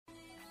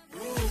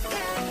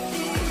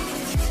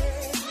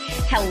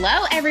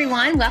Hello,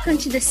 everyone. Welcome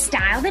to the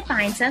Style That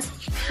Binds Us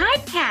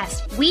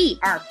podcast. We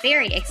are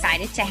very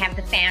excited to have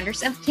the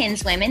founders of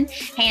Kinswomen,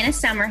 Hannah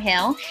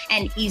Summerhill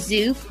and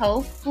Izu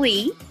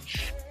Po-Flee,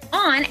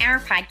 on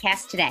our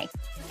podcast today.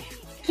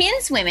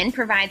 Kinswomen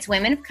provides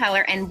women of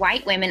color and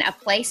white women a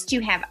place to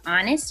have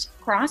honest,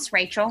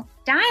 cross-racial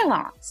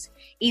dialogues.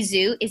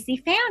 Izu is the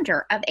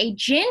founder of a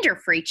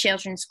gender-free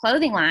children's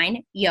clothing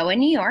line, Yoa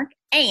New York,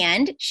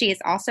 and she is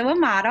also a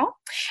model.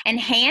 And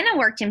Hannah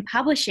worked in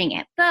publishing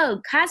at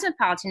Vogue,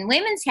 Cosmopolitan,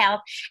 Women's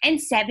Health,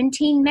 and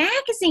 17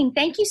 Magazine.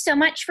 Thank you so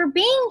much for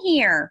being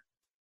here.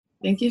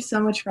 Thank you so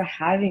much for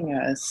having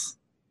us.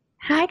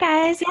 Hi,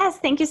 guys. Yes,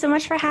 thank you so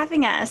much for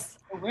having us.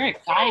 We're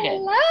excited.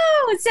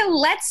 Hello. So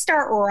let's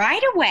start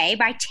right away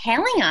by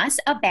telling us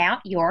about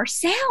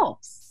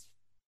yourselves.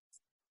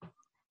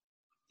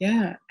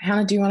 Yeah.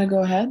 Hannah, do you want to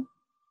go ahead?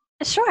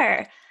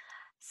 Sure.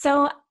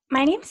 So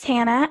my name's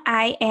Hannah.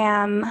 I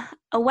am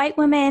a white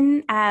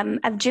woman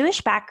of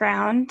Jewish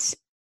background,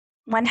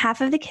 one half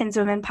of the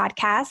Kinswomen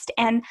podcast,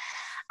 and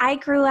I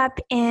grew up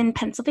in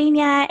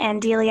Pennsylvania,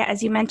 and Delia,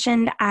 as you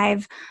mentioned,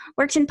 I've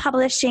worked in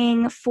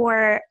publishing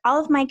for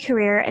all of my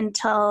career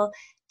until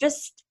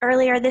just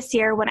earlier this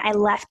year when I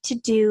left to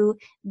do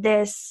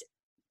this,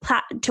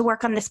 to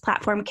work on this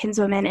platform,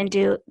 Kinswomen, and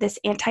do this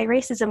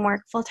anti-racism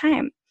work full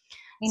time.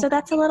 So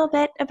that's a little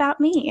bit about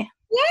me.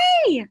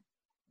 Yay!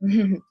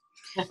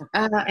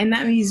 And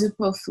I'm Izu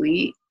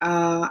Po-Flee.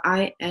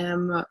 I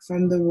am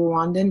from the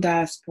Rwandan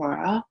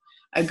diaspora.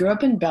 I grew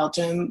up in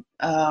Belgium,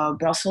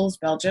 Brussels,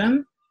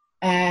 Belgium,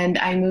 and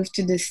I moved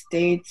to the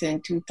States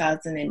in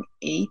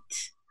 2008.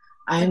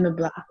 I am a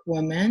Black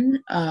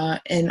woman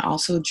and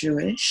also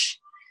Jewish.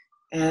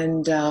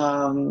 And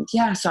so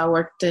I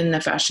worked in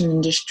the fashion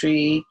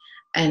industry,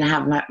 and I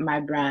have my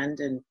brand,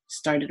 and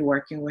started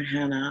working with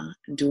Hannah.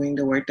 Doing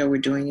the work that we're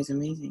doing is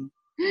amazing.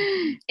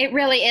 It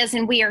really is,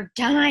 and we are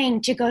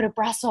dying to go to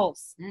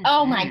Brussels. Mm-hmm.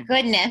 Oh, my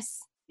goodness.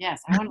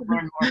 Yes, I want to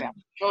learn more about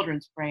the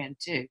children's brand,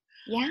 too.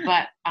 Yeah.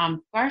 But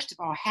first of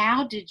all,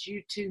 how did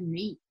you two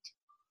meet?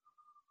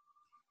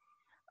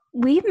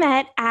 We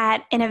met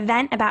at an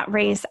event about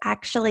race,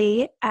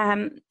 actually,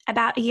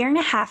 about a year and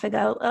a half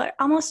ago,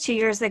 almost 2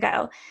 years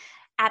ago,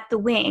 at The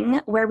Wing,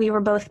 where we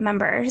were both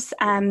members.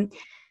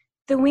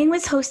 The Wing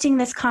was hosting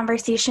this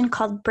conversation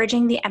called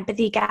Bridging the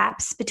Empathy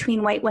Gaps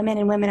Between White Women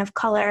and Women of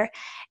Color.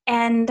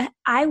 And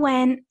I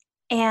went,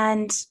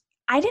 and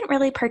I didn't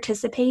really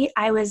participate.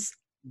 I was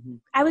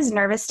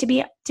nervous, to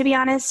be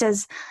honest,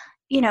 as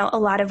you know, a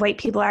lot of white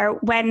people are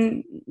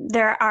when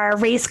there are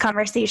race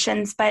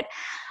conversations. But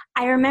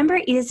I remember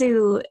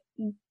Izu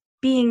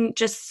being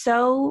just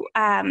so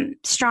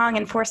strong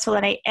and forceful,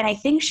 and I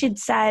think she'd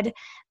said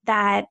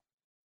that,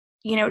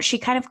 you know, she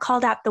kind of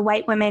called out the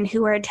white women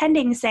who were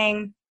attending,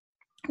 saying,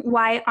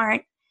 why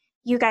aren't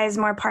you guys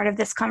more part of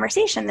this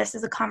conversation? This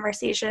is a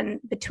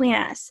conversation between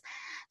us.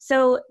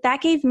 So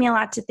that gave me a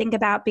lot to think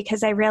about,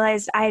 because I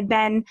realized I'd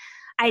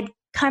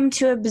come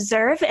to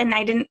observe, and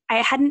I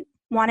hadn't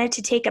wanted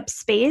to take up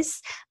space,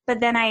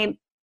 but then I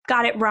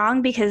got it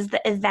wrong because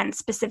the event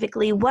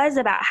specifically was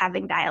about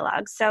having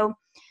dialogue. So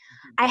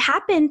I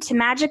happened to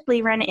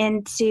magically run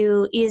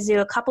into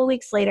Izu a couple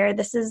weeks later.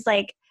 This is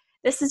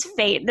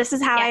fate. This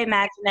is how I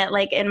imagine it,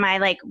 like in my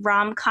like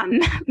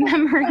rom-com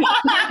memory.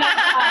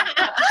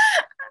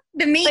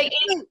 The meet.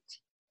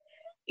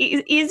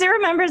 Izu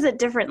remembers it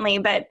differently,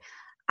 but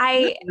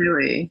I Not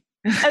really.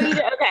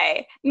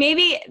 Okay.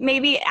 Maybe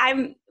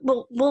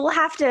we'll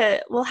have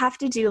to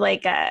do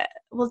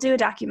we'll do a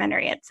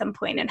documentary at some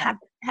point and have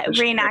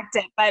reenact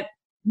it. But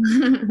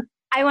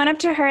I went up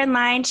to her in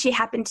line. She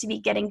happened to be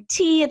getting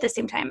tea at the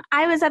same time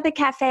I was at the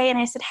cafe, and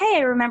I said, "Hey,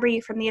 I remember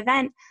you from the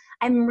event.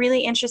 I'm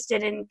really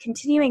interested in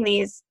continuing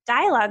these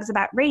dialogues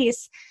about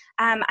race.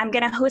 I'm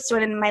going to host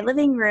one in my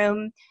living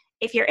room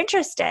if you're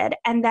interested."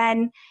 And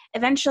then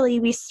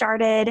eventually we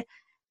started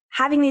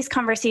having these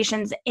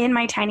conversations in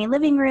my tiny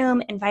living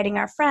room, inviting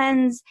our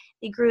friends.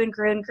 They grew and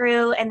grew and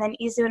grew. And then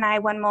Izu and I,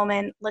 one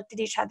moment, looked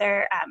at each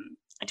other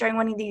during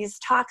one of these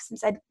talks and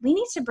said, we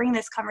need to bring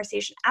this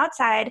conversation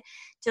outside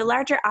to a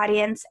larger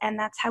audience. And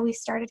that's how we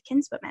started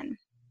Kinswomen.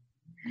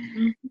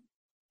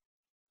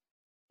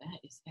 That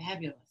is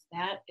fabulous.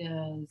 That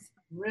is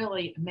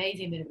really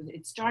amazing that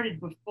it started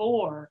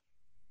before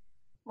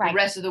the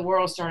rest of the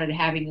world started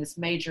having this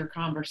major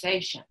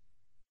conversation.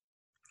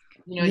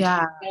 You know, it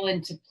just fell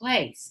into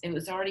place. It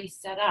was already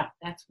set up.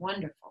 That's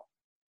wonderful.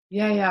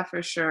 Yeah,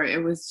 for sure.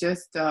 It was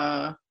just,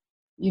 a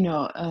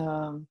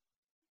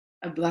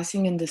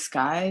blessing in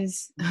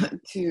disguise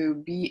to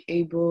be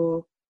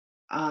able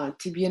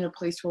to be in a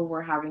place where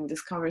we're having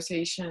this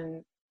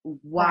conversation.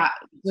 What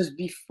was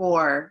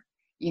before,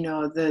 you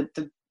know, the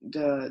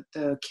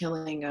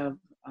killing of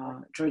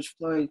George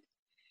Floyd,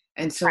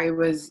 and so it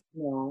was,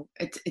 you know,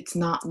 it's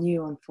not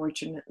new,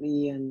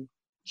 unfortunately, and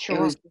it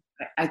was.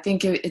 I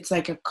think it's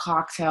like a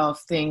cocktail of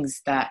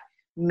things that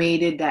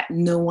made it that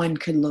no one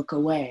could look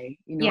away.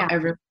 You know,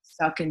 everyone's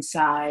stuck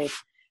inside.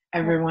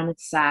 Everyone is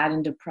sad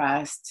and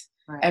depressed.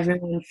 Right.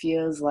 Everyone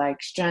feels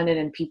like stranded,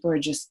 and people are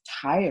just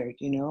tired,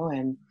 you know,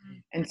 and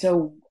And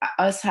so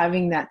us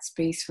having that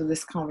space for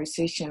this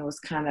conversation was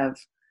kind of,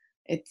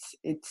 it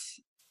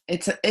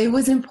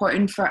was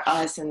important for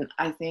us. And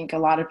I think a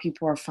lot of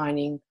people are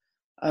finding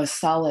a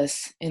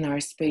solace in our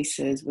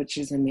spaces, which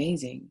is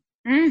amazing.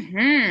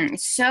 Mm-hmm.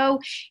 It's so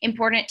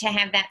important to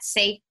have that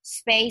safe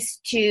space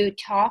to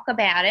talk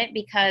about it,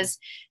 because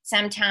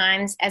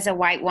sometimes as a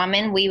white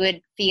woman, we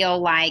would feel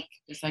like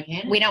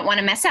we don't want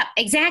to mess up.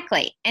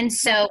 Exactly. And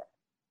so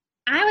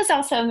I was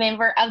also a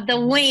member of the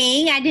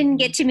wing. I didn't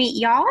get to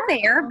meet y'all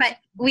there, but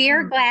we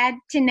are glad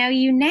to know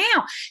you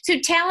now. So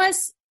tell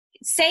us,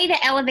 say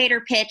the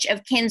elevator pitch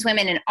of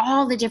Kinswomen and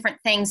all the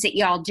different things that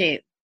y'all do.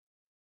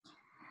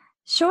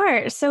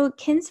 Sure. So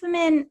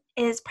Kinswomen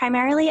is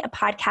primarily a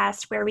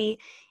podcast where we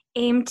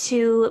aim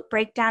to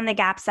break down the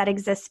gaps that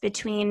exist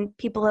between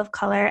people of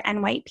color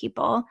and white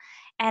people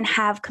and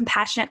have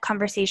compassionate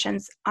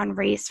conversations on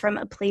race from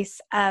a place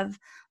of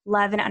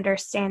love and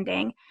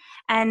understanding.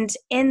 And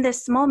in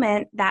this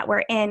moment that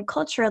we're in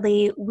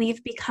culturally,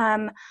 we've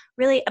become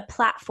really a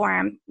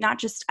platform, not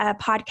just a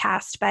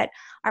podcast, but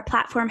our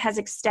platform has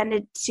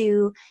extended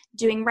to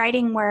doing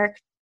writing work,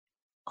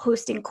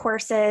 hosting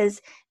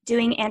courses,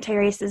 doing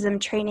anti-racism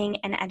training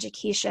and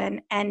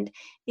education, and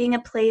being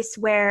a place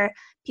where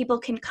people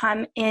can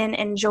come in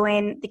and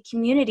join the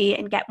community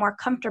and get more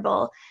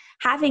comfortable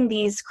having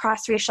these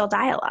cross-racial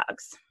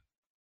dialogues.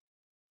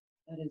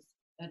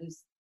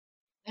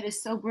 That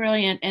is so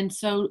brilliant and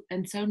so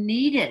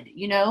needed.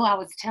 You know, I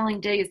was telling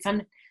Delia,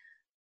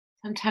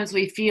 sometimes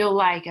we feel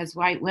like as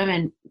white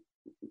women,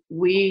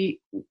 we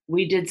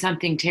did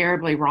something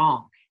terribly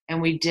wrong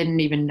and we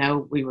didn't even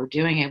know we were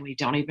doing it. We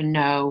don't even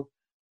know,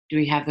 do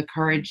we have the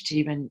courage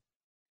to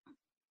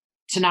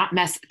not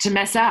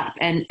mess up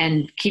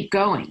and keep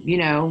going? You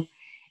know,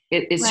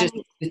 it's right.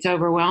 It's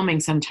overwhelming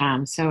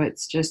sometimes. So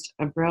it's just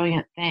a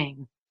brilliant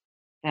thing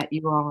that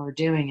you all are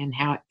doing and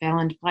how it fell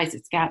into place.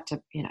 It's got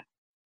to, you know,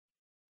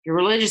 if you're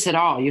religious at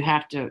all, you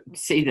have to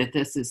see that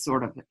this is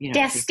sort of, you know,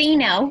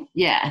 Destino.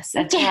 Yes,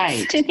 that's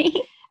Destiny.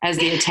 Right. As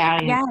the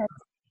Italian, yes.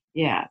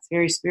 Yeah, it's a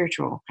very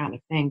spiritual kind of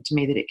thing to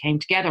me that it came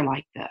together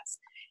like this.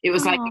 It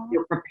was like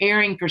you're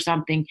preparing for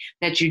something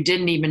that you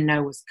didn't even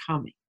know was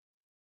coming.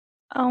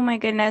 Oh my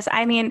goodness.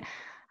 I mean,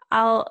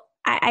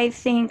 I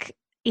think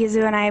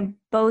Izu and I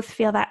both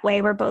feel that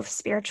way. We're both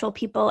spiritual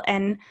people,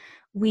 and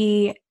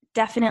we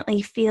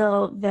definitely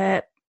feel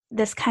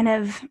this kind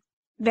of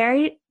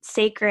very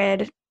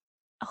sacred,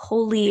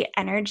 holy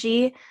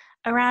energy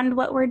around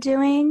what we're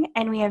doing,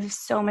 and we have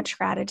so much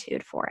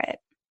gratitude for it.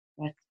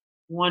 That's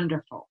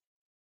wonderful.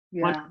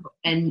 Yeah. Wonderful.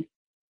 And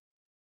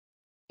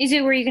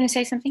Izu, were you going to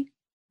say something?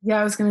 Yeah,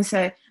 I was going to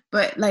say,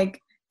 but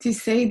like to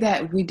say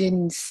that we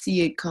didn't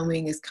see it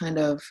coming is kind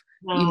of,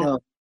 you know,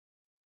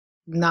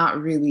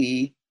 not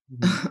really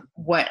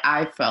what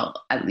I felt,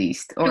 at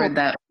least, or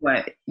that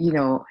what, you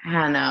know,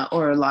 Hannah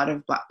or a lot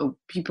of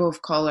people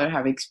of color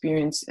have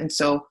experienced. And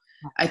so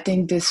I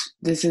think this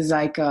is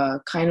like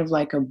a kind of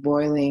like a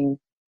boiling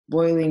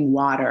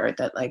water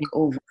that like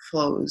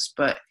overflows,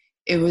 but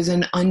it was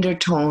an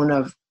undertone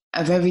of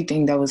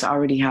everything that was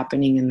already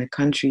happening in the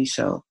country.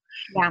 So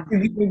to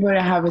be able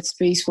to have a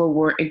space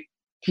where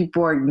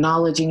people are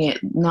acknowledging it,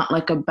 not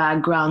like a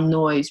background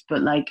noise,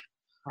 but like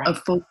a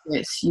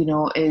focus, you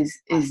know, is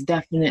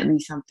definitely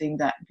something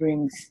that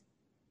brings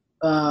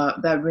a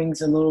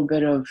little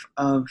bit of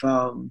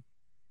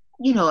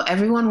you know,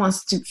 everyone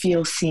wants to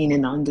feel seen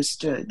and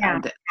understood at the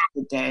end of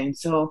the day. And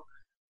so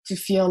to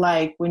feel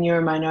like when you're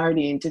a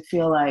minority and to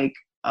feel like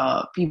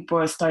people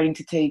are starting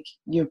to take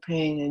your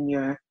pain and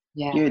your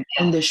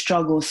and the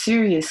struggle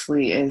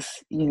seriously is,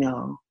 you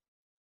know,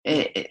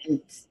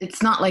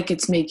 it's not like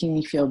it's making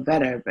me feel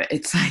better, but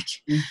it's like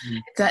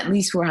it's at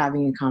least we're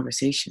having a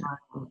conversation.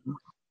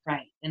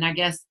 Right. And I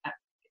guess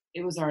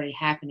it was already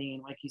happening.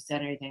 And like you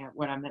said, everything,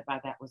 what I meant by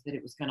that was that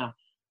it was going to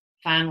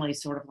finally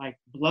sort of like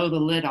blow the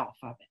lid off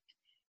of it.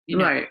 You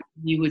know,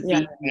 you would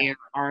be there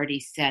already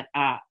set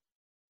up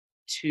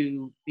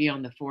to be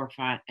on the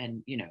forefront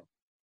and, you know,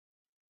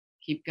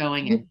 keep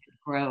going and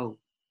grow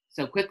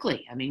so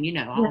quickly. I mean, you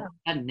know, all of a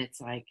sudden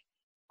it's like,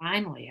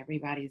 finally,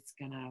 everybody's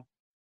going to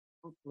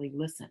hopefully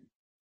listen.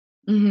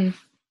 Mm-hmm.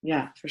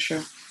 Yeah, for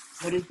sure.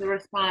 What has the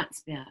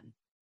response been?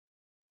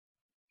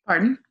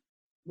 Pardon?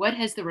 What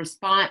has the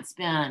response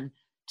been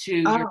to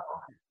your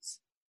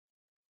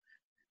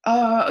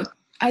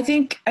I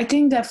think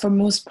that for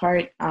most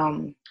part,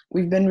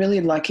 we've been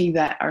really lucky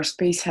that our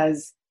space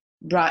has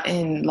brought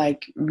in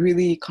like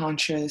really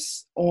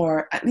conscious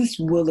or at least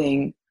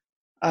willing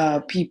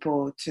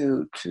people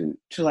to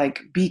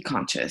like be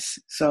conscious.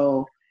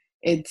 So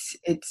it's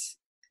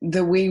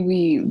the way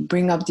we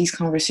bring up these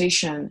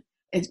conversations.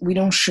 We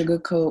don't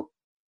sugarcoat,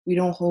 we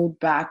don't hold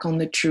back on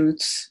the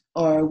truths,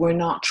 or we're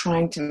not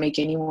trying to make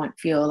anyone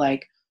feel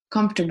like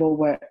comfortable.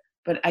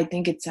 But I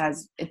think it's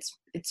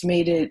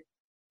made it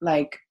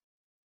like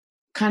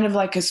kind of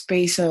like a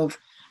space of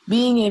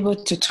being able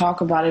to talk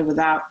about it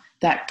without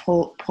that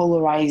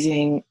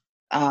polarizing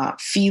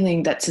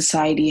feeling that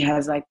society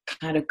has like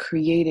kind of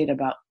created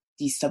about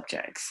these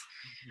subjects.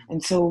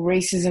 And so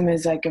racism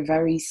is like a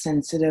very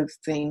sensitive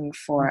thing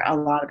for a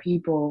lot of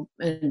people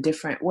in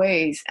different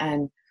ways.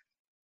 And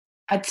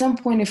at some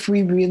point, if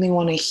we really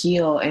want to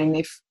heal and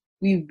if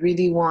we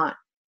really want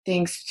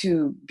things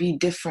to be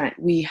different,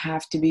 we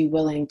have to be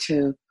willing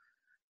to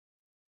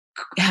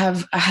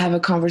have a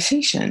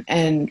conversation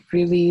and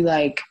really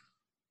like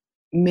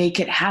make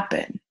it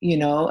happen, you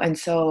know? And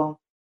so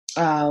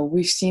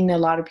we've seen a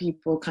lot of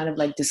people kind of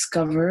like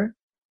discover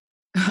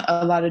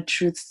a lot of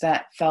truths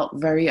that felt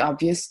very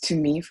obvious to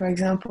me, for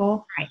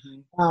example.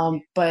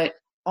 But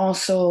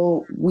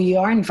also we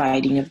are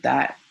inviting of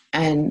that.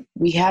 And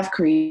we have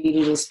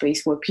created a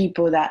space where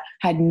people that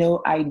had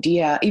no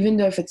idea, even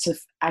though if it's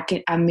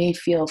I may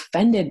feel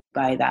offended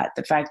by that,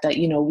 the fact that,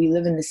 you know, we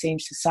live in the same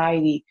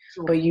society,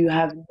 but you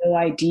have no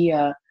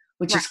idea,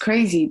 which is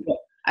crazy. But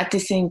at the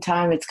same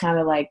time, it's kind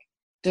of like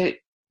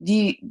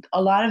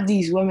a lot of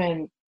these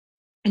women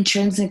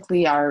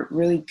intrinsically are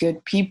really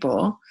good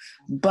people,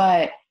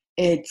 but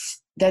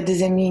that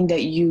doesn't mean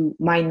that you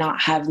might not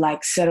have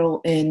like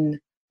settled in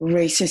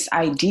racist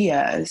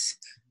ideas.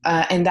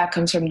 And that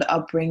comes from the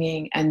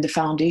upbringing and the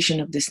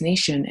foundation of this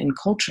nation and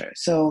culture.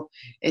 So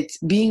it's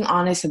being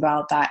honest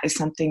about that is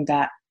something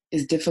that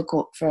is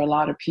difficult for a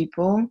lot of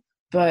people,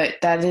 but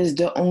that is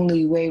the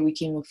only way we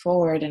can move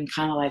forward and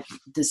kind of like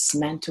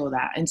dismantle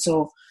that. And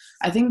so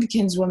I think the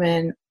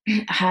Kinswomen,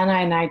 Hannah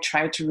and I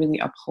try to really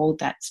uphold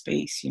that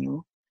space, you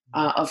know,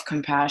 of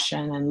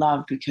compassion and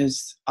love,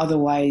 because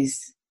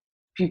otherwise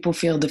people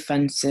feel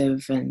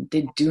defensive and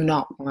they do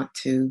not want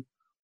to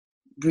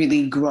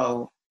really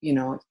grow. You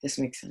know, if this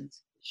makes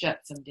sense.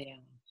 Shuts them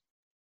down.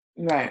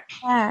 Right.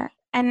 Yeah.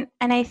 And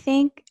I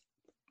think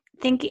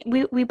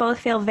we both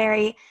feel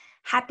very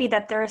happy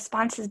that the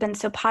response has been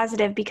so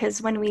positive,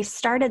 because when we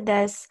started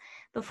this,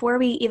 before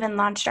we even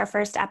launched our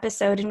first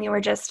episode and we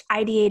were just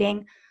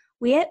ideating,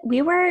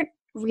 we were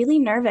really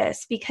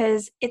nervous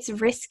because it's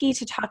risky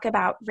to talk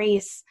about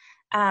race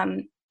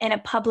in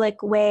a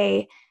public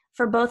way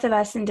for both of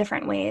us in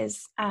different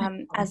ways,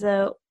 as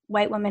a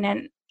white woman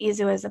and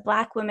Izu as a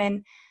Black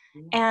woman.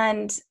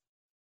 And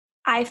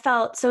I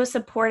felt so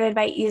supported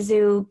by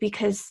Izu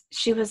because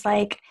she was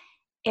like,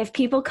 if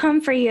people come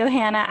for you,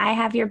 Hannah, I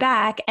have your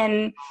back.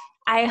 And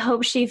I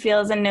hope she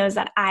feels and knows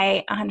that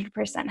I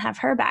 100% have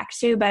her back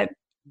too. But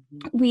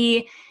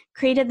we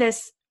created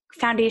this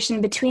foundation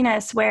between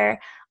us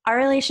where our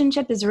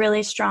relationship is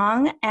really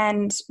strong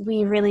and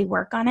we really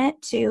work on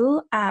it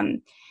too.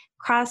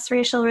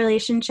 Cross-racial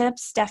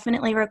relationships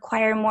definitely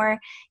require more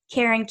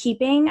care and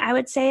keeping, I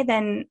would say,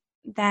 than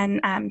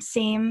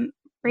same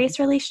race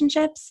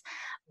relationships.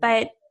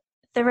 But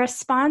the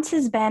response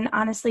has been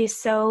honestly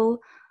so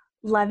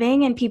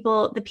loving, and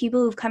the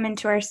people who've come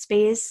into our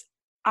space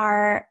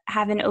have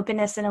an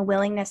openness and a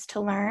willingness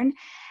to learn.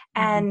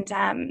 And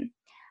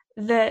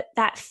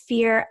that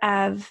fear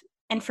of,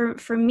 and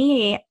for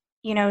me,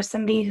 you know,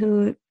 somebody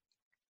who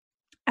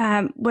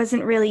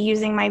wasn't really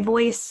using my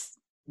voice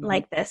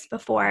like this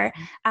before,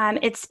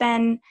 it's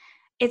been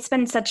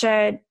such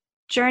a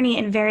journey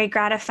and very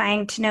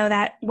gratifying to know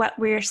that what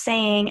we're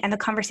saying and the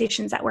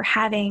conversations that we're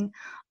having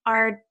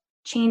are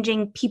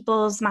changing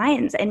people's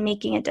minds and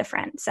making a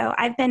difference. So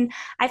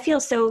I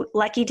feel so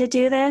lucky to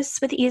do this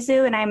with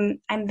Izu, and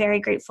I'm very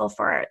grateful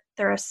for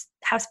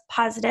how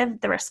positive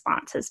the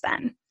response has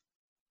been.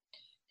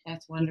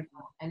 That's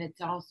wonderful. And it's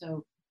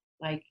also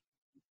like,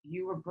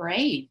 you were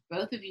brave.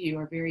 Both of you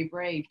are very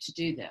brave to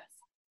do this,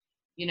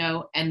 you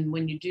know, and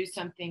when you do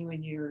something,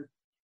 when you're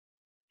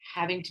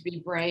having to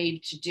be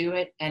brave to do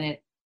it and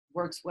it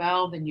works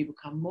well, then you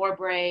become more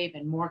brave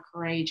and more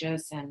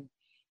courageous, and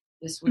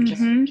this would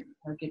just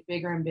get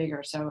bigger and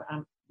bigger. So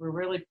we're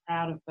really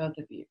proud of both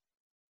of you.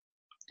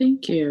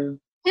 Thank you.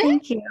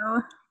 Thank you.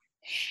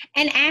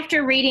 And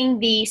after reading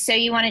the So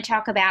You Want to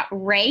Talk About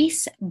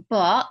Race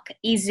book,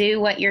 Izu,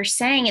 what you're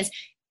saying is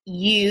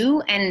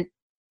you and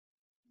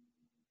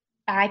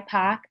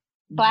BIPOC,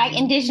 Black,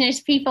 Indigenous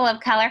people of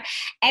color,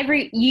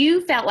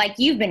 you felt like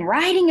you've been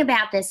writing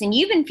about this and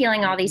you've been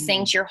feeling all these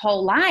things your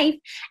whole life.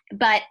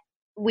 But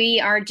we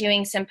are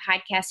doing some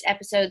podcast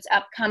episodes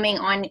upcoming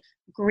on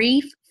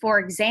grief, for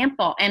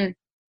example, and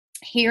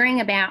hearing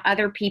about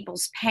other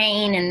people's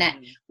pain and that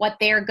what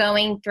they're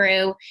going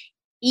through.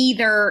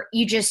 Either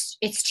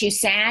it's too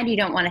sad, you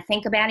don't want to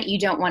think about it, you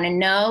don't want to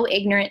know,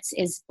 ignorance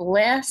is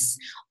bliss,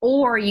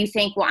 or you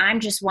think, well, I'm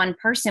just one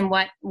person,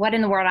 what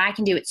in the world I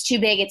can do? It's too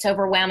big, it's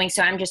overwhelming,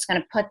 so I'm just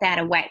going to put that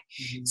away.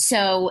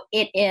 So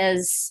it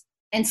is,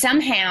 and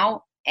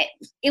somehow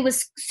it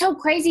was so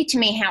crazy to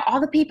me how all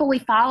the people we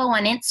follow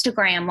on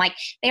Instagram, like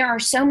there are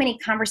so many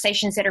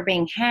conversations that are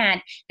being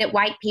had that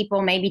white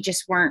people maybe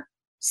just weren't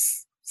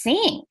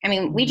seeing. I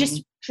mean, we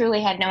just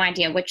truly had no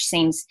idea, which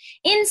seems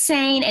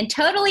insane and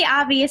totally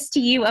obvious to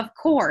you, of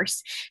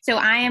course. So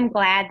I am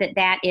glad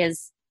that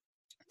is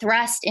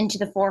thrust into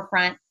the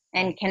forefront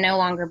and can no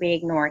longer be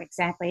ignored,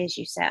 exactly as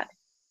you said.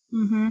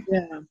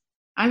 Yeah.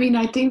 I mean,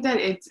 I think that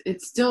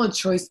it's still a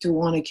choice to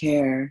want to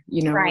care,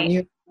 you know, right. When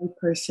you're a white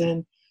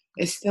person,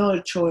 it's still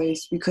a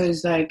choice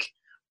because like,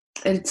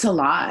 it's a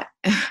lot.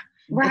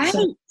 Right.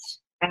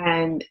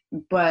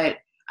 But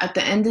at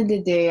the end of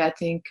the day, I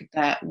think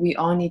that we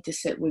all need to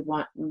sit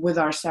with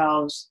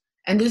ourselves.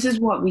 And this is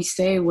what we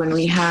say when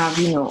we have,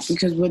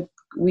 because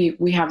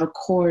we have a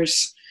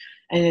course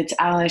and it's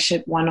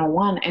allyship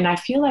 101. And I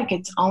feel like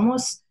it's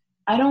almost,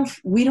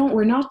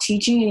 we're not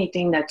teaching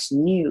anything that's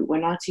new. We're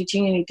not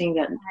teaching anything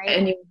that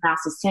anyone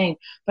else is saying,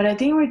 but I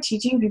think we're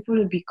teaching people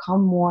to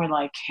become more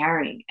like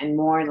caring and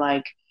more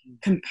like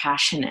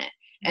compassionate.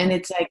 And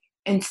it's like,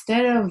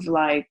 instead of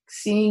like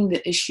seeing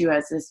the issue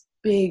as this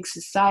big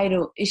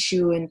societal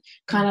issue and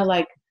kind of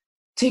like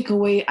take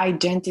away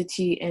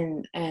identity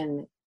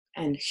and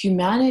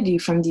humanity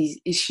from these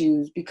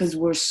issues, because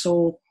we're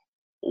so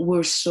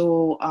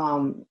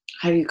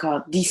how do you call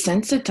it,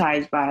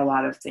 desensitized by a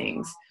lot of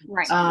things.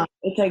 Right.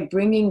 It's like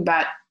bringing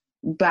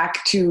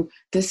back to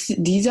this.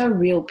 These are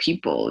real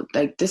people.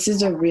 Like, this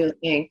is a real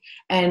thing.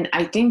 And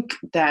I think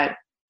that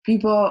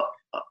people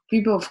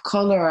of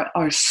color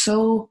are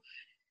so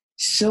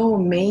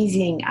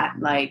amazing at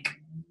like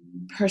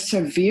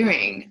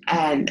persevering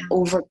and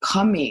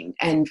overcoming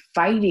and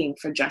fighting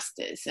for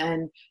justice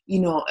and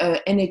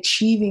and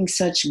achieving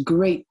such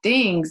great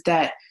things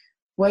that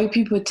white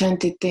people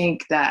tend to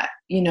think that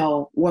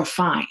we're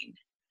fine.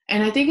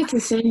 And I think it's the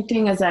same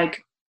thing as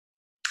like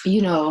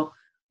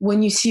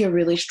when you see a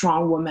really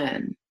strong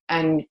woman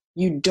and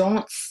you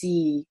don't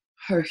see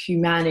her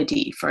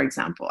humanity, for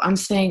example. I'm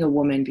saying a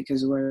woman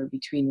because we're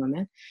between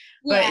women.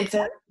 But it's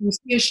you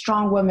see a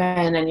strong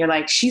woman and you're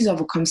like, she's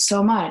overcome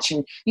so much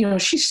and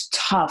she's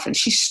tough and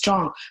she's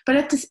strong. But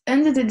at the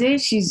end of the day,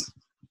 she's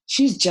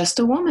just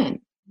a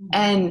woman.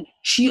 And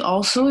she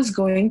also is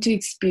going to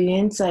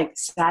experience like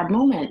sad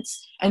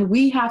moments. And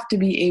we have to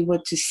be able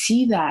to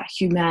see that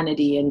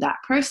humanity in that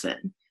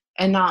person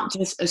and not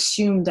just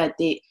assume that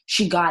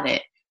she got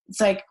it. It's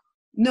like,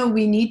 no,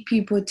 we need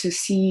people to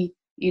see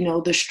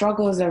the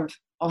struggles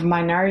of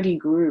minority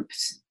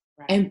groups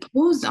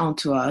imposed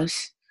onto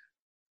us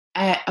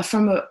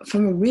from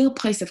a real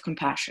place of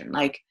compassion,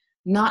 like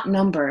not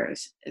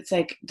numbers. It's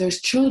like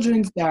there's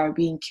children that are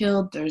being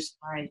killed, there's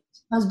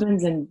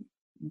husbands and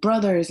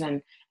brothers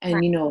and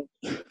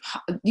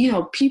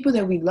people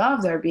that we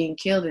love that are being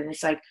killed, and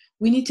it's like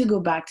we need to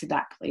go back to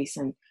that place.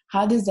 And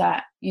how does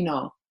that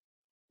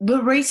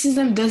but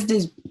racism does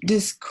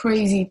this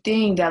crazy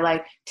thing that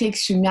like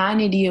takes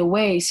humanity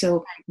away.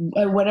 So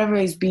whatever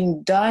is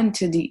being done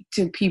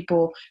to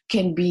people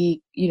can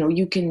be,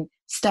 you can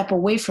step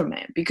away from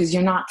it because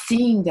you're not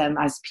seeing them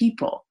as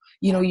people.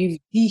 You've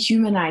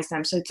dehumanized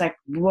them. So it's like,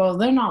 well,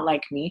 they're not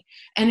like me.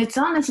 And it's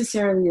not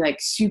necessarily like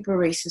super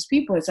racist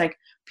people. It's like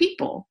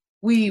people.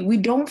 We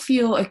don't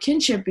feel a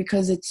kinship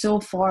because it's so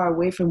far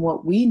away from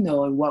what we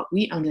know and what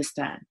we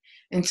understand.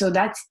 And so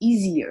that's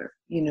easier,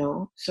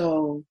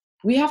 So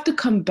we have to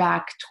come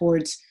back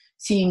towards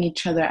seeing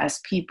each other as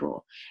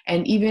people.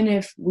 And even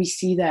if we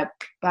see that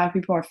Black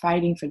people are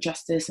fighting for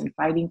justice and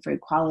fighting for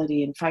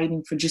equality and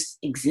fighting for just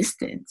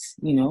existence,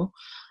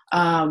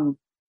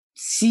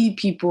 see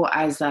people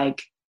as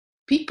like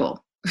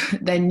people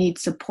that need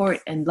support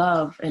and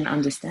love and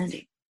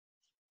understanding.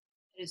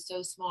 It is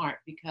so smart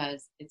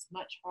because it's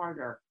much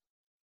harder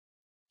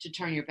to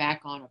turn your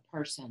back on a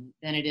person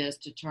than it is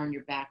to turn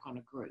your back on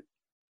a group.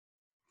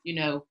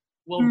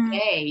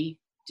 They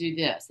do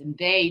this and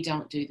they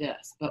don't do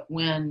this. But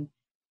when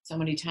so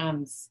many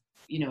times,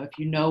 if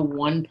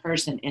one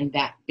person in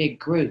that big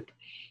group,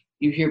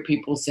 you hear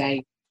people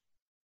say,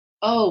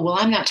 oh, well,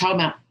 I'm not talking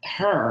about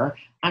her.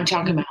 I'm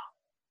talking about,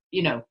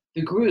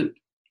 the group.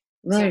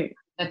 Right. So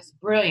that's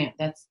brilliant.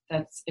 That's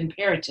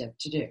imperative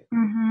to do.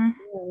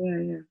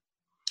 Mm-hmm.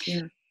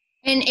 Yeah.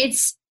 And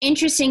it's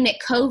interesting that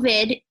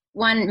COVID,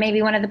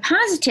 maybe one of the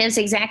positives,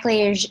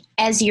 exactly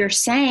as you're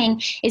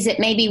saying, is that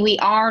maybe we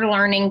are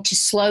learning to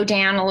slow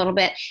down a little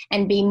bit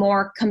and be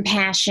more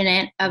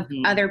compassionate of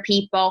other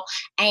people.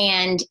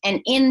 And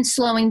in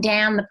slowing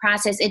down the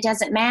process, it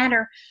doesn't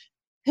matter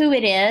who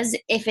it is,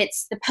 if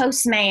it's the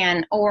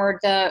postman or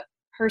the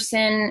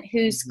person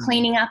who's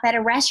cleaning up at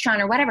a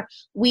restaurant or whatever.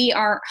 We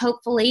are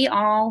hopefully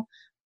all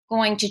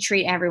going to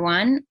treat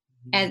everyone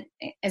as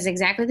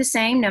exactly the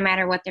same, no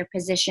matter what their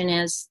position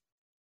is,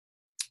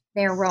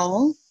 their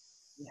role.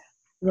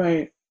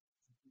 Right.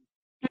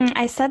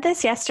 I said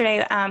this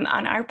yesterday on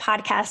our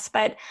podcast,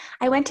 but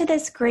I went to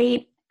this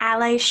great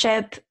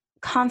allyship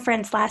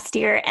conference last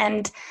year,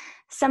 and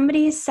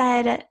somebody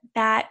said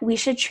that we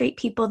should treat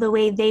people the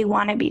way they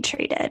want to be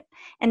treated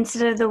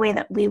instead of the way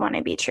that we want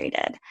to be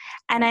treated.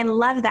 And I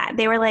love that.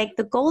 They were like,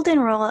 the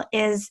golden rule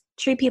is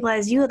treat people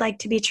as you would like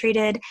to be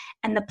treated,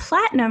 and the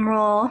platinum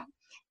rule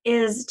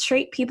is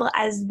treat people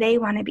as they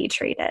want to be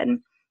treated.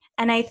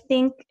 And I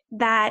think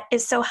that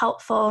is so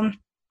helpful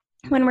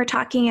when we're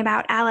talking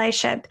about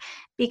allyship,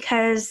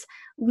 because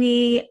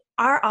we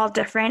are all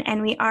different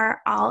and we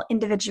are all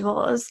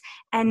individuals.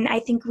 And I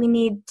think we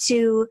need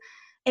to,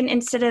 and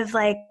instead of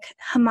like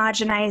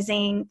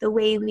homogenizing the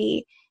way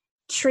we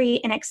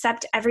treat and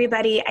accept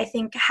everybody, I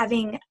think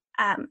having,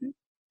 and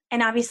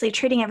obviously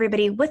treating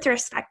everybody with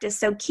respect is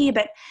so key,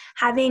 but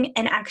having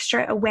an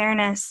extra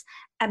awareness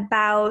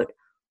about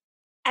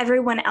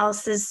everyone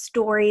else's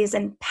stories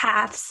and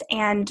paths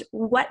and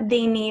what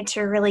they need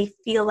to really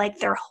feel like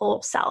their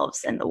whole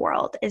selves in the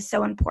world is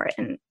so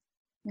important.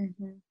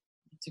 Mm-hmm.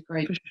 It's a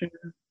great. For sure.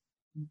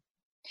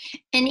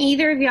 And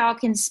either of y'all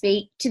can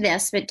speak to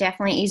this, but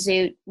definitely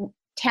Izu,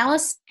 tell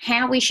us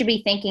how we should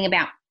be thinking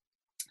about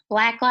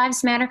Black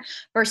Lives Matter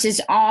versus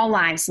All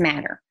Lives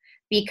Matter,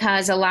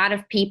 because a lot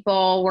of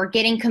people were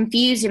getting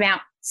confused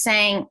about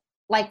saying,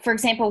 like, for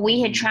example,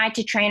 we had tried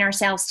to train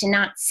ourselves to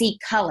not see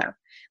color,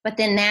 but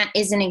then that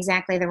isn't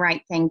exactly the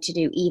right thing to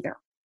do either.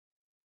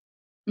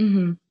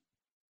 Mm-hmm.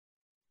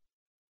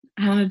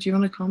 Hannah, do you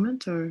want to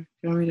comment, or do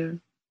you want me to?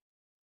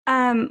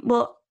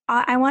 Well,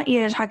 I want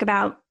you to talk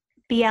about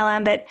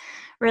BLM, but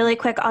really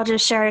quick, I'll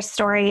just share a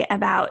story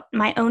about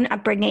my own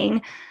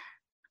upbringing.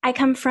 I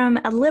come from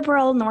a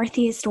liberal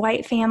Northeast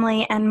white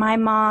family, and my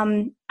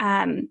mom,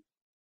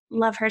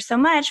 love her so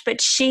much, but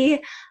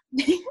she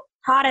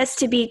taught us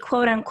to be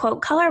quote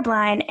unquote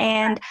colorblind.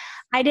 And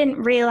I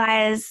didn't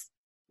realize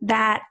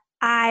that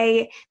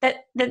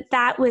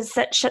that was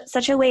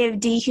such a way of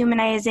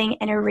dehumanizing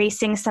and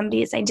erasing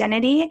somebody's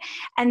identity,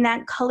 and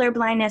that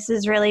colorblindness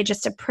is really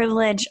just a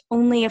privilege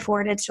only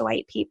afforded to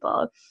white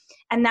people.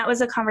 And that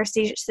was a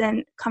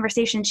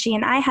conversation she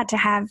and I had to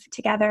have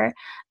together,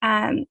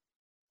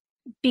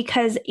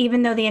 because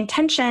even though the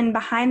intention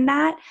behind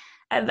that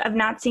of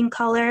not seeing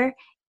color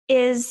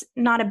is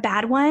not a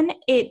bad one,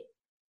 it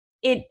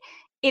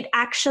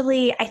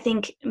actually, I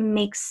think,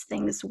 makes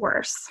things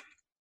worse.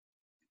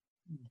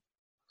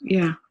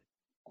 Yeah.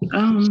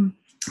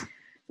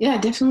 Yeah, I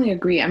definitely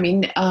agree. I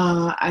mean,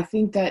 I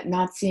think that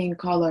not seeing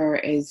color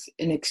is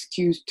an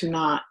excuse to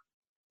not,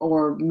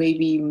 or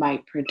maybe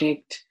might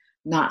predict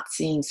not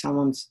seeing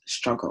someone's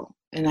struggle.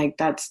 And like,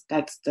 that's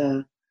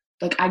the,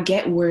 like, I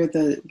get where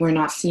we're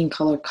not seeing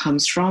color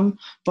comes from,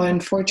 but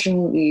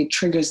unfortunately it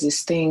triggers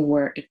this thing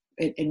where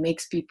it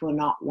makes people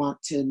not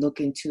want to look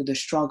into the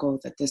struggle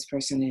that this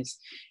person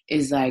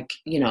is like,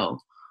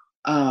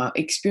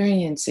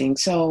 experiencing.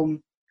 So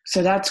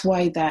that's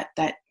why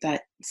that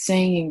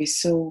saying is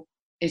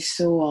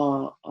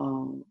so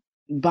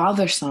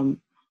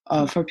bothersome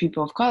for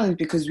people of color,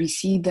 because we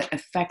see the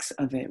effects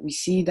of it. We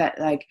see that,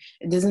 like,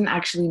 it doesn't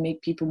actually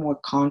make people more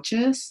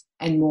conscious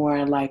and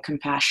more like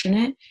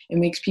compassionate.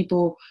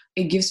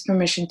 It gives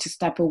permission to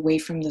step away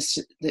from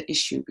the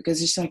issue,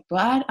 because it's like,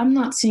 but I'm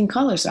not seeing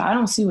color, so I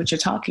don't see what you're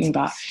talking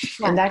about.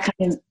 Yeah. And that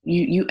kind of,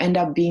 you end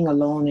up being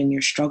alone in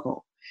your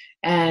struggle.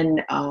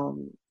 And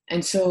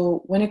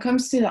so when it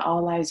comes to the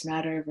All Lives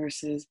Matter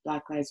versus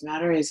Black Lives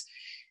Matter, is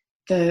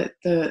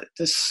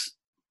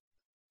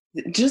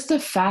just the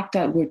fact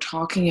that we're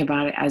talking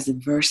about it as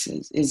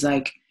verses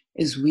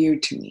is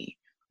weird to me.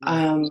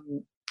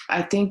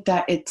 I think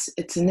that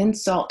it's an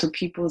insult to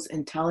people's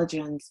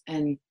intelligence,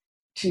 and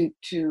to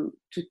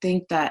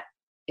think that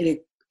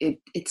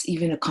it's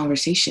even a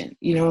conversation.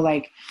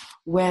 Like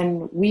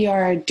when we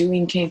are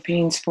doing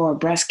campaigns for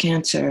breast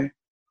cancer,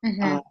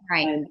 right,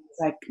 and it's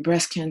like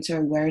Breast Cancer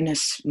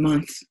Awareness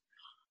Month,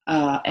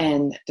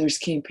 and there's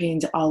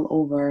campaigns all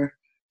over.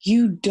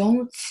 You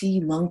don't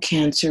see lung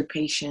cancer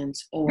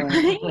patients or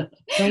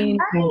brain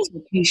cancer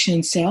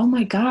patients say, oh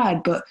my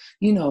God, but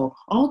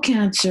all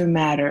cancer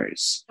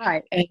matters.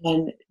 Right.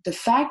 And the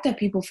fact that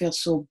people feel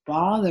so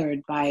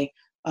bothered by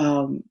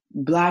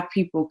Black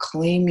people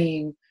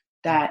claiming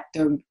that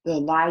their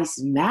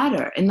lives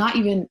matter, and not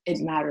even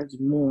it matters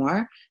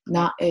more,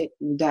 not it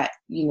that,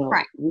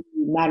 right,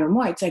 matter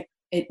more. It's like,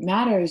 it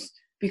matters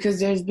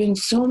because there's been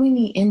so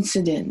many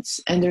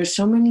incidents, and there's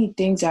so many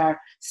things that are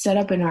set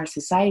up in our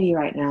society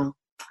right now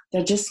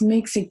that just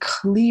makes it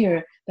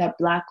clear that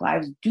Black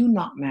lives do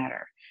not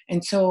matter.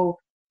 And so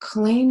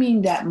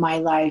claiming that my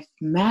life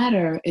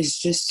matter is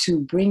just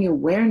to bring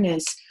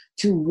awareness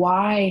to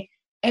why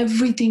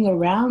everything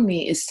around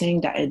me is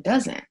saying that it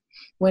doesn't.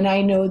 When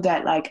I know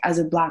that, like, as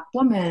a Black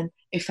woman,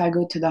 if I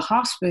go to the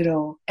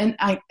hospital, and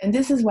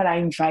this is what I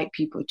invite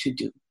people to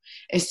do,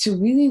 is to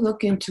really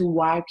look into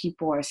why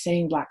people are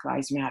saying Black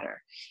Lives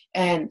Matter,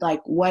 and like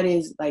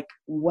what's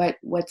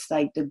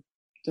like the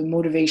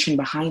motivation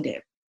behind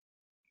it.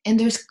 And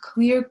there's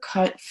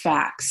clear-cut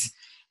facts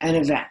and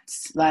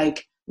events,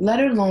 like,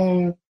 let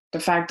alone the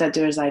fact that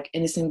there's like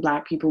innocent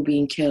Black people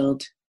being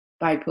killed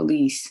by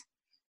police,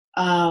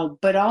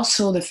 but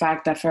also the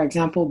fact that, for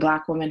example,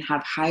 Black women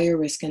have higher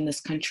risk in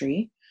this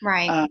country,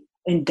 right,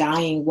 in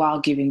dying while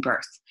giving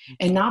birth,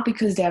 and not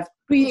because they have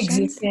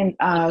pre-existing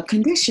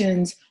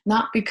conditions,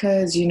 not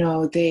because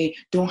they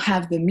don't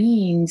have the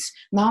means,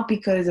 not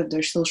because of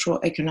their social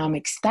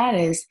economic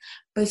status,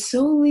 but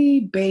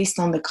solely based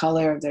on the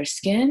color of their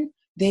skin.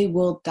 They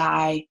will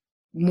die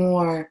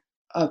more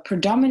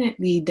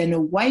predominantly than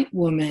a white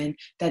woman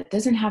that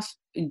doesn't have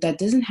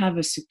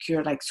a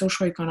secure, like,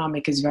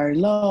 socioeconomic is very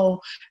low,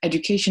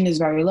 education is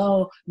very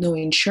low, no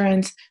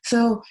insurance.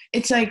 So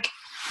it's like,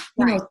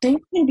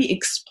 things can be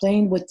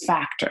explained with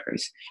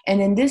factors.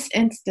 And in this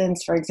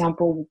instance, for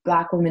example,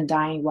 Black women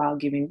dying while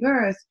giving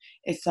birth,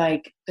 it's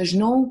like there's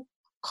no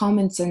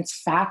common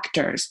sense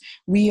factors.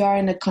 We are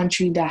in a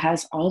country that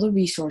has all the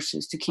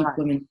resources to keep Right.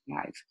 women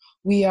alive.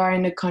 We are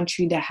in a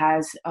country that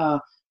has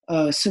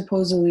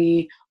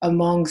supposedly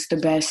amongst the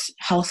best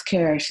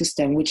healthcare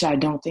system, which I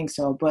don't think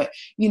so. But,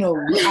 you know,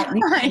 at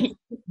least Right.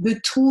 the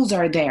tools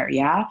are there,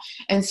 yeah?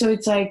 And so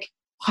it's like,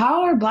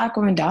 how are Black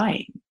women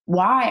dying?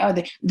 Why are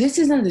they? This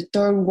isn't a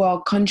third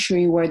world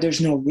country where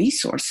there's no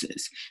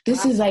resources.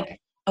 This is like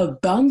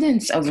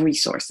abundance of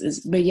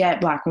resources, but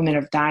yet Black women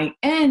are dying,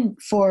 and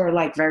for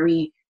like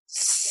very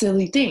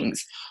silly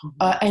things.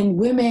 And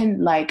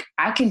women, like,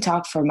 I can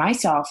talk for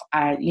myself,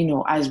 you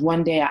know, as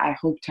one day I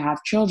hope to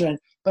have children,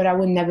 but I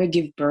would never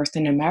give birth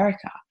in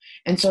America.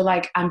 And so,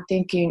 like, I'm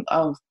thinking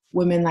of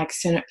women like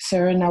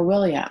Serena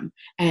Williams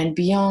and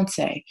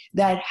Beyonce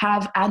that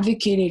have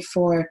advocated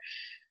for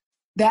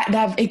that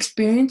have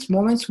experienced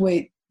moments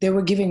where they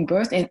were giving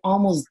birth and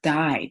almost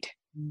died.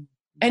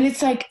 And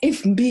it's like,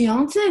 if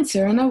Beyonce and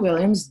Serena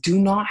Williams do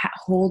not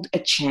hold a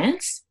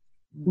chance,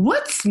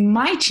 what's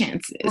my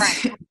chances?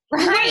 Right.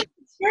 What are Right.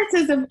 the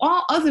chances of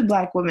all other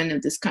Black women in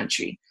this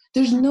country?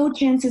 There's no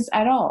chances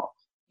at all.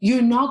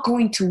 You're not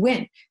going to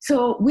win.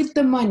 So with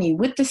the money,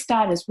 with the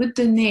status, with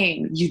the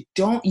name,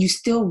 you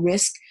still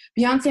risk.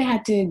 Beyonce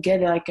had to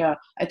get like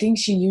I think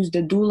she used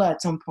a doula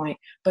at some point,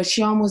 but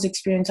she almost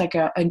experienced like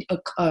a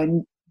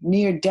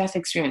near-death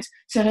experience.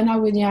 Serena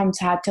Williams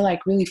had to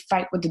like really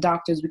fight with the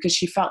doctors because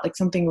she felt like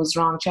something was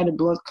wrong. She had a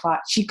blood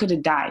clot. She could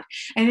have died.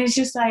 And it's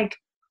just like,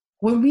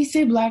 when we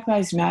say Black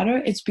Lives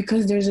Matter, it's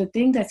because there's a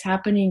thing that's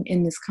happening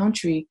in this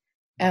country,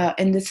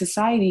 in this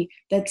society,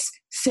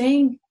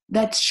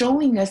 that's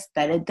showing us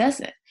that it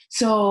doesn't.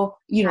 So,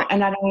 you know,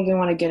 and I don't even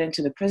want to get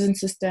into the prison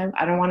system.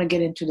 I don't want to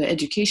get into the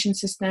education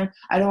system.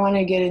 I don't want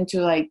to get into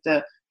like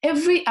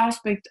every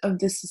aspect of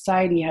this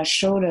society has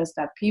showed us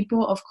that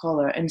people of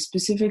color, and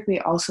specifically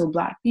also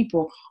Black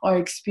people, are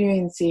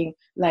experiencing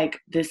like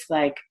this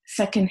like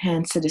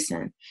second-hand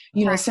citizen,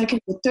 you know,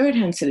 second or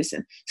third-hand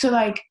citizen. So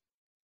like,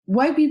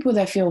 white people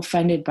that feel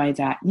offended by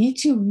that need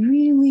to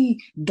really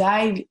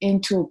dive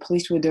into a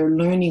place where they're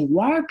learning,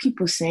 why are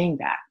people saying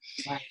that?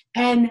 Right.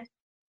 And,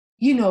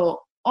 you know,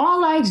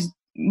 all lives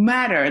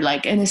matter,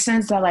 like in a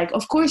sense that like,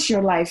 of course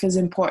your life is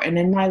important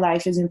and my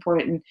life is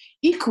important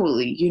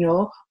equally, you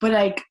know, but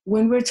like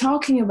when we're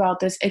talking about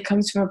this, it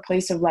comes from a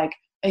place of like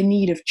a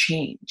need of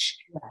change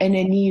and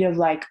a need of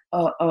like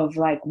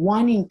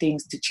wanting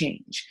things to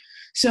change.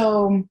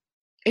 So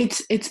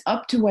it's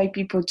up to white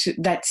people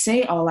that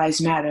say all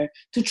lives matter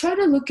to try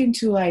to look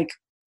into like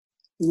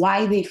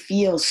why they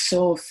feel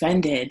so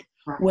offended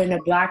when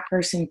a Black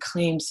person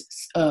claims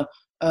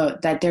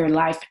that their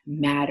life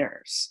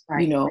matters,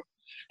 you know.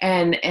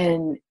 And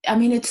I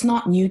mean, it's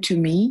not new to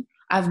me.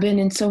 I've been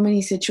in so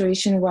many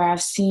situations where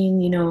I've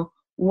seen, you know,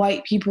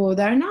 white people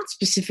that are not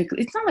specifically,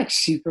 it's not like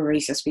super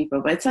racist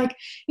people, but it's like,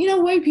 you know,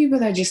 white people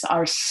that just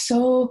are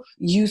so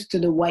used to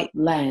the white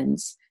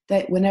lens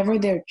that whenever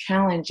they're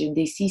challenged and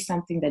they see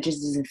something that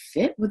just doesn't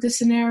fit with the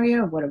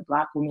scenario of what a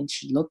Black woman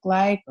should look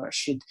like or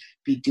should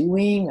be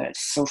doing or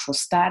social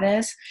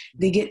status,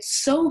 they get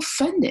so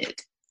offended,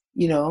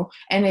 you know,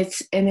 and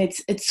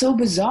it's so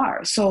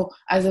bizarre. So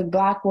as a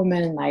Black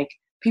woman, like,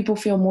 people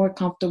feel more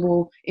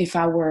comfortable if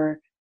I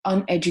were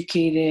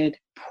uneducated,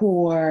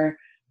 poor,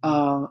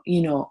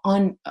 you know,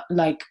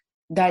 like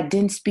that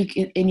didn't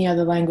speak any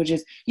other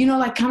languages, you know,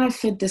 like kind of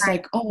fit this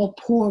like, oh,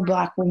 poor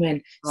Black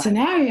woman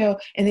scenario.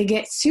 And they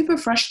get super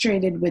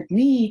frustrated with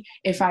me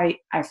if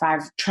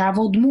I've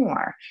traveled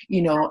more,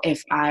 you know,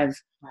 if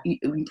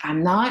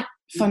I'm not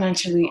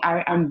financially,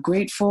 I'm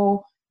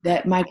grateful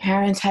that my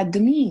parents had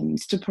the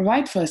means to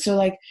provide for us. So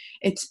like,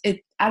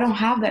 I don't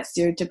have that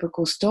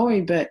stereotypical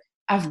story, but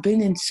I've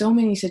been in so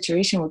many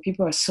situations where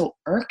people are so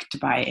irked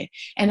by it.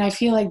 And I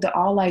feel like the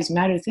all lives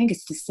matter thing,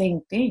 it's the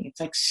same thing. It's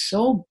like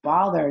so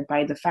bothered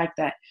by the fact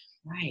that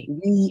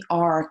we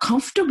are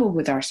comfortable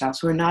with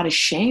ourselves. We're not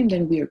ashamed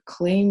and we are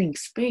claiming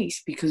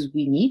space because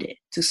we need it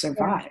to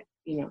survive,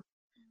 you know?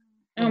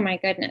 Oh my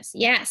goodness.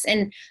 Yes.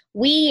 And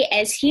we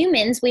as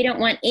humans, we don't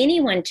want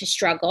anyone to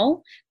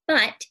struggle,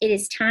 but it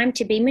is time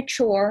to be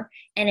mature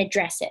and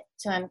address it.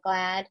 So I'm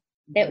glad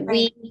that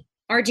we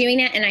are doing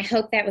that. And I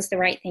hope that was the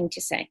right thing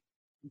to say.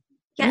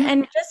 Yeah,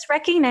 and just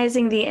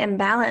recognizing the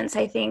imbalance,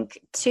 I think,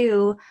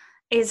 too,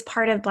 is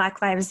part of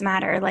Black Lives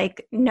Matter,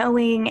 like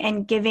knowing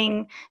and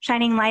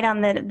shining light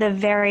on the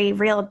very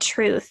real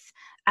truth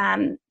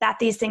that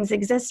these things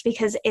exist,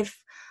 because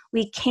if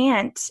we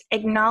can't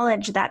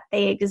acknowledge that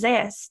they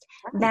exist,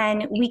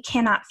 then we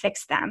cannot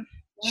fix them.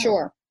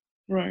 Sure.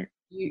 Right.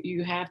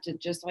 You have to,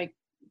 just like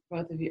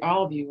both of you,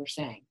 all of you were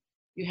saying,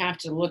 you have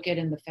to look it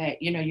in the face,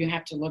 you know, you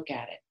have to look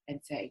at it and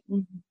say,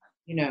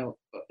 you know,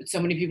 so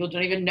many people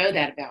don't even know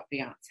that about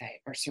Beyonce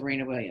or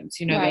Serena Williams,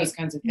 you know, those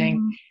kinds of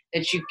things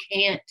that you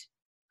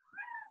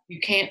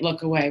can't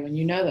look away when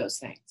you know those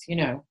things, you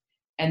know,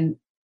 and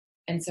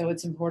so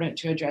it's important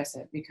to address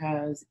it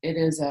because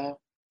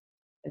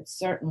it's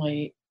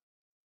certainly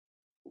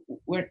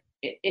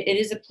it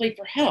is a plea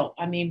for help.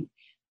 I mean,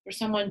 for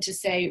someone to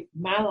say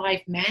my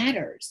life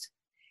matters,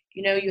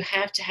 you know, you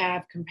have to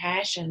have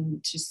compassion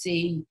to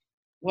see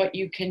what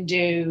you can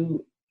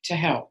do to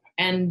help.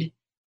 And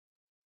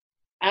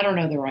I don't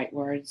know the right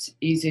words,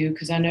 Izu,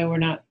 because I know we're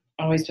not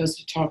always supposed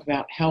to talk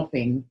about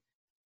helping,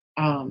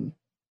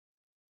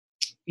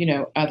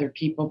 other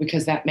people,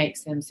 because that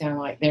makes them sound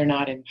like they're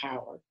not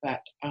empowered.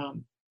 But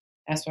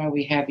that's why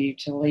we have you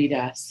to lead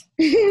us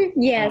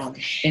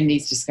yes. In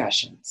these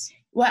discussions.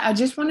 Well, I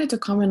just wanted to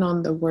comment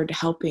on the word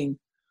helping.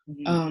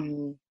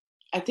 Mm-hmm.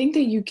 I think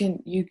that you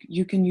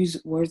can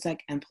use words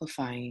like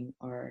amplifying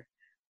or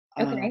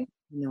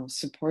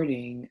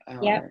supporting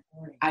or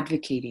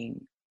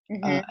advocating.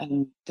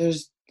 And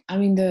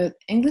the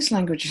English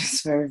language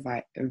is very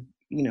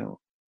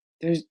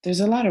there's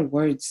a lot of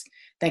words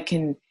that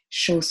can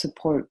show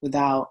support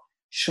without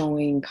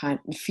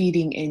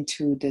feeding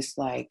into this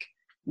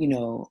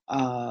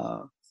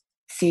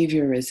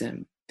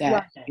saviorism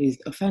that is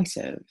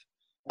offensive.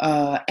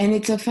 And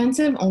it's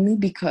offensive only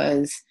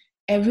because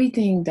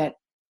everything that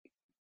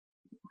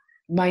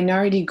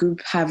minority group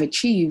have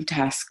achieved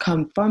has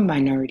come from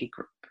minority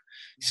group.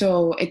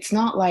 So it's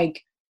not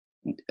like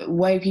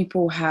white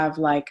people have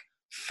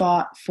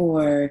fought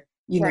for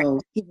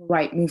civil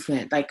rights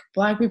movement. Like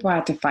Black people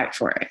had to fight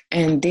for it,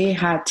 and they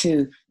had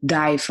to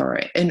die for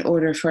it in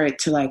order for it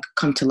to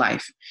come to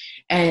life.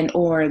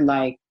 Or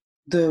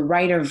the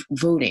right of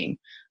voting.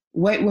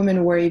 White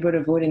women were able to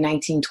vote in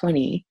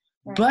 1920,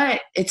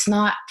 but it's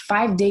not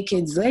 5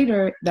 decades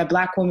later that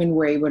Black women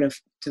were able to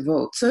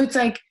vote. So it's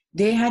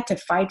they had to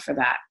fight for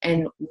that.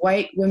 And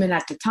white women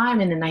at the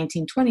time in the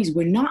 1920s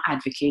were not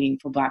advocating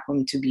for Black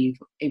women to be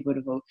able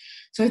to vote.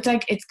 So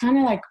it's kind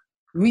of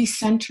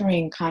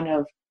recentering kind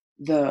of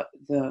the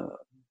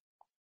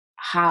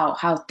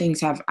how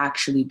things have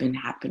actually been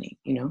happening,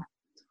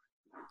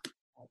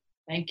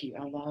 Thank you.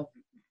 I love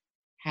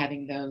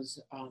having those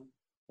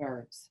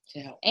verbs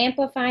to help.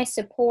 Amplify,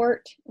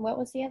 support. What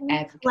was the other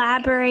one?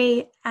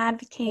 Collaborate,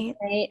 advocate.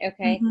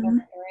 Okay.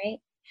 Right.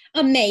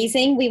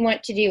 Amazing. We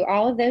want to do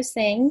all of those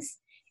things,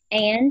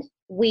 and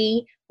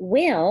we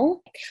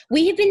will.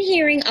 We have been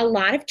hearing a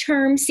lot of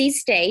terms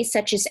these days,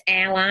 such as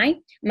ally,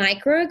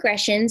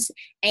 microaggressions,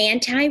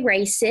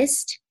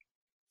 anti-racist,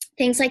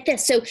 things like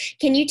this. So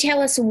can you tell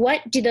us,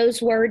 what do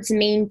those words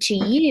mean to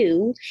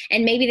you?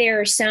 And maybe there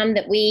are some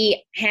that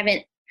we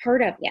haven't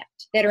heard of yet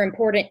that are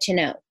important to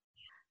know.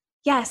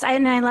 Yes,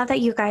 and I love that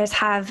you guys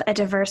have a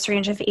diverse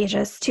range of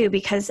ages too,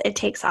 because it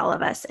takes all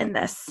of us in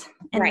this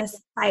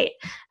fight.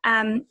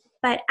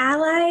 But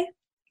ally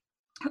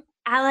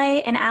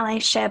and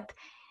allyship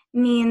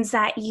means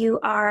that you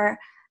are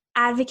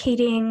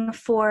advocating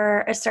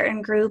for a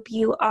certain group.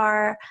 You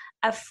are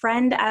a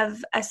friend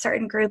of a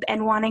certain group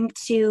and wanting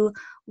to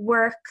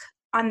work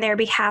on their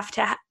behalf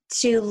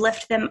to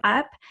lift them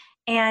up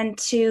and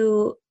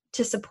to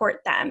support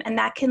them. And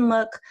that can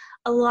look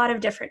a lot of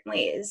different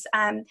ways.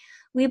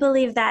 We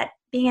believe that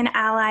being an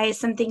ally is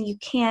something you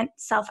can't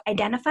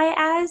self-identify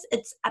as.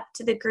 It's up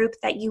to the group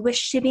that you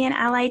wish to be an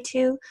ally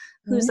to,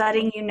 who's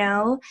letting you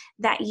know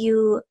that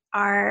you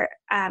are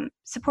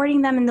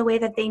supporting them in the way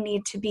that they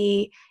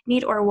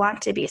need or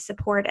want to be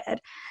supported.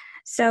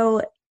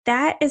 So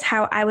that is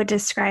how I would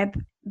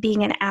describe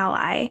being an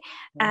ally.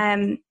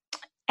 And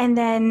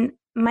then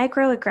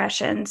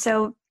microaggressions.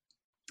 So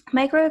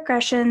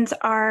microaggressions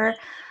are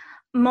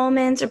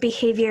moments or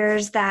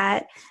behaviors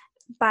that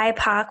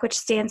BIPOC, which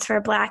stands for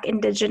Black,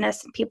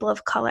 Indigenous, and People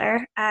of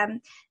Color,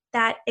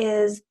 that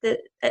is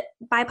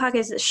BIPOC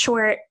is a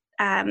short.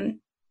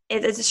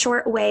 It is a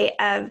short way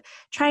of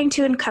trying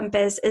to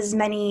encompass as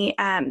many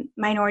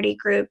minority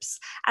groups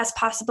as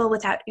possible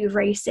without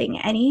erasing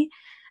any.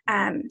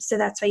 So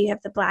that's why you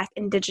have the Black,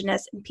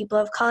 Indigenous, and People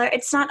of Color.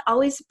 It's not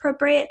always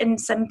appropriate, and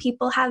some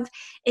people have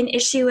an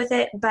issue with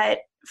it, but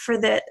for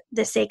the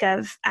sake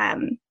of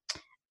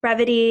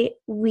brevity,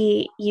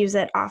 we use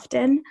it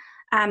often.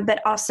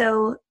 But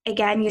also,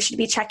 again, you should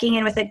be checking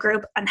in with a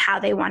group on how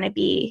they want to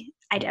be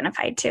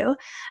identified too.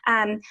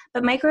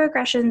 But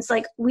microaggressions,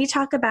 we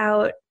talk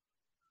about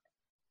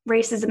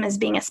racism as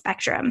being a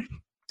spectrum.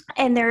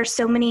 And there are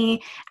so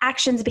many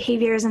actions,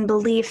 behaviors, and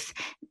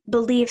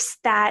beliefs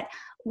that,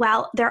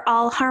 while they're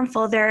all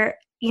harmful, they're,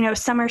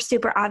 some are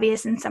super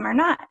obvious and some are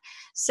not.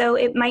 So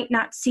it might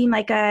not seem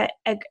like a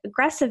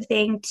aggressive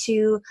thing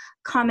to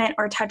comment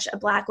or touch a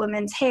Black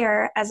woman's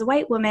hair as a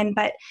white woman,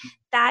 but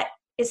that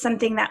is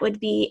something that would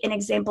be an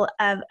example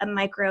of a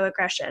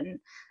microaggression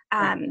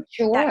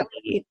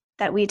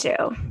that we do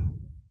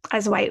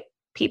as white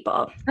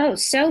people. Oh,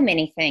 so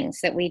many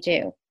things that we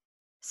do.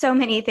 So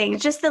many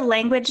things. Just the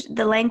language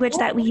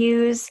that we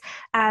use.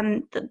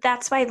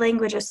 That's why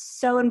language is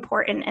so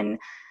important. And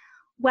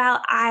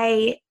while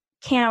I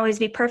can't always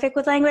be perfect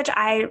with language,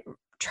 I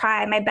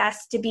try my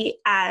best to be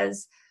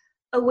as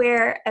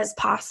aware as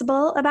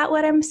possible about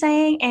what I'm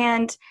saying.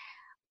 And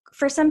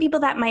for some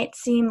people that might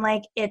seem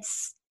like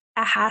it's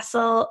a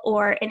hassle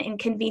or an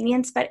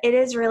inconvenience, but it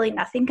is really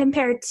nothing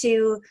compared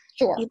to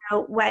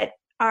what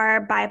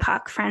our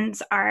BIPOC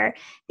friends are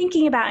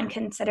thinking about and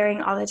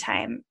considering all the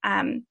time.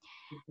 And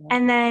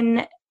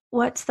then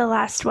what's the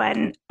last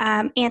one?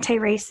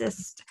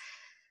 Anti-racist,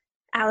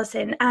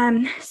 Allison.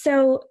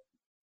 So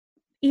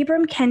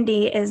Ibram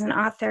Kendi is an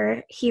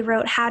author. He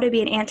wrote How to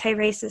Be an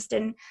Anti-Racist,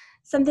 and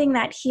something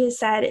that he has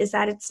said is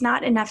that it's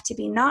not enough to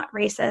be not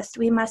racist.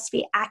 We must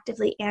be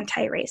actively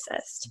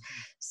anti-racist.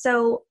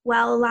 So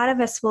while a lot of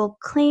us will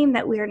claim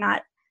that we are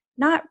not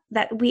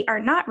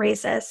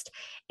racist,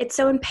 it's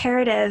so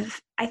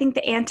imperative. I think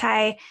the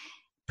anti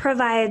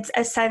provides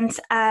a sense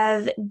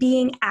of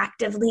being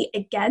actively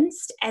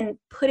against and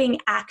putting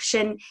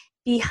action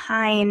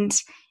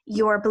behind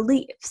your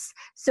beliefs.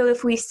 So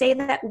if we say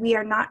that we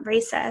are not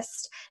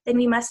racist, then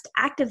we must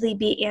actively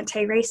be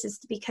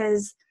anti-racist,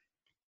 because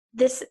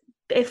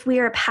if we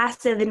are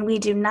passive and we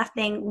do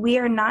nothing, we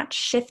are not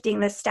shifting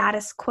the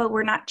status quo.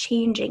 We're not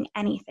changing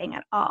anything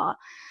at all.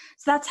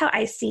 So that's how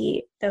I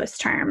see those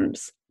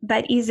terms.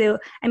 But Izu,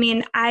 I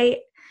mean, I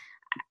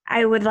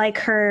would like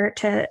her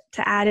to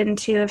add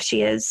into if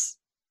she has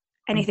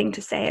anything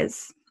to say.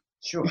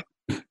 Sure.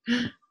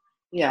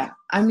 Yeah,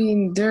 I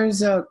mean,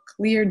 there's a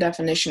clear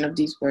definition of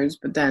these words,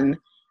 but then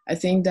I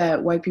think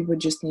that white people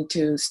just need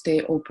to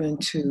stay open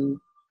to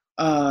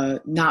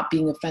not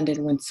being offended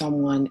when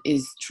someone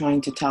is trying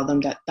to tell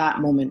them that that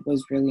moment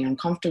was really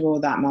uncomfortable,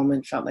 that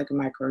moment felt like a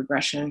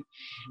microaggression,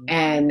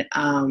 and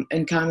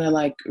kind of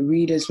like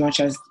read as much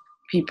as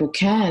people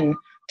can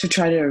to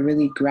try to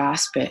really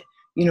grasp it.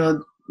 You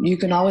know, you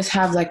can always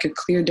have like a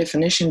clear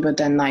definition, but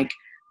then like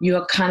you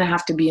kind of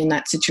have to be in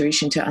that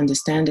situation to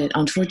understand it.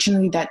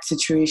 Unfortunately, that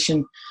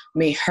situation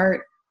may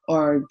hurt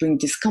or bring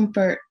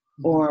discomfort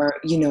or,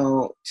 you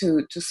know,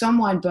 to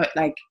someone. But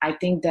like, I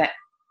think that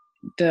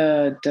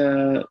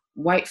the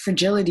white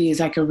fragility is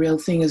like a real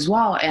thing as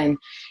well. And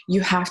you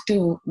have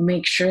to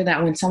make sure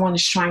that when someone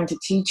is trying to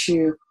teach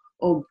you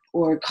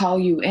or call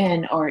you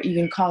in or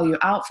even call you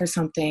out for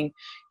something,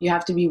 you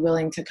have to be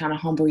willing to kind of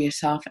humble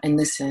yourself and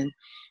listen.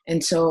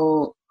 And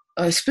so,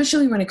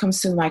 especially when it comes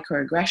to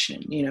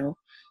microaggression, you know,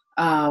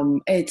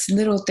 it's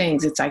little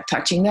things. It's like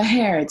touching the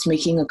hair. It's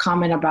making a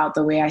comment about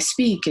the way I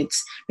speak.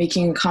 It's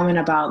making a comment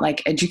about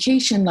like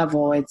education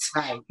level. It's,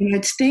 you know,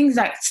 it's things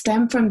that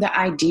stem from the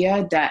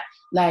idea that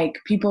like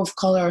people of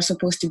color are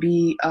supposed to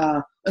be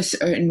a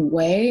certain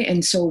way.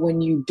 And so when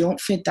you don't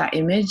fit that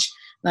image,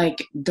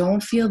 like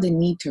don't feel the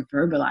need to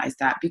verbalize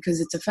that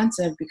because it's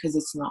offensive, because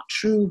it's not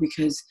true,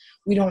 because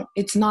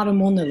it's not a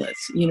monolith,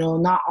 you know,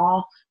 not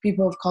all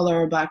people of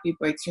color or Black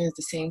people experience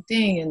the same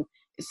thing. And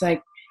it's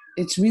like,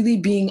 it's really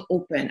being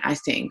open, I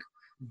think.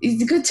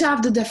 It's good to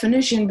have the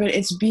definition, but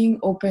it's being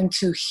open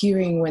to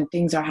hearing when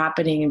things are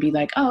happening and be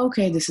like, oh,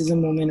 okay, this is a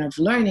moment of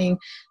learning.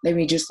 Let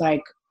me just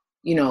like,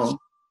 you know,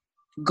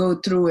 go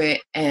through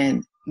it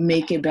and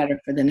make it better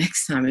for the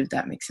next time, if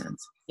that makes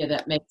sense. Yeah,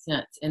 that makes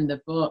sense. In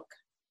the book,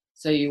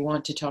 So You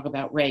Want to Talk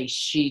About Race,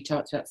 she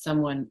talks about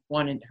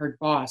her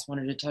boss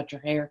wanted to touch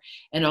her hair.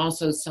 And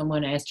also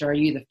someone asked her, are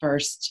you the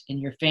first in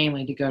your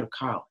family to go to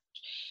college?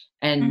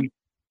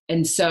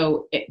 And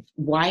so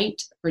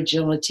white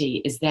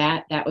fragility,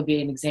 that would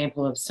be an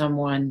example of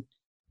someone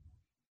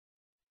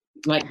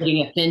like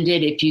getting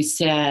offended if you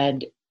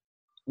said,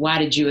 why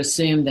did you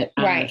assume that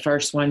I'm the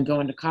first one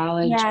going to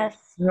college? Yes.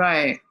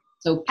 Right.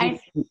 So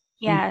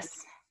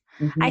yes.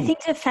 Mm-hmm. I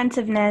think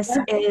defensiveness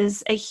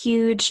is a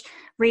huge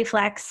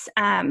reflex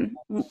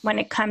when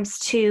it comes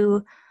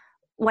to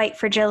white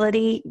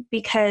fragility,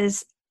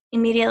 because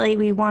immediately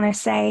we want to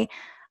say,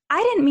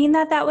 I didn't mean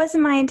that. That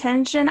wasn't my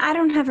intention. I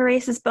don't have a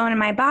racist bone in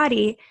my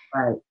body.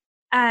 Right.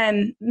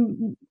 And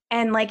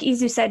like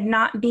Izu said,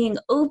 not being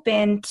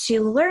open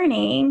to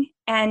learning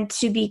and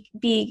to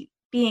be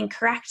being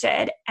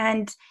corrected.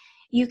 And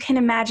you can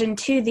imagine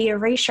too the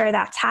erasure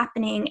that's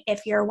happening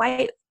if you're a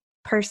white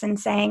person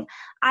saying,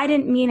 I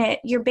didn't mean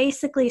it. You're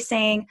basically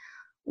saying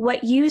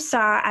what you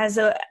saw as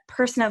a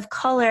person of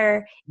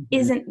color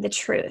isn't the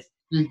truth.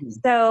 Mm-hmm.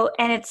 So,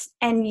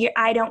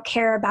 I don't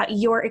care about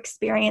your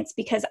experience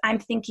because I'm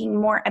thinking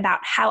more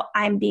about how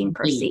I'm being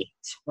perceived.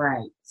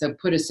 Right. So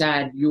put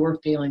aside your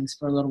feelings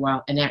for a little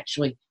while and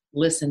actually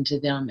listen to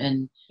them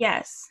and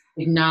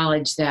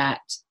acknowledge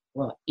that,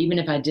 well, even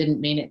if I didn't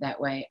mean it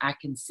that way, I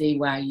can see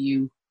why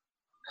you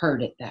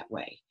heard it that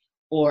way.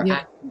 Or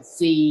I can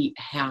see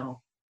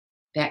how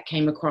that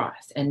came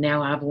across. And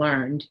now I've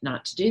learned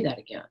not to do that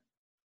again.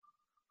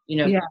 You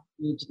know, you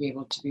need to be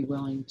able to be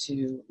willing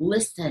to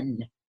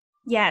listen.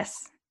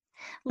 Yes.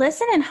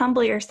 Listen and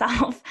humble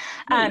yourself.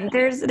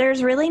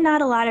 There's really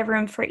not a lot of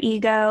room for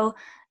ego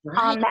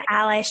on the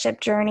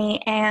allyship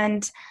journey.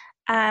 And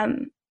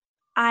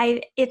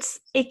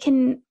it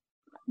can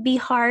be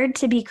hard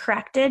to be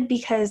corrected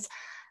because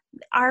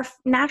our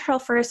natural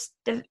first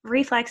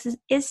reflex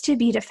is to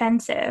be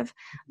defensive.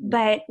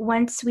 But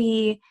once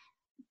we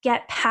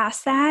get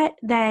past that,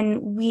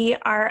 then we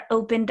are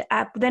opened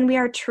up. Then we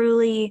are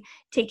truly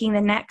taking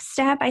the next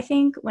step, I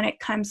think, when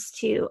it comes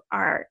to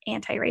our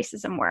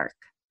anti-racism work.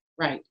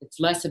 Right. It's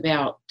less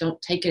about,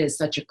 don't take it as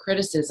such a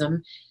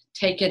criticism.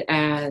 Take it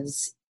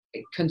as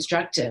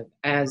constructive,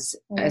 as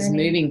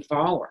moving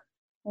forward.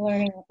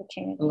 Learning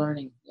opportunity.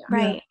 Learning. Yeah.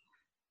 Right.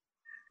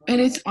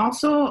 And it's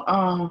also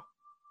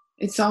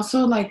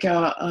like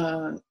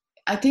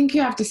I think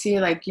you have to see,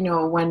 like, you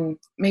know, when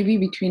maybe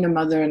between a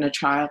mother and a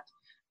child,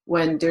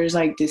 when there's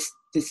like this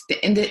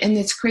and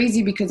it's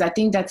crazy because I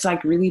think that's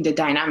like really the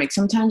dynamic.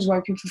 Sometimes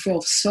white people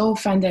feel so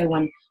offended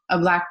when a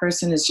Black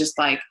person is just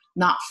like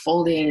not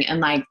folding and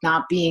like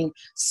not being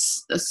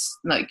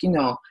like, you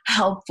know,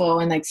 helpful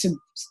and like, so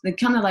they're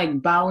kind of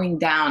like bowing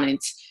down.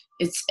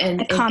 It's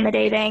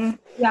accommodating.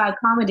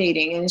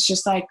 Accommodating. And it's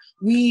just like,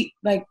 we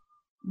like,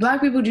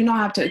 Black people do not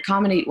have to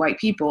accommodate white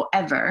people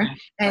ever.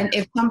 And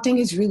if something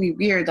is really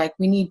weird, like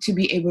we need to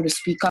be able to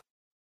speak up.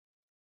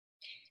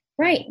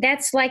 Right.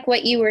 That's like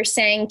what you were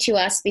saying to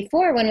us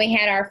before when we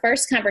had our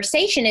first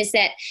conversation, is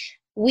that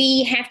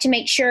we have to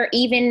make sure,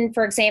 even,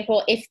 for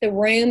example, if the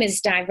room is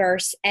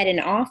diverse at an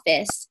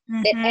office,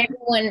 that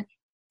everyone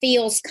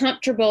feels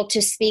comfortable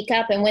to speak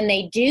up. And when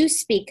they do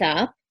speak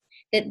up,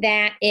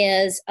 that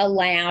is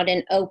allowed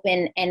and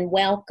open and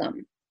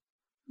welcome.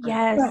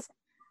 Yes.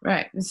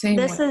 Right. The same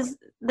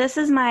This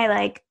is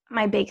my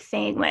big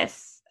thing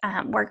with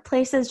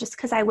workplaces, just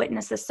because I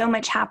witness this so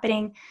much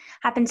happen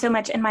so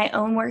much in my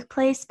own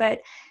workplace.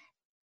 But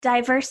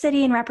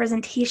diversity and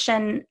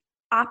representation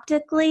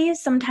optically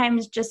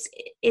sometimes just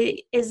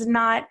is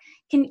not,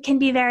 can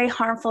be very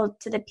harmful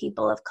to the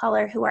people of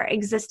color who are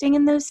existing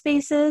in those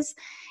spaces.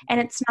 And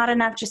it's not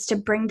enough just to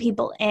bring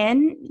people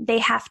in. They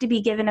have to be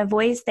given a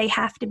voice. They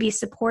have to be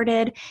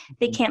supported.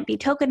 They can't be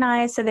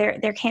tokenized. So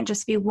there can't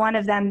just be one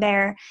of them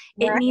there.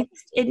 Right.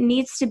 It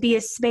needs to be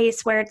a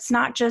space where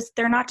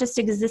they're not just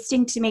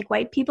existing to make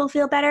white people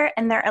feel better,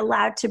 and they're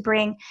allowed to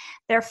bring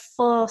their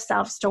full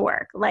selves to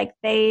work. Like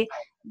they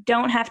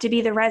don't have to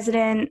be the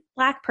resident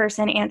Black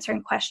person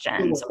answering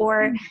questions,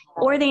 or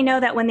they know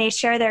that when they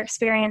share their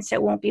experience,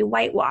 it won't be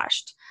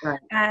whitewashed.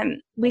 Right.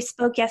 We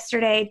spoke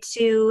yesterday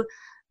to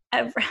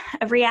a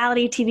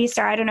reality TV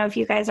star. I don't know if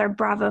you guys are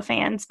Bravo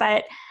fans,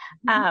 but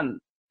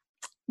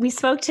we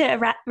spoke to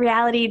a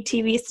reality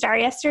TV star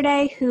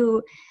yesterday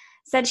who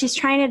said she's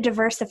trying to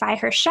diversify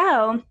her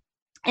show.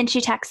 And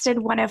she texted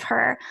one of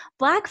her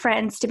Black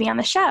friends to be on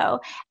the show.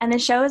 And the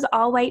show is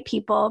all white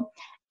people.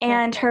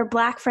 And her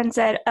Black friend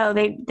said, oh,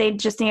 they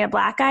just need a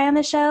Black guy on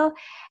the show.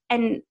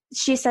 And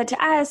she said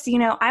to us, you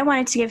know, I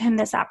wanted to give him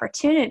this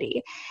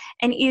opportunity.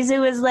 And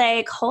Izu was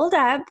like, hold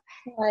up.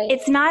 Right.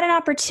 It's not an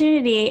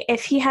opportunity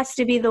if he has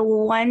to be the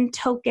one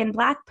token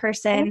Black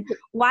person.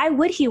 Why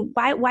would he?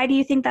 Why do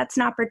you think that's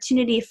an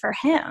opportunity for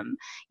him?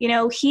 You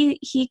know,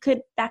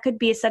 that could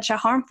be such a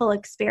harmful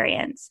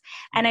experience.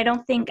 And I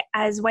don't think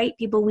as white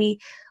people, we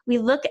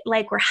look at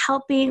like we're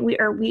helping, we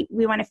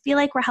want to feel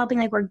like we're helping,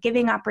 like we're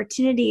giving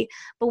opportunity.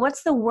 But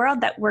what's the world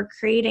that we're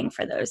creating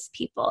for those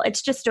people?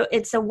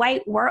 It's a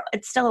white world.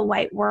 It's still a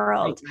white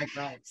world.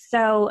 Right.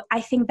 So I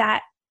think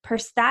that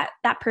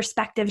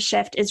perspective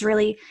shift is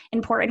really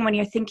important when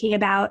you're thinking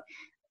about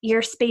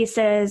your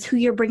spaces, who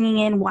you're bringing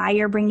in, why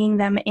you're bringing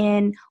them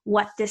in,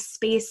 what this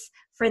space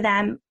for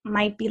them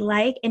might be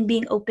like, and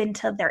being open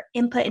to their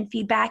input and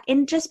feedback,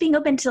 and just being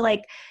open to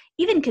like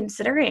even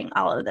considering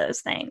all of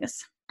those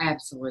things.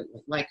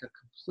 Absolutely. Like a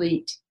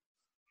complete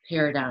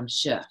paradigm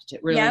shift.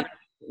 It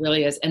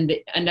really is. And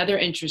another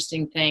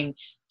interesting thing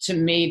to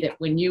me, that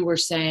when you were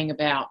saying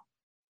about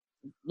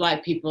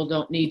Black people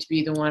don't need to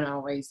be the one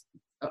always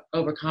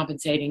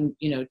overcompensating,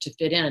 you know, to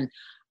fit in,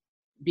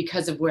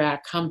 because of where I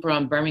come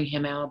from,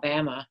 Birmingham,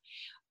 Alabama.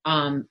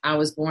 I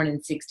was born in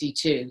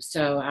 1962,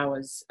 so I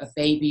was a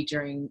baby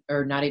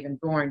or not even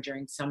born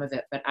during some of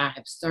it, but I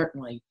have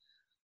certainly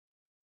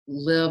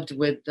lived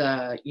with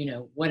the, you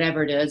know,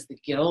 whatever it is, the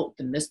guilt,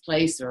 the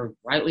misplaced or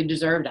rightly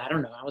deserved, I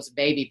don't know, I was a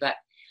baby, but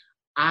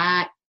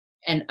I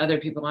and other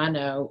people I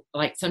know,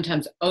 like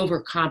sometimes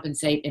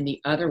overcompensate in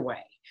the other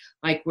way.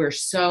 Like we're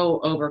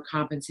so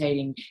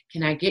overcompensating.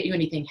 Can I get you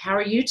anything? How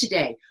are you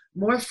today?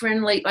 More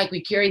friendly. Like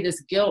we carry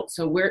this guilt.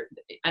 So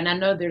and I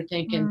know they're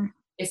thinking,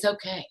 it's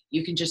okay.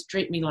 You can just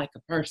treat me like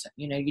a person.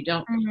 You know, you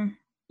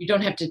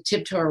don't have to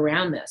tiptoe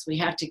around this. We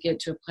have to get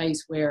to a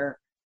place where,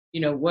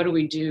 you know, what do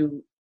we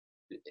do?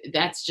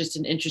 That's just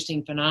an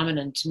interesting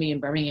phenomenon to me in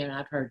Birmingham.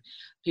 I've heard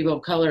people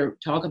of color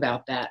talk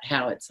about that,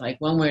 how it's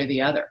like one way or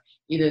the other.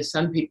 Either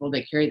some people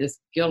that carry this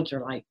guilt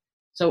are like,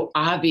 so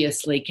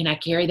obviously, can I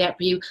carry that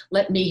for you?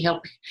 Let me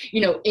help.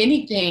 You know,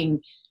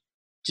 anything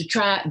to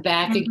try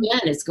back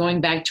again is going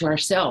back to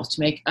ourselves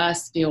to make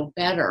us feel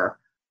better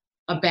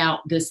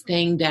about this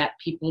thing that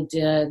people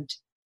did,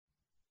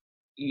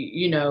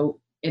 you know,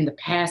 in the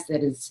past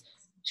that is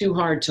too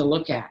hard to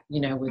look at, you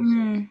know,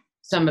 with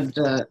some of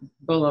the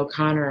Bull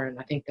O'Connor, and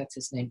I think that's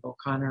his name, Bull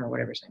Connor or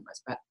whatever his name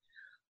was. But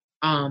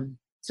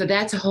so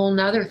that's a whole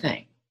nother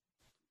thing.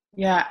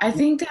 Yeah, I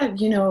think that,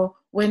 you know,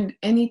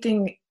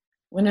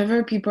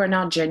 whenever people are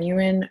not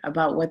genuine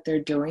about what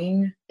they're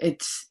doing,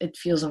 it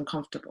feels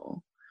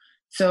uncomfortable.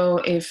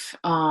 So if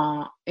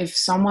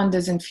someone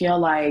doesn't feel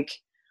like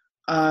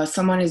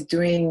someone is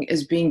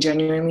being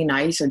genuinely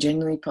nice or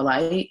genuinely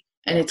polite,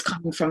 and it's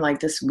coming from like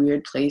this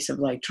weird place of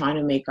like trying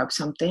to make up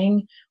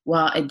something,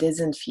 well, it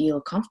doesn't feel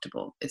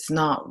comfortable. It's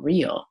not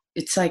real.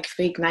 It's like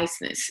fake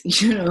niceness,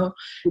 you know?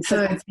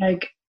 So it's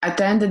like at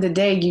the end of the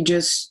day, you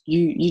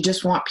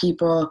just want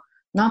people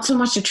not so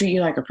much to treat you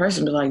like a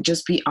person, but like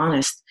just be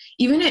honest.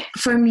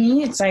 For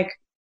me, it's like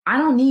I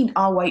don't need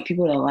all white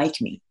people to like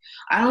me.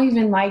 I don't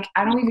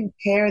even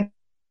care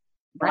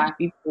Black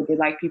people, they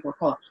like people of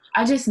color.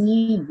 I just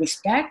need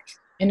respect,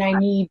 and I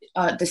need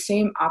the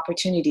same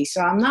opportunity.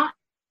 So I'm not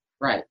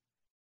right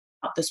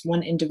about this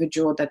one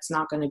individual that's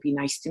not going to be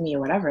nice to me or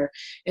whatever.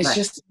 It's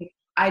just,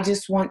 I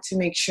just want to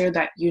make sure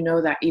that you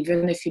know that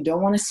even if you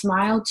don't want to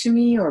smile to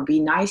me or be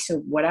nice or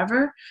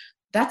whatever,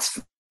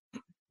 that's,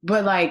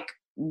 but like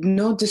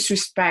no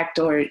disrespect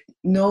or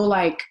no,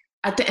 like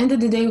at the end of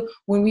the day,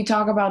 when we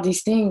talk about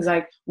these things,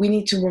 like we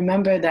need to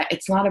remember that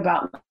it's not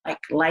about like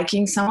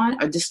liking someone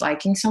or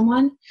disliking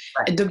someone.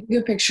 Right. The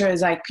bigger picture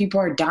is like people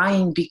are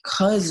dying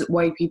because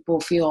white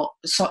people feel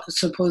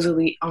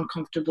supposedly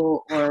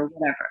uncomfortable or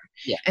whatever.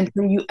 Yeah. And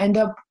so you end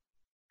up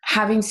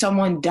having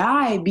someone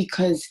die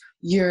because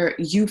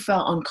you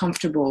felt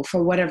uncomfortable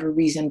for whatever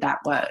reason that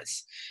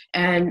was.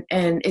 And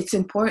it's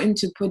important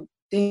to put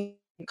things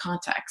in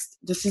context.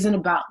 This isn't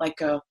about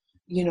like a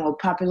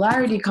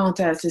popularity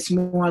contest. Is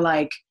more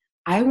like,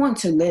 I want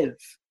to live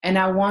and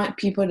I want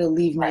people to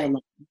leave me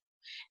alone.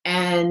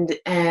 And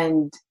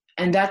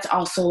that's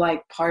also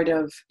like part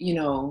of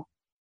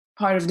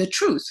the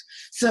truth.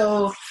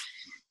 So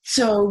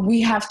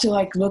we have to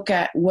like look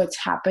at what's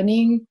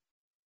happening,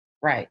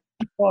 right,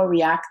 or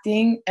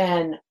reacting,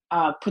 and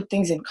put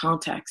things in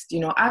context.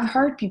 I've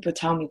heard people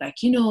tell me like,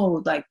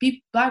 like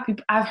Black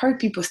people, I've heard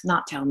people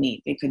not tell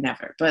me, they could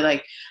never, but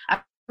like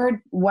I've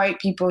heard white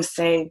people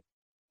say,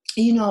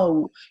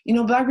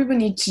 Black people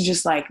need to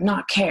just like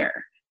not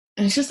care.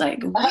 And it's just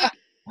like, what?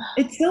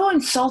 It's so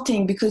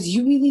insulting because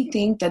you really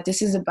think that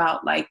this is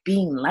about like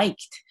being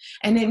liked.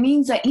 And it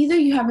means that either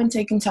you haven't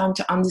taken time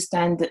to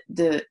understand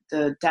the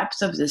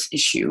depth of this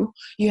issue,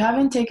 you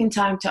haven't taken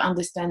time to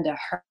understand the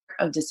hurt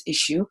of this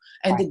issue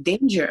and the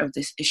danger of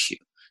this issue.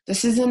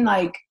 This isn't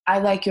like, I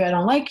like you, I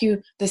don't like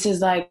you. This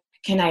is like,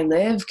 can I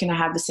live? Can I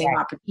have the same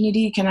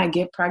opportunity? Can I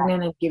get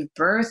pregnant and give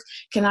birth?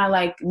 Can I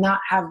like not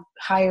have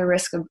higher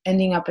risk of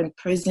ending up in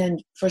prison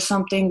for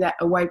something that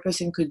a white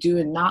person could do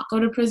and not go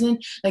to prison?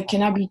 Like,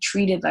 can I be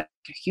treated like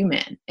a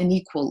human and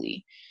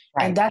equally?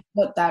 Right. And that's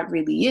what that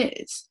really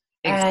is.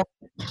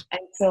 Exactly.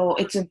 And so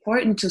it's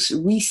important to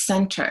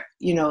recenter,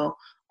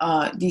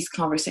 these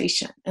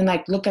conversations and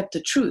like look at the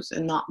truth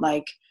and not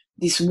like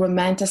this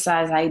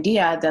romanticized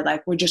idea that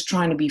like we're just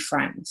trying to be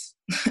friends.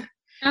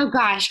 Oh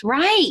gosh,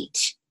 right.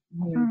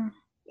 Mm-hmm.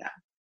 Yeah.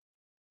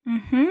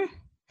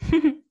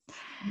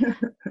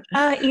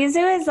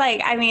 Izu is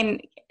like, I mean,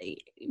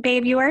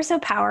 babe, you are so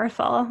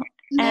powerful.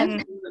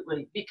 And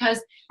absolutely,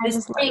 because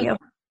this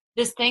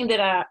thing that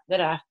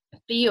I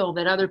feel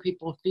that other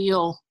people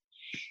feel,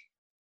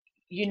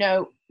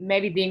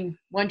 maybe being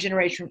one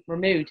generation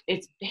removed,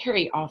 it's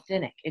very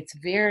authentic. It's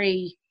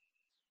very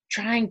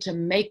trying to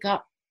make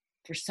up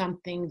for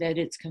something that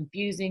it's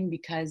confusing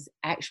because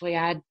actually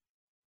I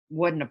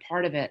wasn't a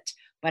part of it,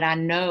 but I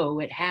know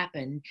it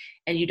happened.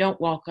 And you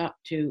don't walk up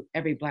to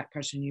every Black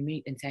person you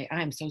meet and say,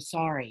 I am so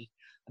sorry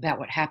about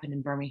what happened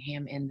in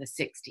Birmingham in the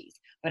 60s,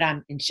 but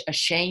I'm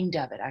ashamed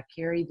of it. I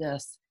carry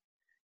this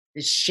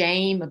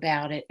shame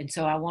about it. And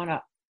so I want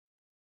to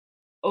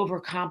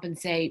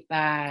overcompensate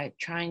by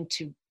trying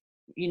to,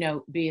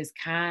 be as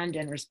kind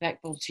and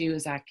respectful to you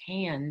as I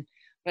can.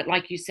 But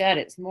like you said,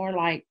 it's more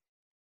like,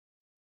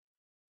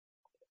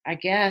 I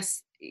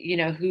guess,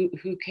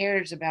 who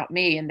cares about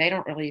me? And they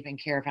don't really even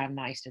care if I'm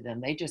nice to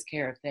them. They just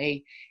care if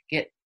they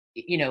get,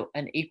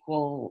 an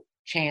equal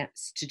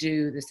chance to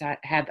do this,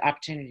 have the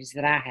opportunities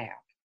that I have.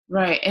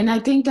 Right. And I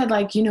think that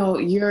like,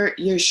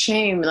 your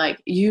shame,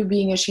 like you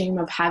being ashamed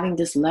of having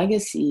this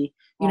legacy,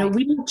 we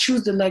don't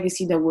choose the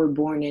legacy that we're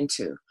born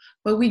into,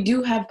 but we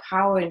do have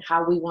power in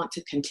how we want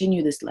to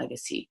continue this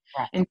legacy.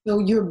 Right. And so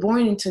you're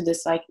born into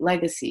this like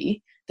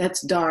legacy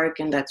that's dark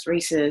and that's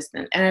racist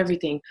and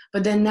everything.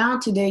 But then now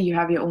today you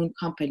have your own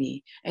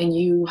company and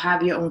you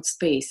have your own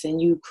space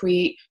and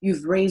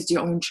you've raised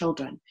your own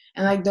children.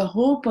 And like the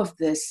hope of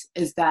this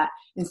is that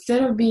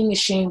instead of being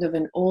ashamed of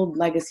an old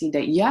legacy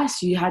that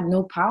yes, you had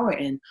no power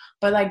in,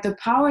 but like the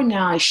power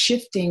now is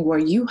shifting where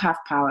you have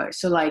power.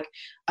 So like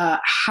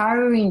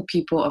hiring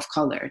people of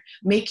color,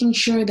 making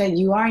sure that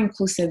you are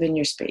inclusive in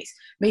your space,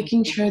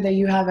 making sure that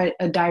you have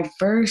a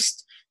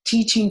diverse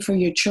teaching for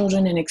your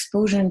children and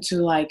exposure to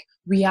like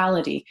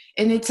reality.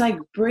 And it's like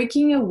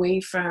breaking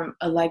away from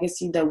a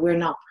legacy that we're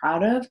not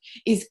proud of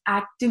is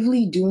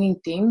actively doing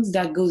things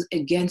that goes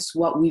against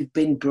what we've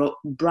been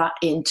brought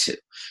into.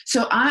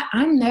 So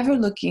I'm never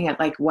looking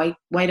at like white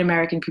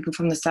American people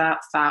from the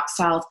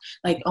South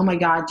like, oh my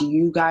God,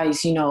 you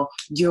guys,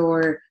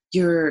 your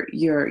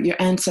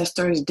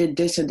ancestors did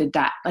this or did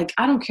that. Like,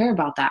 I don't care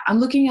about that. I'm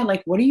looking at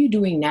like, what are you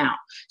doing now?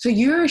 So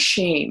you're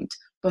ashamed,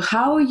 but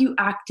how are you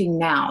acting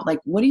now? Like,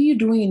 what are you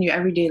doing in your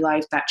everyday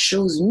life that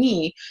shows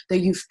me that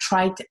you've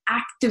tried to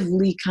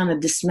actively kind of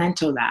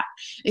dismantle that?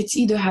 It's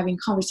either having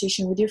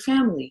conversation with your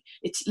family.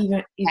 It's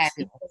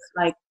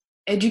like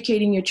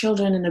educating your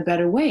children in a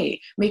better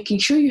way, making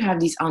sure you have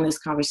these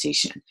honest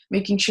conversations,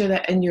 making sure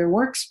that in your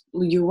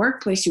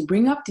workplace, you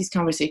bring up these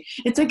conversations.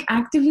 It's like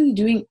actively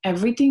doing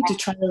everything to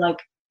try to like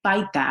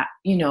fight that,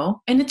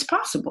 and it's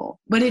possible,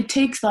 but it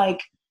takes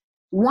like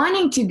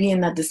wanting to be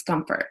in that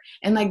discomfort.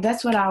 And like,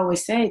 that's what I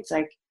always say. It's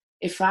like,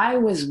 if I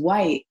was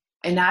white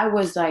and I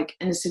was like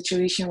in a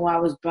situation where I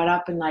was brought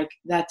up in like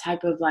that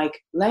type of like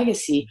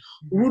legacy,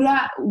 would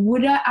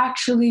I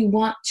actually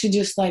want to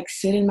just like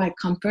sit in my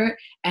comfort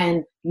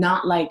and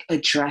not like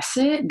address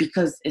it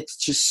because it's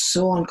just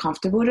so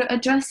uncomfortable to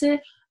address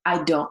it?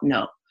 I don't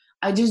know.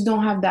 I just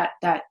don't have that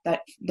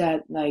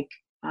like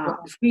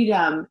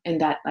freedom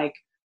and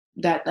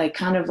that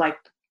kind of like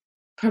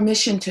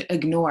permission to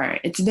ignore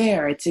it. It's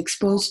there. It's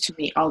exposed to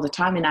me all the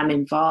time, and I'm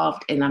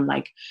involved, and I'm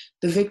like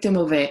the victim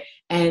of it.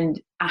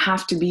 And I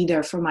have to be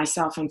there for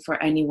myself and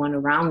for anyone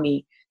around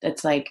me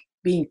that's like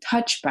being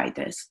touched by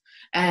this,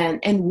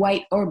 and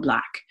white or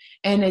black.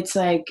 And it's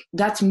like,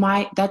 that's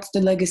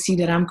the legacy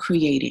that I'm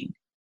creating.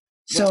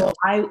 So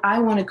I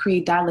want to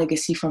create that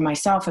legacy for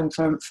myself and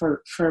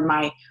for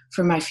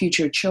my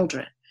future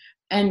children.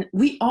 And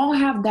we all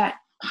have that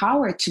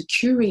power to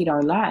curate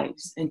our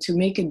lives and to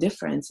make a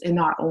difference in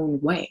our own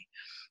way.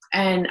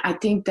 And I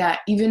think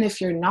that even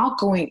if you're not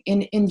going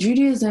in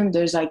Judaism,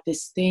 there's like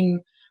this thing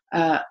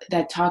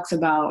that talks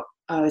about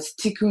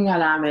tikkun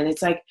olam, and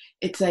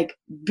it's like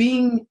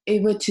being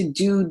able to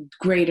do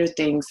greater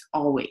things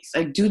always,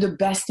 like do the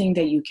best thing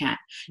that you can,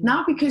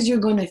 not because you're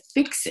going to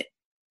fix it,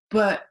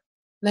 but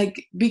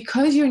like,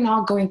 because you're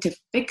not going to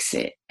fix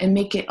it and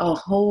make it a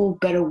whole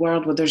better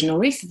world where there's no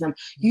racism,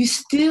 you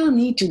still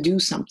need to do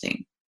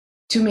something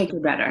to make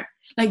it better.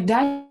 Like,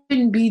 that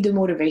shouldn't be the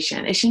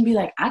motivation. It shouldn't be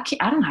like, I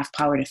don't have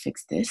power to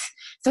fix this.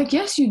 It's like,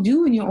 yes, you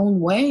do in your own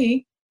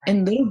way,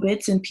 and little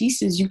bits and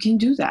pieces, you can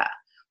do that.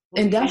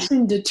 And that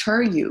shouldn't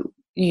deter you,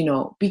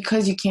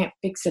 because you can't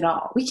fix it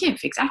all. I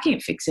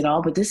can't fix it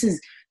all, but this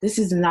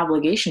is an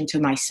obligation to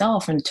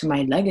myself and to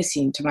my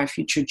legacy and to my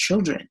future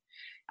children.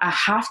 I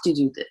have to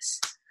do this.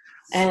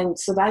 And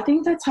so I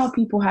think that's how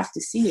people have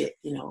to see it,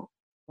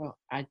 Well,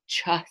 I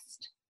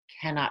just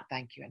cannot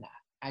thank you enough.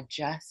 I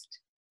just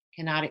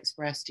cannot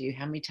express to you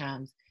how many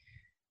times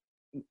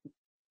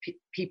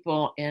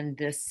people in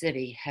this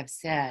city have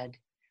said,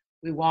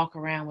 we walk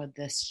around with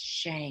this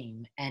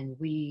shame and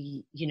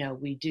we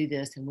do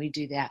this and we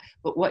do that.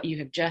 But what you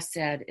have just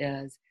said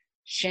is,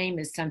 shame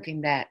is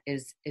something that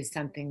is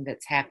something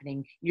that's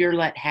happening. You're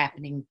let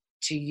happening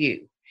to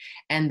you.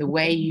 And the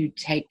way you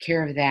take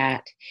care of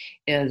that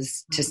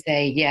is to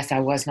say, yes, I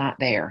was not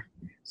there.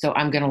 So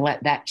I'm going to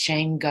let that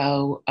shame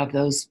go of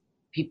those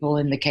people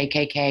in the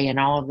KKK and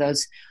all of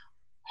those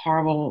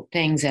horrible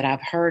things that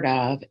I've heard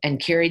of and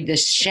carried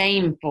this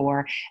shame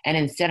for. And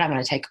instead, I'm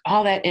going to take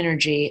all that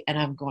energy and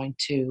I'm going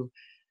to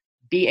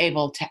be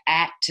able to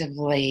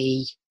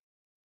actively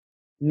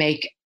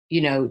make,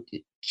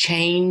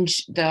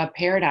 change the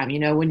paradigm.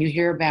 When you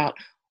hear about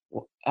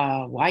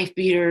wife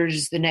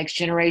beaters, the next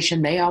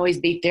generation, they always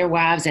beat their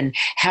wives, and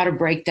how to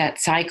break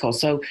that cycle.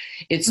 So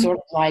it's sort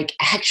of like,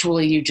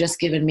 actually, you just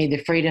given me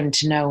the freedom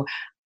to know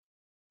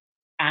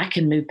I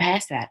can move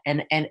past that,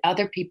 and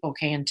other people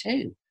can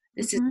too.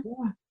 This is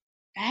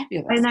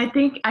fabulous. And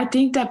I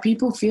think that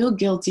people feel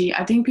guilty.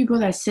 I think people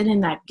that sit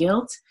in that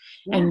guilt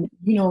and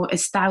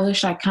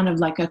establish like kind of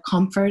like a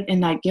comfort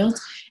in that guilt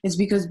is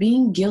because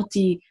being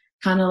guilty,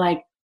 kind of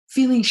like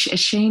feeling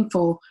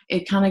shameful,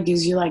 it kind of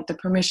gives you like the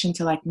permission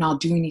to like not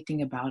do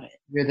anything about it.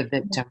 You're the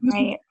victim.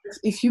 Right.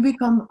 If you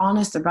become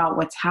honest about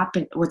what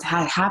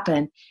had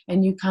happened,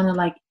 and you kind of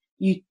like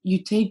you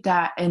take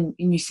that and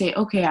you say,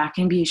 okay, I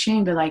can be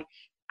ashamed, but like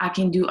I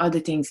can do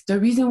other things. The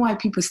reason why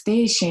people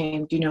stay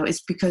ashamed,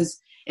 is because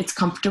it's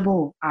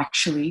comfortable,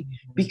 actually,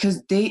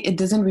 because it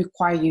doesn't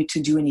require you to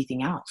do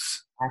anything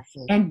else.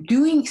 And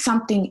doing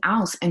something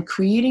else and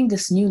creating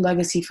this new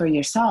legacy for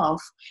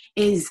yourself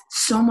is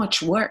so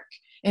much work.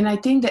 And I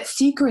think that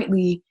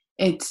secretly,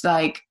 it's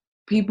like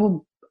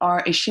people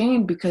are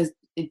ashamed because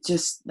it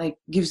just like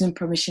gives them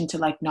permission to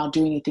like not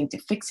do anything to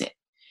fix it.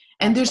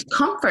 And there's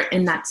comfort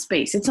in that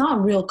space. It's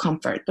not real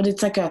comfort, but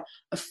it's like a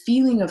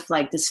feeling of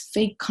like this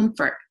fake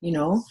comfort,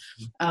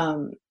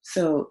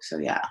 So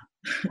yeah.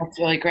 That's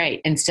really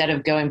great. Instead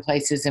of going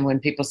places and when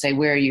people say,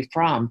 where are you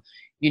from?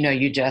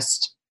 You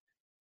just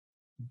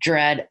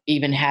dread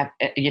even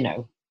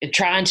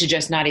trying to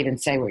just not even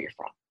say where you're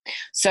from.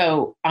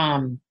 So,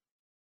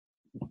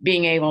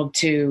 being able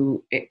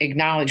to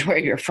acknowledge where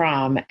you're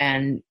from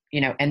and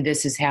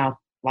this is how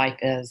life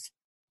is,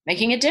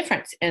 making a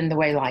difference in the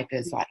way life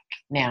is like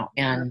now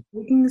and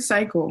breaking the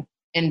cycle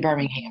in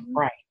Birmingham.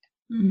 Right.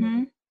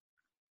 Mm-hmm.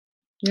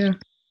 Yeah.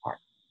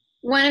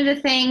 One of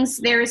the things,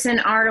 there's an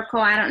article,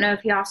 I don't know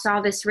if y'all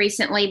saw this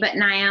recently, but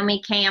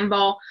Naomi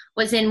Campbell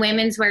was in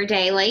Women's Wear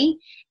Daily.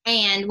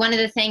 And one of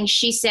the things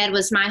she said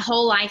was, my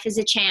whole life is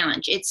a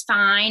challenge. It's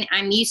fine.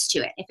 I'm used to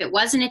it. If it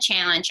wasn't a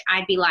challenge,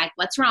 I'd be like,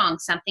 what's wrong?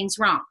 Something's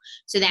wrong.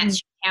 So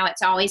that's how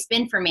it's always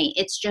been for me.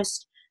 It's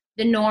just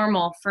the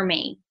normal for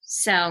me.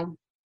 So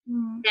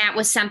that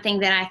was something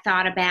that I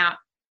thought about,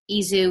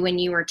 Izu, when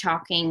you were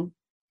talking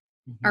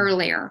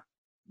earlier.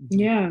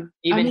 Yeah.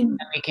 Even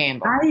Naomi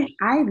Campbell.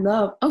 I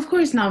love, of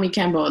course, Naomi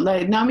Campbell.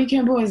 Like, Naomi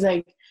Campbell is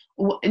like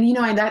you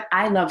know, and that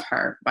I love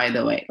her, by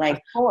the way.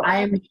 Like,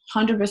 I'm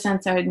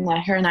 100% certain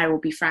that her and I will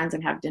be friends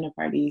and have dinner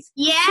parties.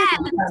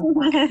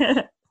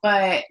 Yeah.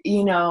 But,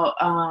 you know,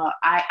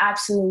 I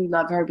absolutely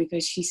love her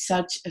because she's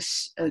such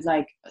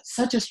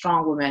a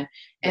strong woman,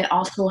 and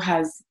also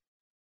has,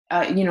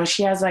 you know,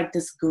 she has like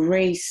this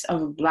grace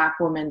of a Black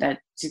woman that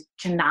just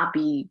cannot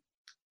be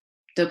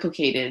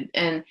duplicated.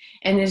 And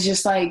it's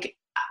just like,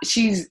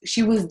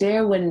 she was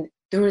there when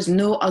there was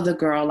no other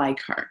girl like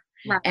her.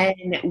 Right.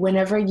 And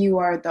whenever you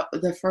are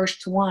the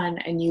first one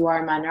and you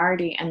are a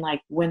minority, and like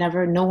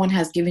whenever no one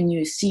has given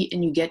you a seat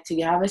and you get to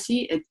have a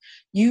seat,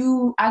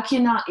 I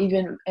cannot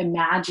even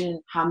imagine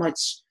how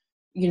much,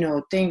 you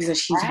know, things that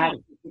she's had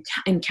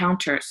to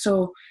encounter.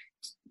 So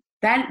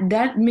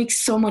that makes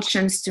so much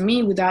sense to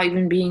me without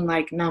even being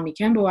like Naomi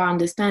Campbell. I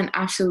understand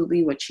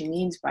absolutely what she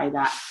means by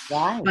that.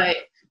 Right. But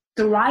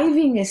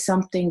thriving is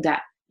something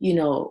that, you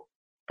know,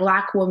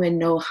 Black women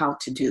know how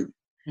to do.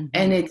 Mm-hmm.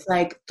 And it's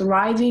like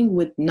thriving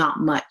with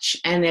not much.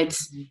 And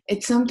it's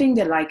something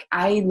that like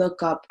I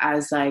look up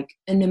as like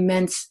an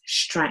immense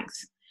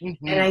strength.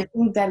 Mm-hmm. And I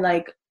think that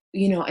like,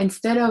 you know,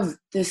 instead of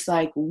this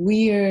like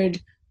weird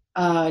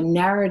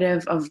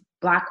narrative of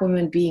Black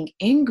women being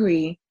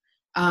angry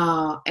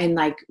and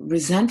like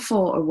resentful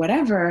or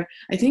whatever,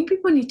 I think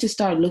people need to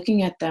start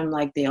looking at them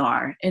like they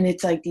are. And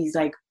it's like these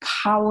like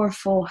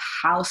powerful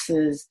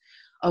houses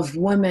of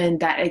women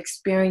that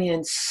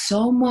experience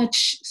so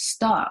much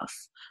stuff,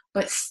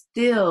 but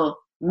still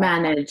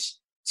manage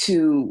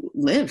to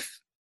live.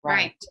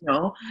 Right. You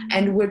know?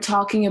 And we're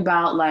talking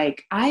about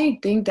like, I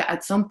think that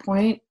at some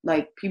point,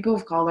 like people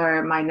of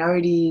color,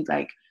 minority,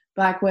 like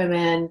Black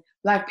women,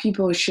 Black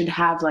people should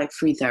have like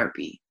free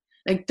therapy.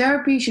 Like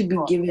therapy should be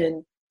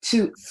given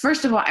to,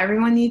 first of all,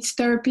 everyone needs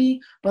therapy,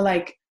 but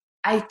like,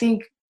 I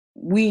think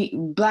we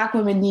Black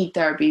women need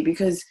therapy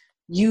because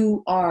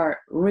you are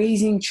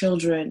raising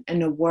children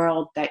in a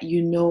world that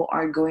you know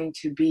is going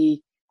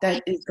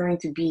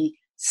to be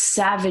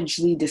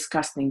savagely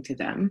disgusting to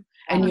them,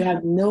 and you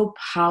have no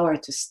power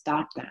to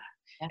stop that.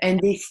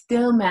 And they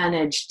still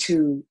manage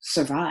to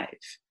survive.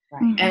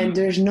 Right. And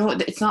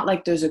it's not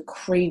like there's a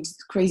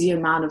crazy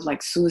amount of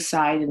like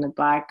suicide in the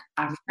Black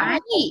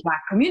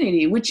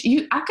community, which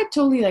I could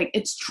totally like,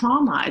 it's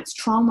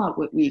trauma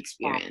what we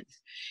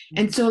experience.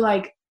 Yeah. And so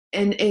like,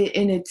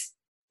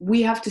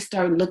 we have to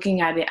start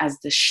looking at it as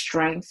the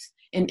strength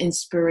and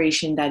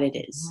inspiration that it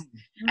is,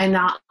 and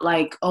not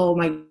like, oh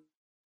my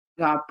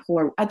God,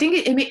 poor. I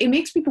think it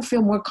makes people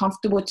feel more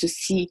comfortable to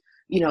see,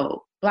 you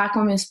know, Black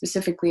women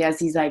specifically as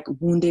these like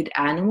wounded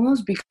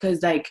animals,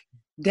 because like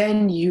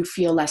then you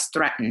feel less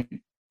threatened.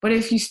 But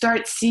if you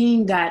start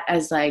seeing that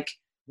as like,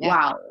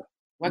 wow,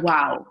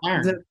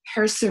 the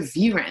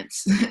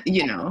perseverance,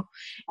 you know,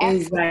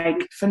 is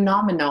like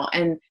phenomenal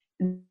and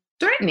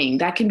threatening.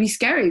 That can be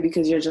scary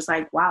because you're just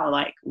like, wow,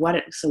 like what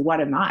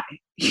am I?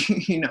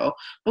 You know,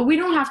 but we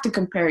don't have to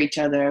compare each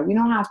other. We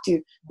don't have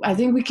to, I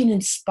think we can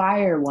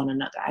inspire one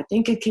another. I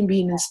think it can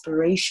be an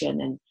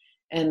inspiration,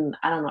 and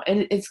I don't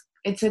know,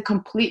 it's a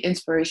complete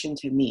inspiration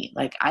to me.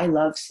 Like I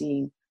love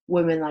seeing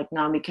women like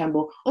Naomi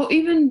Campbell, or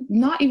even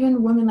not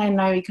even women like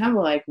Naomi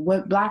Campbell, like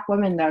Black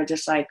women that are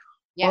just like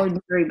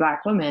ordinary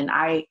Black women.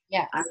 I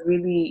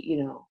really,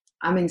 you know,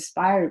 I'm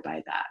inspired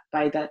by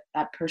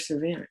that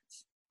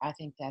perseverance. I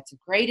think that's a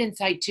great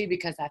insight too,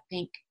 because I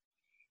think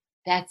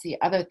that's the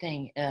other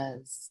thing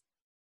is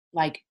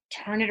like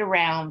turn it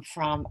around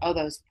from, oh,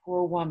 those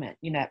poor woman,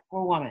 you know, that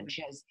poor woman,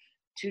 she has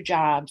 2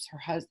 jobs, her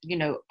husband, you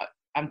know,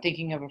 I'm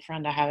thinking of a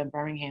friend I have in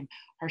Birmingham,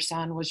 her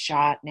son was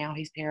shot, now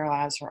he's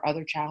paralyzed, her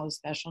other child has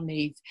special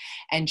needs,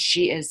 and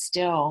she is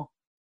still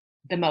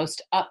the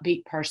most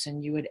upbeat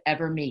person you would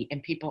ever meet.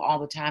 And people all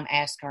the time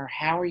ask her,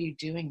 how are you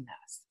doing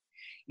this?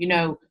 You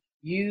know,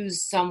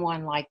 use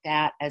someone like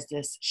that as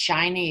this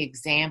shiny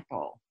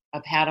example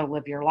of how to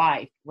live your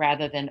life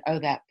rather than, oh,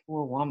 that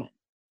poor woman.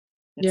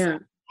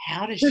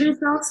 How does she?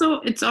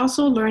 It's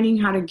also learning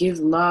how to give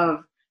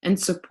love and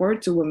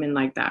support to women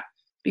like that,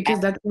 because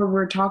that's what we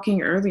were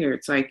talking earlier.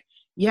 It's like,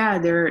 yeah,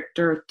 they're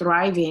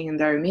thriving and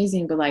they're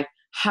amazing, but like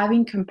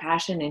having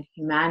compassion and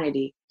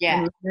humanity,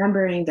 and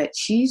remembering that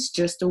she's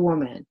just a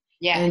woman,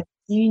 and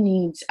she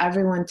needs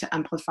everyone to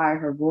amplify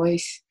her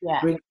voice,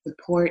 bring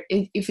support.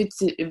 If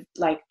it's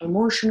like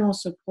emotional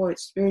support,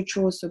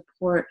 spiritual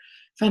support,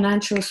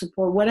 financial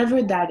support,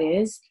 whatever that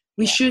is,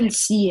 we shouldn't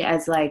see it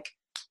as like,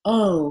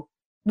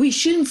 we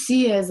shouldn't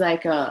see it as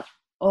like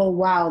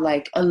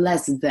like a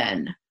less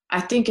than.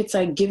 I think it's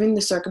like, given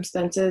the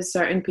circumstances,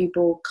 certain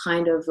people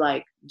kind of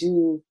like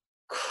do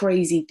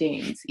crazy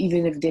things,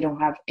 even if they don't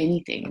have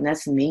anything. And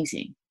that's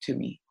amazing to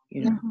me,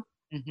 you know?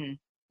 Mm-hmm.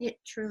 It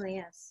truly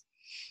is.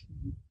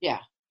 Yeah,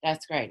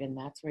 that's great. And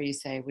that's where you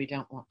say we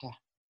don't want to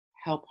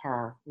help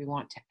her. We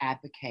want to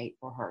advocate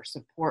for her,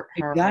 support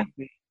her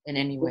in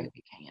any way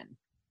we can.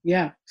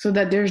 Yeah, so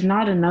that there's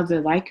not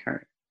another like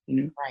her, you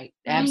know? Right,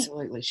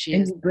 absolutely. She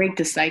is. Break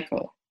the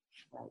cycle.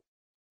 Right.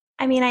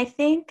 I mean, I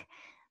think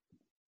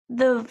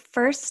the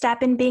first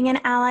step in being an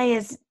ally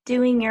is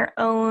doing your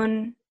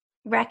own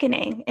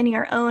reckoning and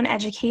your own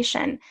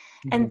education,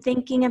 and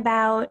thinking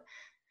about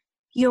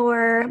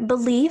your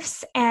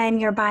beliefs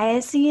and your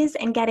biases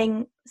and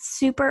getting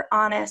super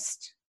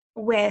honest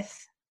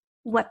with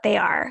what they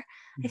are.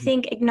 Mm-hmm. I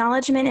think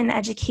acknowledgement and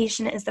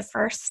education is the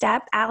first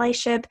step.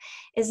 Allyship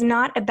is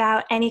not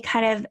about any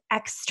kind of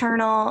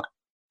external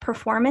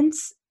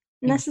performance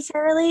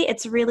necessarily.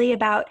 It's really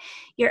about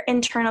your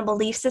internal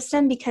belief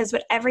system, because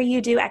whatever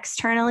you do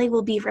externally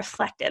will be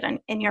reflected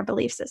in your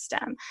belief system.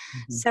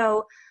 Mm-hmm.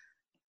 So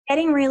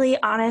getting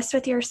really honest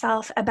with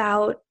yourself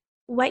about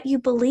what you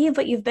believe,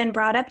 what you've been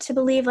brought up to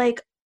believe,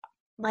 like,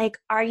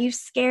 are you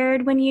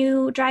scared when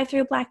you drive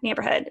through a Black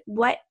neighborhood?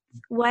 What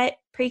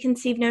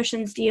preconceived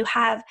notions do you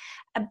have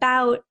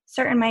about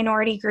certain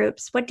minority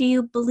groups? What do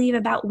you believe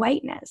about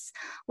whiteness?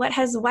 What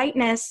has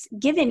whiteness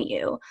given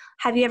you?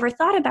 Have you ever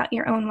thought about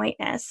your own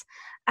whiteness?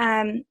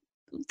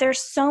 There's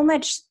so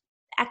much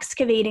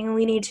excavating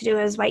we need to do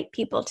as white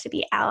people to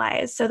be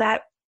allies, so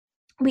that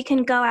we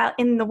can go out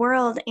in the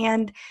world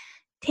and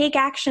take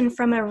action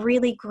from a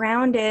really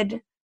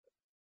grounded,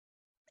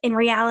 in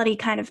reality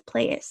kind of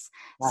place.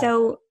 Right.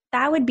 So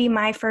that would be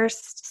my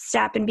first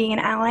step in being an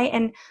ally.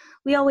 And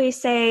we always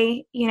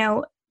say,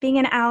 being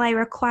an ally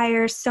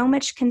requires so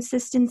much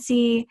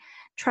consistency,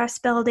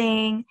 trust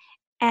building,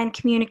 and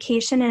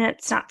communication. And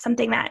it's not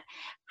something that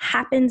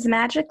happens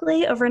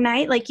magically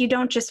overnight. Like, you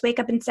don't just wake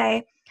up and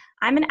say,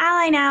 I'm an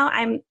ally now.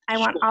 I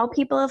want all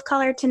people of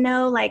color to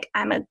know, like,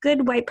 I'm a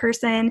good white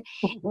person.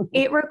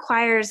 It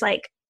requires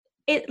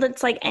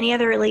it's like any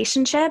other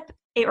relationship.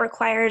 It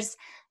requires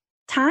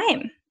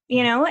time,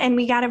 and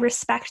we got to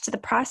respect the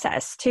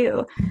process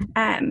too.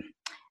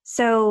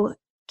 So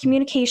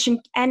communication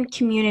and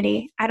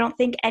community. I don't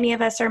think any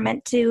of us are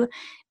meant to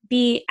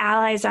be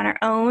allies on our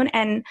own.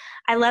 And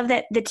I love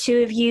that the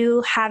two of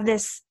you have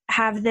this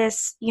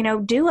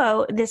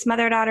duo, this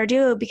mother-daughter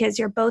duo, because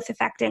you're both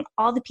affecting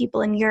all the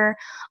people in your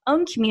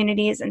own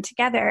communities and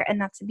together. And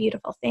that's a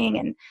beautiful thing.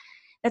 And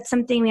that's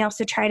something we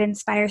also try to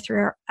inspire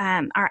through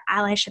our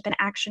allyship and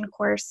action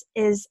course,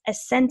 is a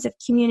sense of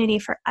community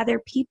for other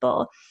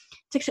people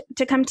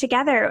to come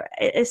together,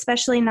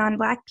 especially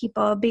non-Black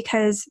people,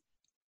 because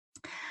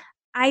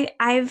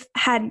I've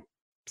had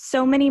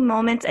so many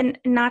moments, and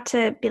not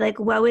to be like,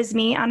 woe is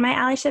me on my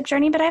allyship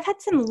journey, but I've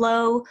had some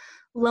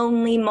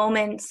lonely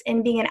moments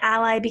in being an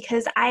ally,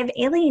 because I've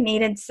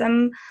alienated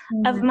some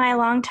of my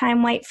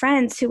longtime white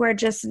friends who are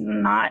just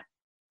not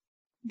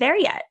there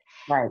yet.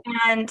 Right.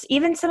 And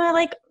even some of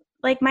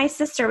like my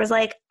sister was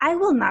like, I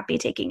will not be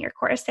taking your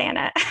course,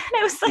 Hannah. And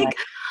I was like,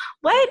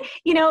 right.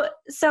 What?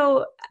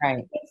 So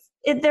right.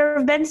 There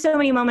have been so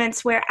many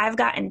moments where I've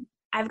gotten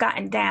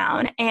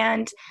down,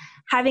 and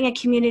having a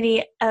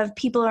community of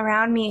people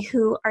around me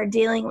who are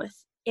dealing with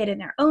it in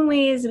their own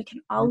ways. We can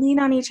all lean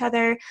on each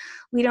other.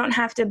 We don't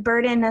have to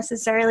burden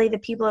necessarily the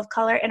people of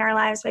color in our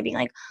lives by being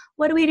like,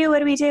 what do we do? What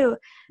do we do?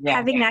 Yeah.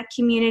 Having that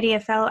community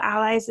of fellow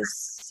allies is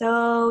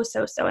so,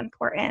 so, so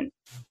important.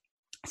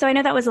 So I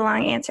know that was a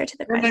long answer to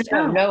the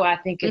question. No, I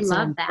think it's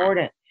an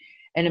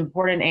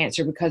important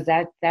answer, because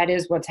that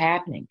is what's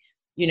happening.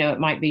 It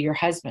might be your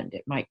husband.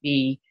 It might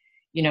be,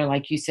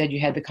 like you said, you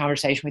had the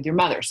conversation with your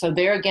mother. So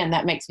there again,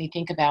 that makes me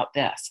think about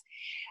this.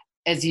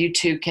 As you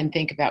two can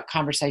think about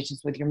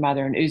conversations with your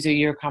mother, and Uzu,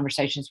 your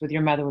conversations with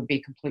your mother would be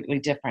completely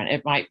different.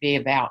 It might be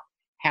about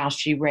how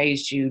she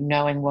raised you,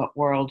 knowing what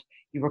world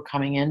you were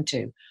coming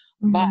into.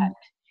 Mm-hmm. But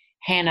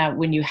Hannah,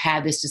 when you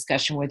had this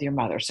discussion with your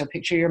mother, so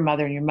picture your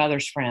mother and your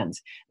mother's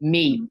friends,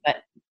 me, mm-hmm. but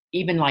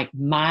even like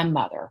my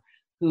mother,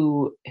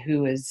 who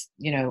is,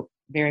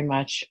 very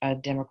much a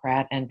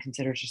Democrat and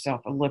considers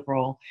herself a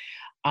liberal,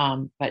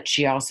 but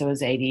she also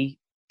is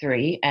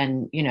 83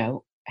 and,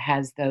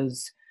 has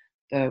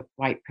the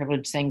white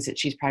privilege things that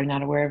she's probably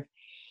not aware of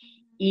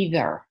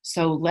either.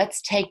 So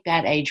let's take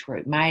that age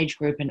group, my age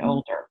group and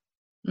older.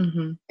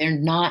 Mm-hmm. They're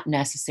not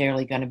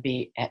necessarily going to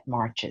be at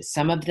marches.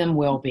 Some of them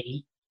will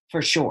be,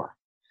 for sure.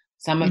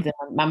 Some of them,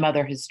 my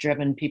mother has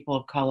driven people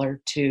of color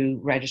to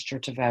register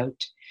to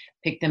vote,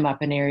 pick them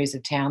up in areas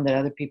of town that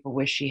other people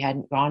wish she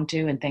hadn't gone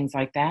to, and things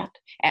like that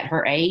at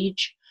her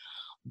age.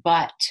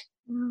 But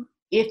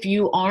if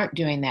you aren't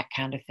doing that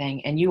kind of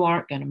thing, and you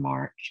aren't going to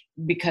march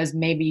because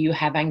maybe you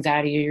have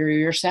anxiety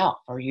yourself,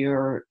 or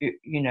you're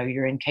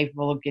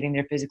incapable of getting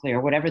there physically, or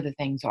whatever the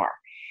things are,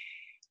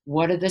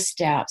 what are the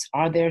steps?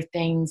 Are there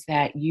things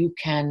that you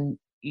can,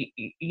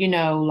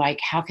 like,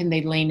 how can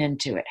they lean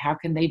into it? How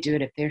can they do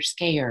it if they're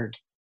scared?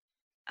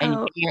 And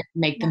you can't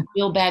make them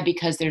feel bad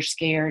because they're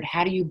scared.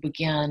 How do you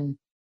begin?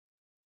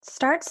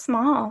 Start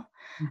small.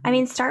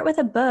 Mm-hmm. Start with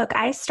a book.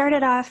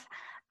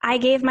 I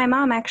gave my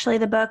mom actually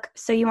the book,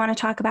 So You Want to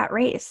Talk About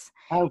Race.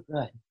 Oh,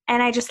 good.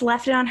 And I just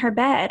left it on her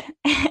bed.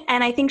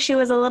 And I think she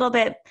was a little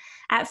bit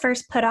at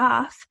first put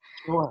off.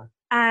 Sure.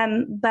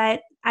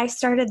 But I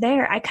started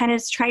there. I kind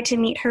of tried to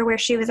meet her where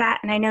she was at.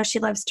 And I know she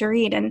loves to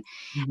read. And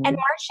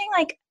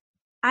marching,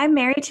 I'm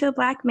married to a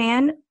Black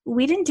man.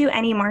 We didn't do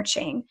any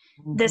marching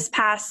this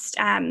past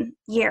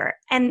year.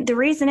 And the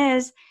reason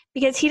is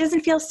because he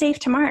doesn't feel safe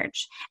to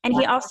march. And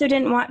he also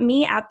didn't want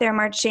me out there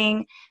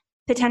marching,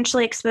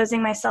 potentially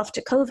exposing myself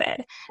to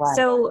COVID. Right.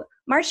 So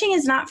marching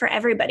is not for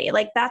everybody.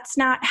 Like, that's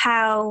not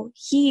how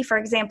he, for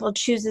example,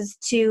 chooses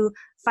to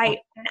fight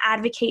and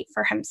advocate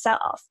for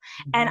himself.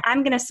 And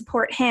I'm going to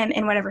support him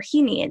in whatever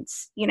he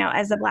needs, you know,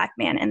 as a Black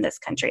man in this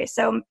country.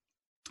 So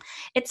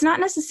it's not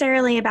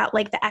necessarily about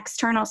like the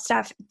external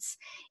stuff.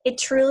 It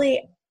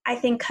truly, I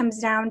think, comes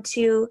down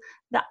to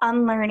the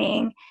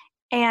unlearning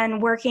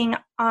and working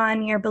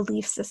on your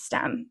belief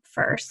system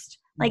first,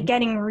 like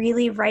getting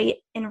really right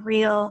and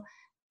real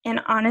and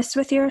honest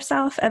with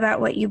yourself about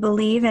what you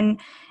believe. And,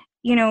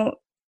 you know,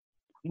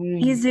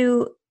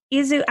 Izu,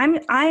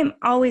 I'm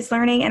always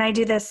learning, and I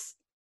do this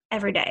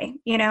every day,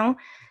 you know,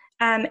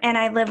 and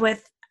I live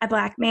with a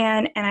Black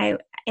man, and I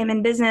am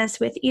in business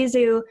with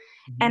Izu,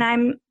 and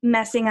I'm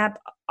messing up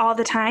all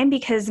the time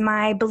because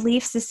my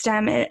belief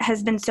system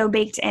has been so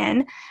baked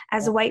in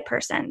as a white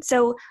person.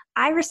 So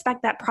I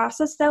respect that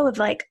process, though, of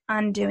like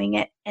undoing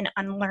it and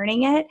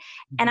unlearning it.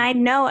 And I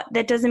know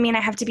that doesn't mean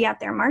I have to be out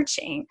there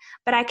marching,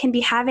 but I can be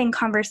having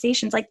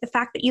conversations, like the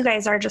fact that you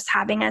guys are just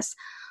having us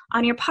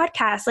on your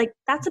podcast. Like,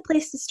 that's a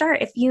place to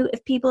start.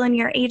 If people in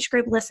your age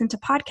group listen to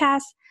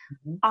podcasts,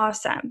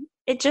 awesome.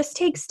 It just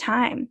takes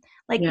time.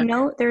 Like,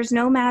 no, there's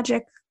no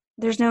magic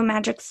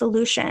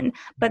solution,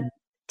 but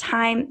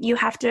time.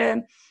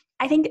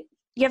 I think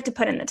you have to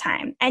put in the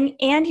time, and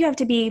you have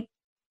to be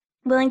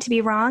willing to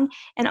be wrong,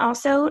 and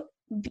also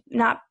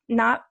not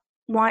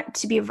want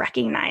to be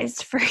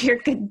recognized for your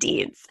good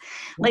deeds.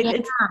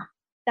 Like,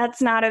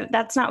 that's not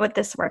what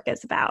this work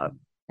is about.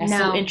 That's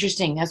so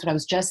interesting. That's what I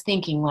was just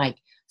thinking. Like,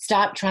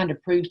 stop trying to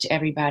prove to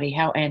everybody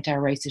how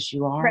anti-racist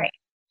you are,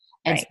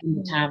 and spend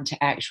the time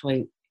to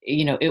actually,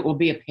 you know, it will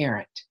be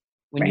apparent.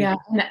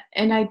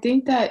 And I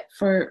think that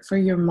for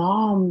your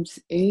mom's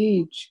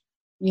age,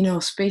 you know,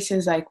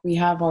 spaces like we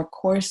have our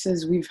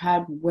courses, we've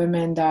had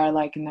women that are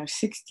like in their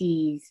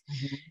 60s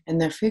and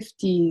their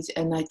 50s,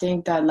 and I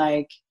think that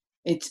like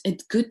it's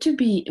good to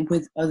be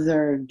with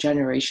other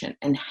generation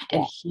and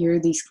hear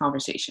these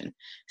conversations.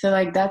 So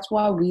like that's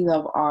why we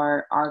love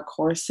our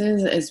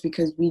courses, is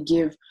because we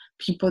give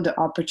people the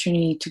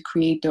opportunity to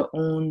create their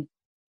own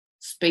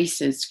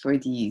spaces for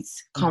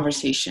these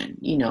conversation,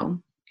 you know,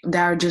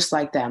 that are just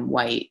like them,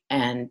 white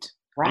and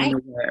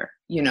unaware,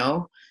 you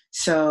know.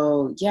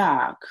 So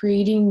yeah,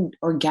 creating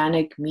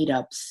organic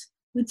meetups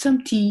with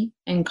some tea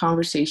and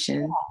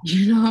conversation,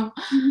 you know,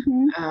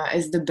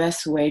 is the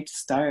best way to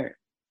start.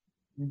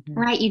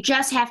 Right. You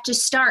just have to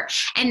start.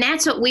 And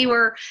that's what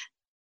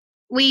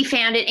we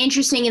found it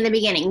interesting in the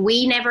beginning.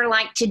 We never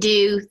like to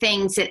do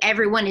things that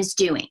everyone is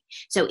doing.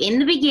 So in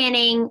the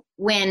beginning,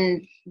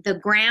 when the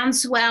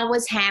groundswell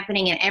was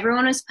happening and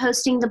everyone was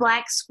posting the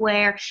Black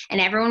Square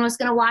and everyone was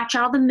going to watch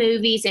all the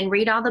movies and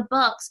read all the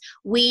books,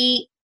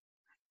 we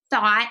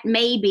thought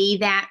maybe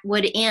that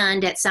would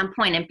end at some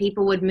point and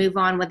people would move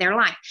on with their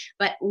life.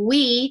 But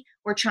we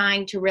were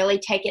trying to really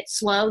take it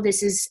slow.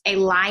 This is a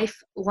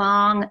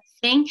lifelong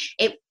thing.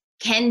 It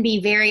can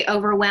be very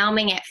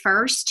overwhelming at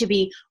first to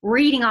be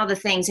reading all the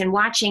things and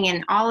watching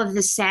and all of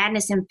the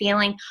sadness and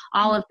feeling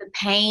all of the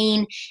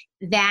pain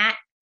that,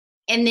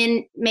 and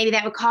then maybe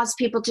that would cause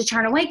people to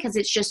turn away because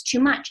it's just too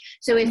much.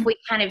 So if we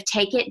kind of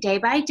take it day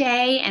by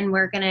day and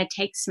we're going to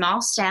take small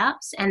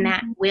steps, and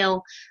that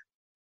will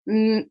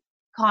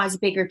cause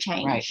bigger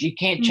change. Right. You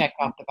can't check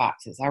off the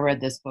boxes. I read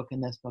this book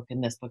and this book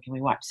and this book, and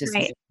we watched this.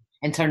 Right.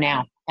 And so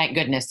now, thank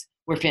goodness,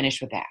 we're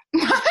finished with that.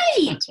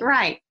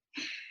 Right.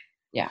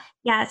 Yeah.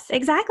 Yes,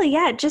 exactly.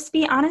 Yeah. Just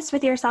be honest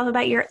with yourself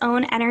about your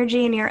own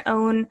energy and your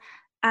own,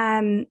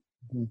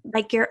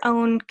 like your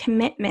own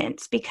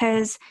commitments,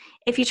 because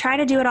if you try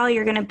to do it all,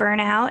 you're going to burn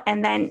out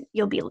and then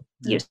you'll be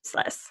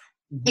useless.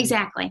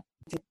 Exactly.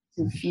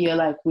 To feel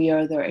like we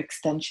are their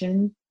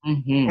extension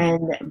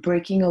and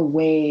breaking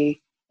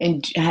away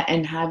and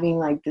having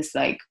like this,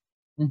 like,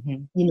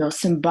 you know,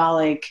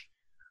 symbolic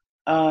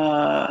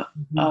cutting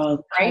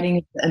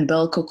the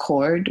umbilical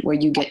cord where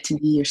you get to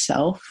be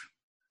yourself.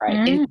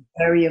 Right. It's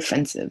very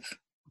offensive.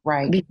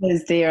 Right.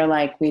 Because they are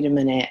like, wait a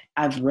minute,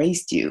 I've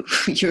raised you.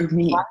 You're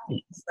me.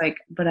 Right. It's like,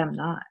 but I'm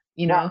not,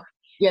 you know?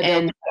 Yeah.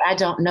 And I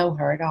don't know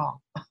her at all.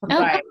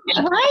 Right.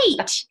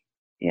 Right.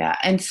 Yeah.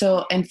 And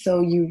so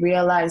you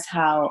realize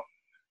how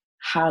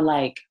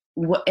like,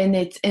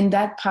 and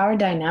that power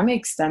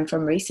dynamic stem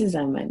from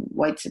racism and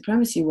white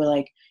supremacy, where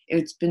like,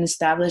 it's been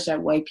established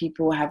that white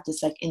people have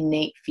this like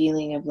innate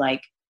feeling of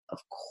like, of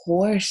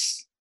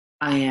course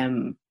I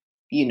am,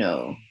 you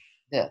know,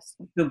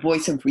 the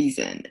voice of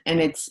reason.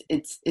 And it's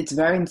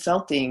very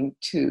insulting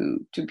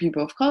to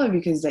people of color,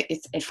 because like,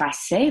 it's, if I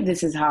say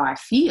this is how I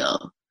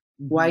feel,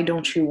 why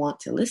don't you want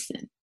to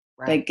listen?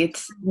 Right. Like,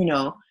 it's, you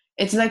know,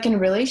 it's like in a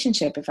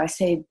relationship, if I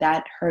say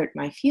that hurt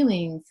my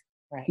feelings,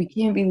 we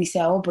can't really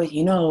say, oh, but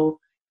you know,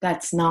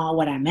 that's not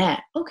what I meant.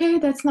 Okay,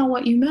 that's not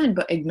what you meant,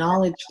 but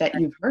acknowledge that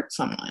you've hurt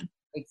someone.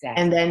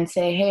 Exactly. And then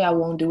say, hey, I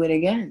won't do it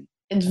again.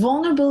 And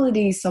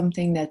vulnerability is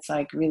something that's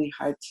like really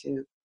hard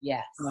to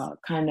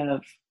kind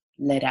of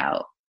let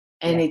out,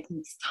 and it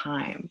takes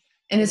time,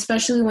 and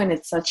especially when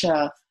it's such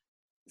a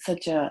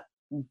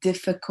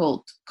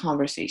difficult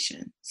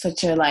conversation,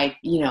 such a, like,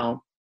 you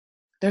know,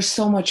 there's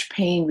so much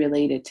pain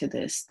related to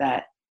this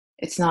that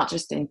it's not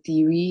just in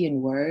theory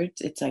and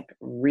words. It's like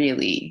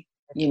really,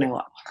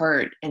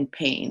 hurt and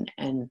pain.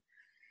 And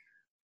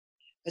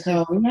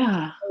so,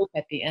 yeah. Hope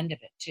at the end of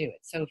it too.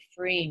 It's so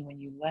freeing when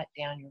you let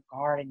down your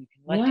guard and you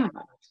can let down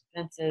your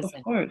defenses.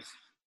 Of course.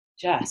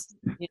 Just,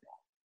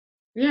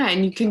 Yeah,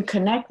 and you can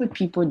connect with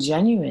people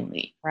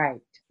genuinely.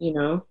 Right.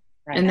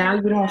 Right. And now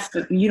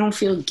you don't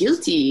feel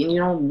guilty, and you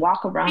don't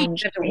walk around.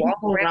 You have to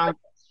walk around with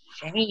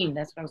shame.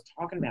 That's what I was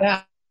talking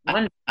about.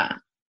 Yeah.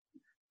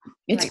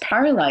 It's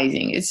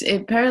paralyzing. It's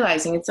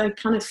paralyzing. It's like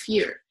kind of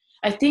fear.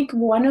 I think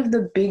one of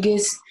the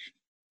biggest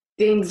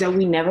things that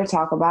we never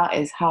talk about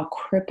is how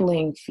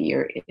crippling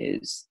fear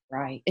is.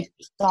 Right. It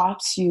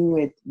stops you.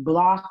 It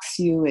blocks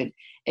you. And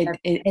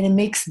it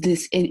makes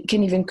this. It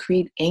can even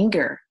create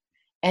anger.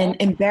 And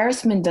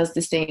embarrassment does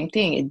the same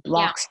thing. It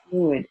blocks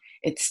you.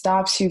 It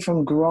stops you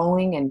from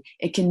growing, and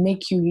it can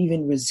make you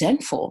even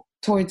resentful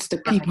towards the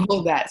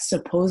people that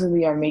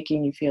supposedly are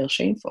making you feel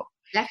shameful.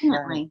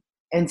 Definitely.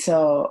 And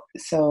so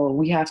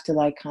we have to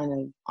like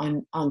kind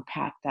of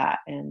unpack that.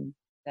 And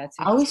I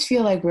always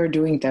feel like we're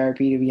doing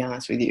therapy, to be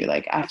honest with you.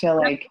 Like I feel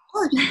like,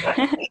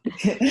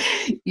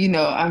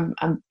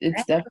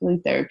 it's definitely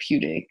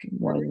therapeutic.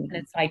 And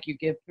it's like you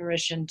give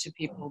permission to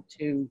people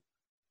to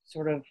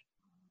sort of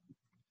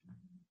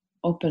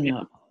open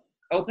up,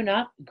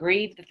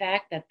 grieve the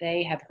fact that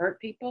they have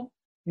hurt people.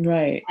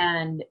 Right.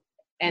 And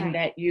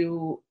that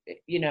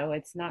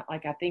it's not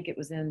like, I think it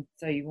was in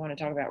So You Want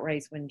to Talk About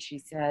Race, when she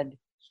said,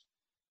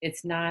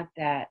 it's not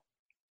that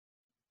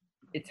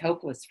it's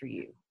hopeless for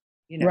you,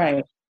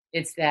 right.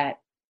 It's that,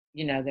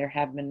 there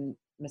have been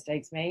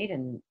mistakes made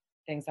and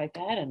things like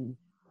that. And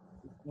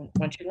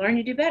once you learn,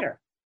 you do better.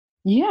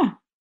 Yeah.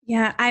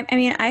 Yeah. I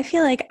mean, I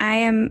feel like I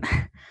am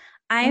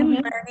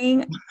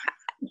learning.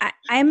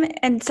 I'm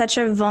in such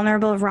a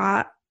vulnerable,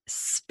 raw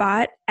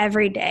spot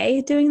every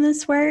day doing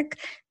this work.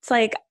 It's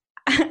like,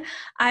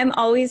 I'm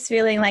always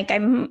feeling like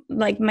I'm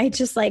like, might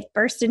just like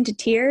burst into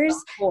tears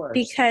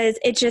because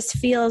it just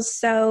feels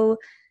so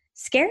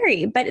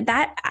scary. But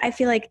that I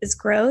feel like is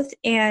growth.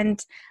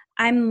 And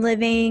I'm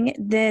living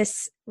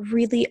this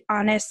really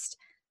honest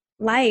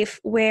life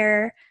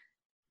where,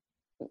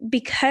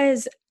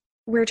 because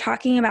we're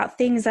talking about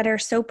things that are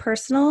so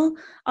personal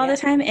all the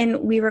time,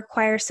 and we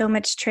require so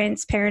much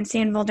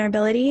transparency and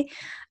vulnerability,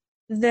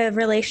 the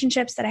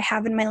relationships that I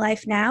have in my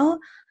life now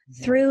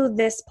through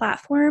this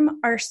platform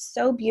are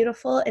so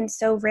beautiful and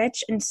so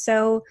rich and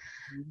so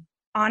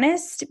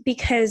honest,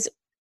 because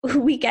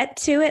we get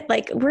to it.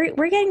 Like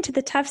we're getting to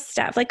the tough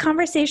stuff. Like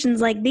conversations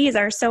like these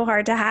are so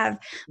hard to have,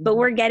 but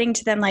we're getting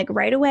to them like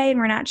right away, and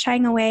we're not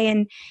shying away.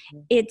 And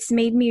it's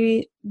made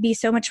me be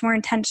so much more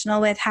intentional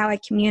with how I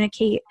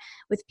communicate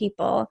with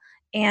people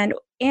and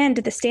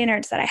the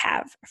standards that I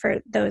have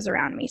for those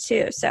around me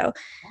too. So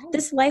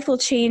this life will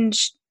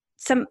change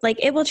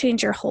it will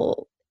change your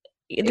whole,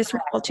 this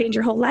will change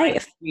your whole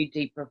life. You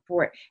deeper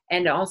for it.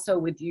 And also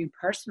with you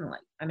personally.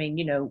 I mean,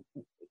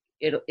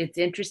 it's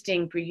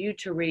interesting for you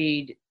to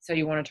read So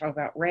You Want to Talk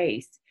About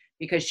Race,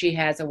 because she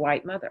has a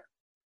white mother.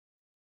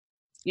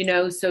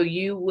 So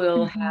you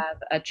will have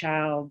a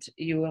child,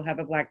 you will have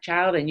a Black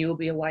child, and you will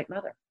be a white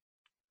mother.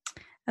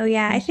 Oh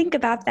yeah, I think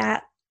about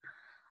that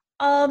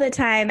all the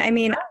time. I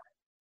mean,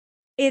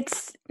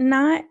 it's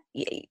not,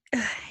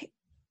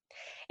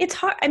 it's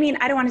hard. I mean,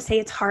 I don't want to say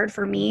it's hard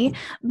for me,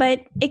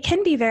 but it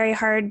can be very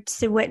hard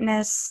to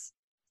witness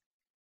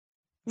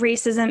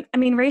racism. I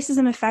mean,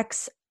 racism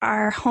affects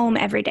our home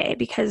every day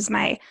because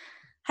my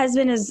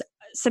husband is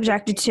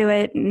subjected to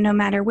it no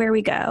matter where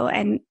we go.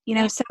 And,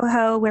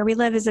 Soho, where we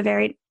live, is a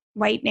very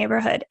white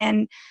neighborhood.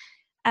 And,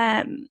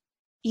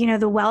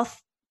 the wealth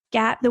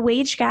gap, the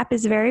wage gap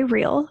is very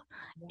real.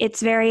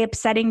 It's very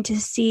upsetting to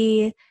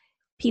see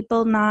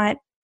people not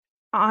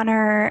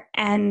honor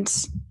and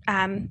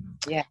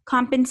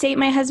compensate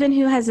my husband,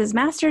 who has his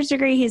master's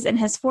degree. He's in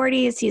his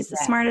 40s. He's the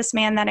smartest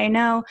man that I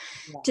know.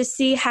 To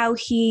see how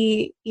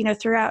he,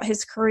 throughout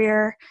his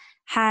career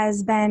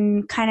has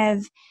been kind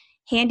of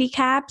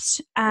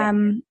handicapped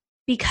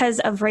because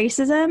of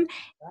racism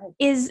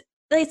is,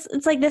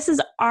 it's like, this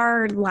is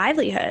our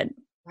livelihood.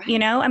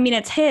 I mean,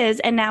 it's his,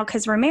 and now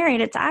because we're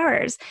married, it's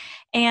ours.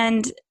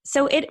 And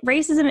so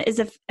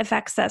racism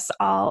affects us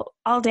all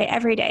day,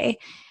 every day.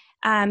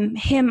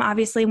 Him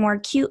obviously more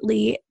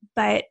acutely,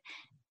 but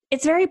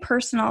it's very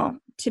personal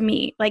to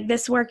me. Like,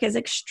 this work is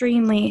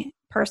extremely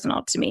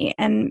personal to me.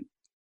 And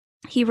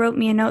he wrote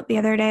me a note the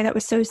other day that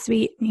was so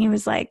sweet. And he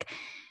was like,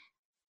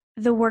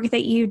 the work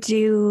that you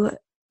do,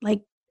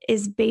 like,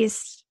 is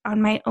based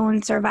on my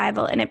own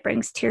survival, and it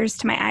brings tears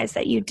to my eyes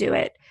that you do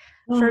it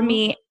for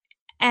me.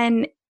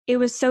 And it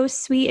was so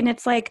sweet. And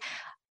it's like,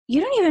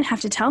 you don't even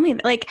have to tell me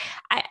that. Like,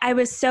 I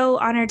was so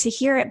honored to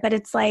hear it, but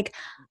it's like,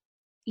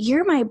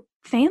 you're my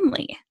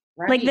family.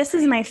 Right. Like, this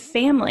is my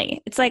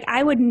family. It's like,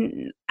 I'm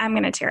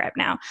going to tear up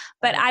now,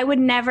 but I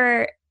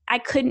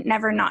couldn't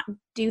never not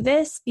do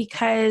this,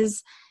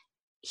 because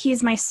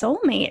he's my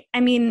soulmate. I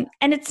mean,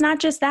 and it's not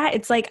just that.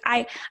 It's like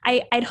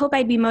I'd hope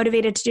I'd be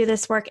motivated to do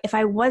this work if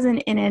I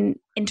wasn't in an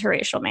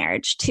interracial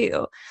marriage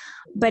too.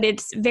 But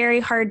it's very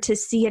hard to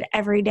see it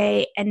every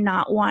day and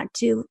not want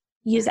to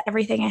use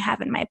everything I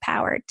have in my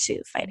power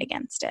to fight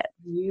against it.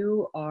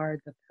 You are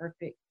the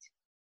perfect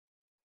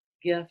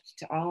gift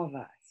to all of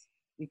us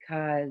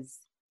because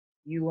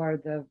you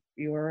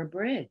are a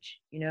bridge.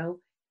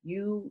 You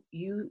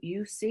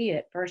see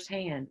it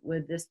firsthand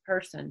with this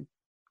person,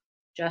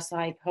 just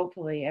like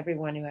hopefully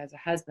everyone who has a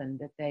husband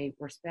that they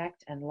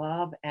respect and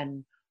love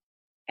and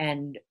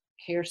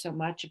care so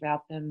much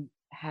about them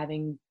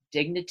having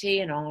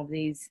dignity and all of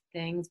these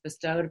things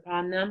bestowed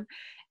upon them.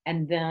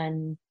 And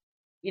then,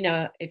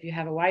 if you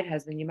have a white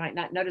husband, you might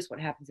not notice what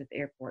happens at the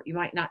airport. You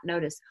might not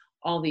notice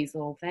all these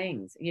little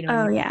things,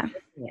 Oh, yeah.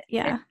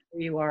 Yeah.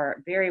 You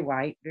are very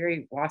white,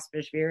 very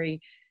waspish, very,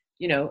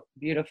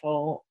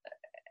 beautiful,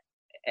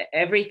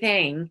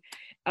 everything.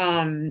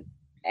 And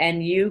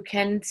you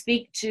can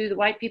speak to the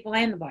white people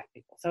and the black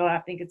people. So I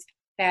think it's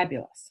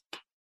fabulous.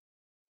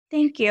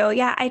 Thank you.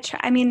 Yeah, it's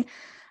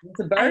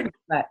a burden,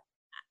 but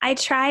I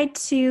try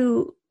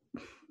to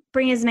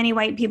bring as many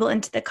white people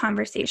into the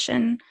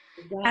conversation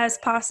as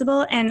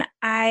possible. And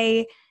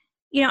I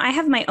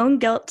have my own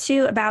guilt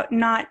too about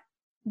not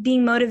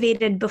being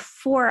motivated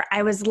before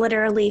I was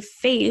literally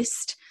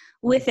faced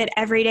with it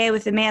every day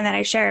with the man that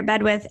I share a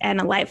bed with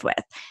and a life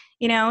with,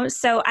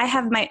 so I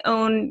have my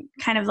own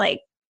kind of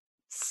like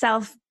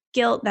self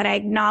guilt that I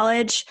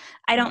acknowledge.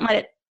 I don't let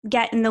it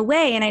get in the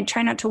way and I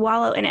try not to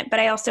wallow in it, but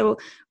I also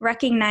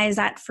recognize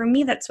that for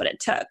me, that's what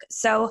it took.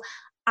 So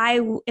I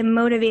am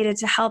motivated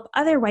to help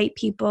other white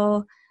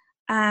people.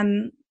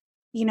 I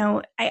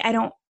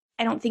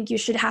don't think you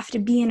should have to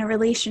be in a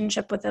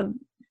relationship with a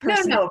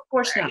person. No, of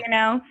course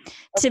not.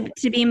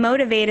 To be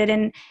motivated,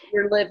 and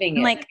you're living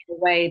it like the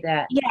way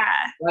that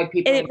white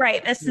people.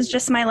 Right. This is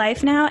just my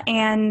life now,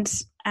 and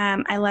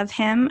I love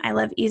him. I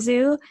love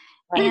Izu,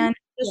 and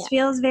it just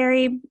feels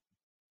very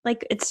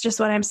like it's just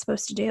what I'm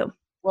supposed to do.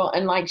 Well,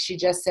 and like she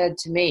just said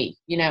to me,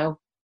 you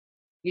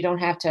don't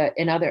have to,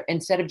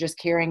 instead of just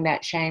carrying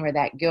that shame or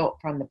that guilt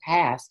from the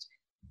past,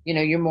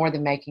 you're more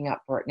than making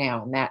up for it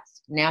now. And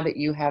that's now that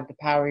you have the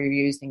power, you're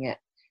using it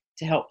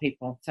to help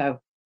people. So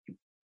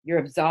you're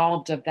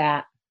absolved of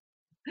that,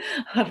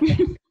 of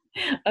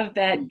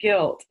that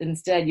guilt.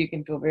 Instead, you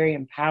can feel very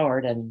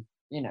empowered and,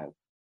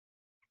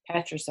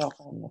 pat yourself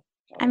on the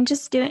shoulder. I'm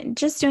just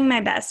doing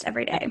my best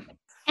every day.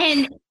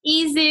 And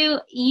Izu,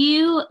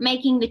 you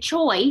making the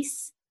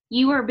choice,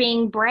 you are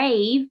being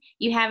brave.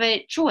 You have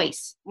a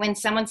choice. When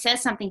someone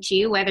says something to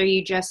you, whether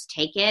you just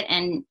take it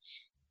and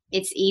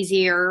it's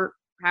easier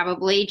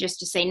probably just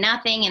to say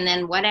nothing and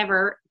then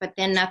whatever, but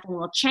then nothing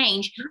will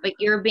change. But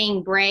you're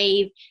being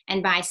brave.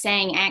 And by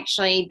saying,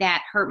 actually,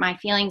 that hurt my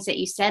feelings that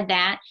you said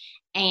that.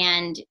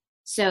 And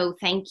so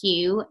thank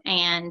you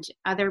and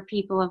other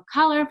people of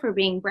color for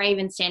being brave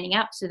and standing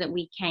up so that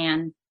we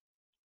can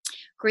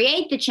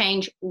create the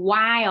change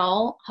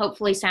while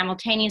hopefully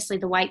simultaneously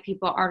the white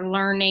people are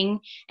learning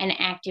and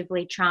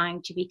actively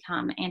trying to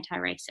become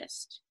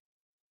anti-racist.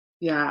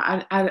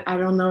 Yeah, I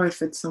don't know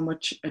if it's so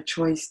much a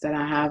choice that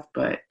I have,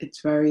 but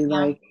it's very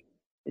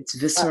it's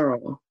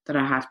visceral that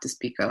I have to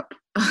speak up.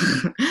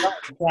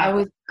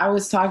 I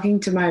was talking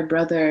to my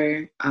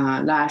brother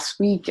last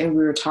week, and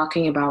we were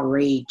talking about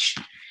rage,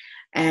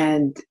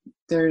 and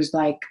there's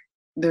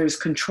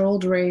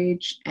controlled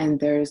rage, and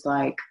there's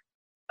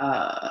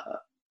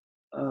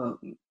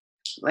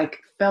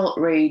felt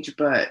rage,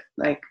 but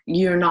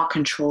you're not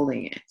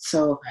controlling it,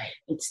 so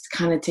it's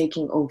kind of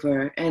taking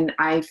over, and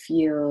I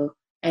feel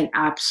an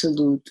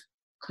absolute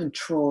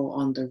control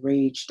on the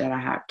rage that I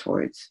have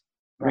towards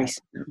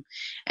racism.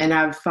 And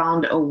I've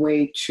found a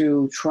way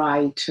to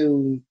try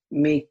to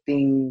make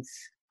things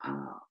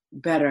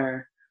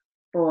better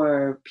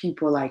for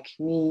people like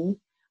me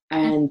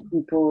and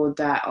people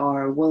that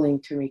are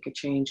willing to make a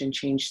change and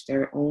change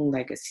their own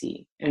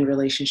legacy in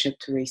relationship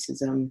to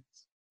racism.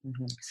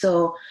 Mm-hmm.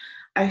 So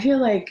I feel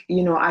like,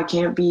 I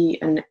can't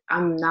be,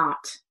 I'm not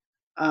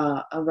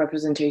a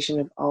representation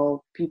of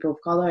all people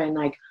of color, and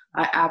I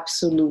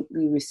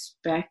absolutely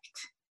respect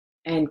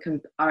and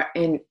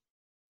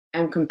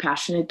am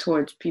compassionate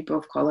towards people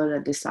of color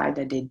that decide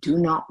that they do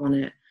not want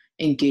to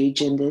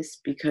engage in this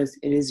because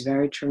it is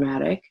very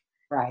traumatic,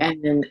 right?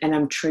 And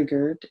I'm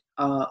triggered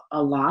a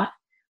lot,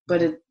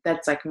 but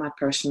that's my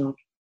personal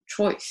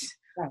choice.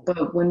 Right.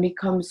 But when it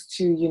comes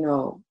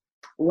to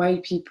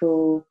white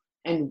people,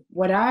 and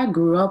what I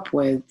grew up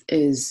with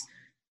is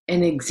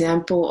an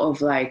example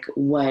of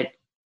what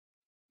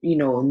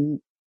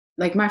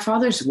my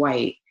father's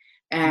white,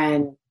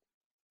 and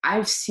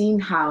I've seen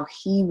how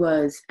he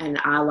was an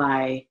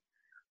ally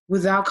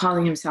without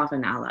calling himself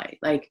an ally.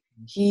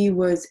 He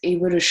was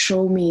able to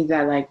show me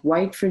that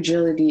white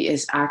fragility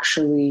is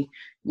actually,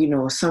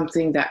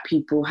 something that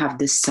people have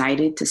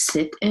decided to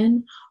sit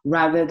in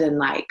rather than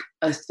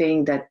a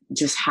thing that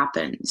just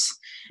happens.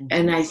 Mm-hmm.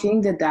 And I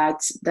think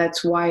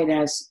that's why it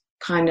has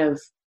kind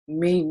of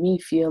made me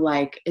feel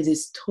like it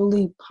is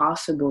totally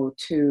possible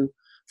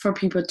for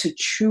people to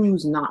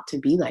choose not to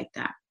be like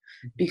that.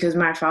 Because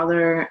my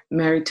father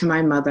married to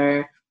my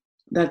mother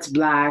that's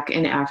Black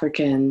and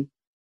African,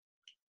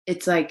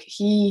 it's like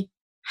he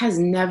has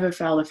never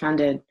felt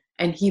offended,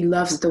 and he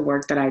loves the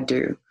work that I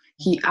do.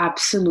 He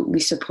absolutely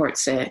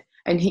supports it,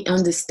 and he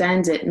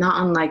understands it,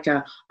 not unlike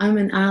I'm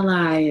an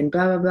ally and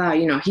blah, blah, blah.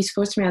 You know, he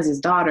supports me as his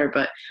daughter,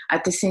 but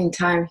at the same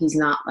time, he's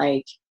not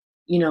like,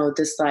 you know,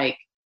 this like,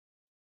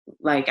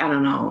 I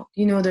don't know,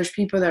 you know, there's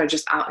people that are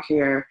just out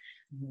here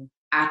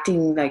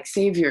acting like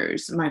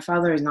saviors. My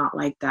father is not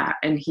like that.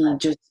 And he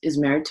just is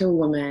married to a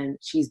woman.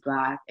 She's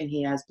Black, and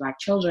he has Black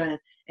children,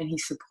 and he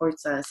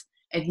supports us.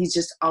 And he's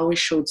just always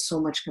showed so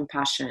much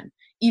compassion,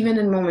 even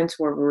in moments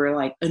where we were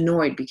like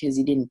annoyed because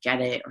he didn't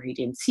get it or he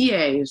didn't see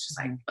it. He was just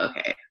like,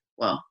 okay,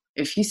 well,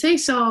 if you say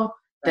so,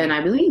 then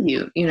I believe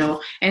you, you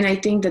know? And I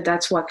think that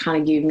that's what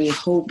kind of gave me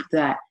hope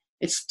that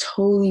it's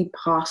totally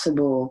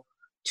possible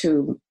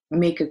to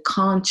make a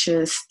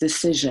conscious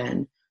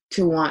decision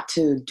to want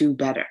to do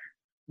better,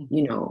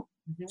 you know?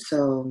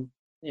 So,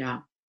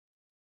 yeah.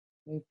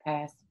 Move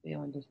past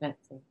feeling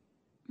defensive.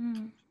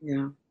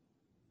 Yeah.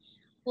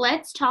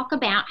 Let's talk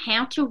about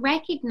how to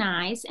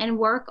recognize and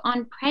work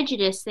on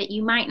prejudice that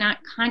you might not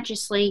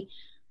consciously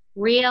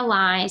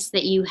realize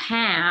that you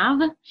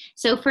have.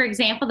 So, for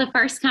example, the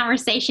first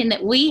conversation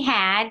that we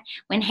had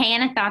when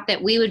Hannah thought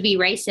that we would be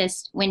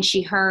racist when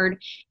she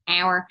heard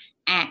our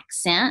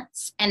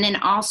accents. And then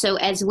also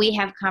as we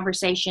have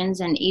conversations,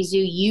 and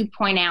Izu, you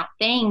point out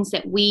things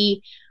that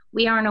we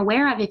aren't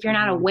aware of. If you're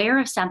not aware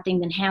of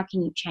something, then how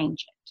can you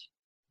change it?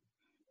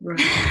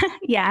 Right.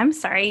 Yeah, I'm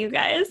sorry, you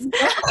guys.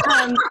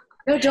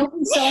 No, don't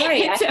be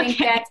sorry. I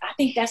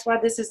think that's why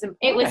this is important.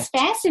 It was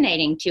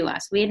fascinating to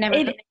us. We had never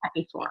heard that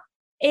before.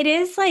 It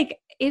is like,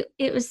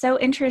 it was so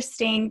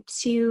interesting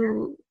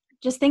to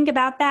just think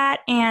about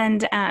that.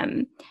 And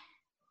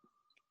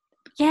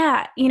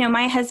yeah, you know,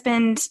 my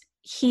husband,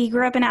 he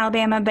grew up in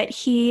Alabama, but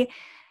he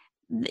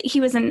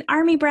was an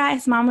Army brat.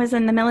 His mom was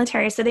in the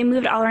military, so they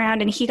moved all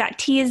around, and he got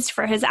teased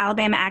for his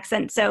Alabama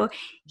accent. So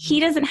he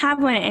doesn't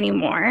have one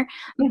anymore.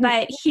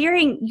 But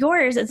hearing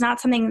yours is not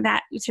something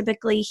that you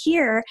typically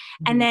hear.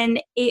 And then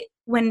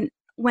when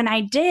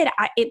I did,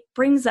 it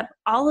brings up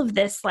all of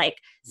this like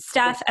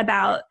stuff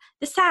about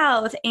the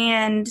South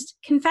and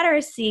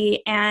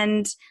Confederacy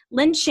and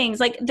lynchings.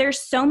 Like there's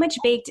so much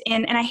baked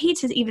in, and I hate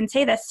to even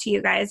say this to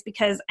you guys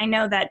because I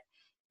know that.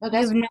 No,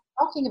 that's what I'm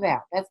talking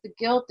about. That's the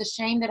guilt, the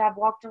shame that I've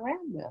walked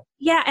around with.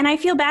 Yeah, and I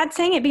feel bad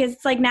saying it because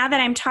it's like now that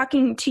I'm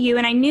talking to you,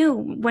 and I knew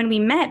when we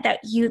met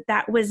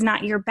that was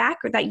not your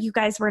background, that you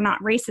guys were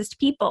not racist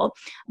people,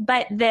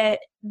 but the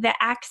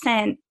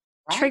accent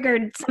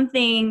triggered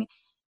something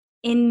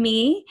in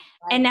me,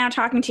 and now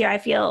talking to you, I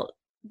feel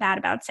bad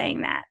about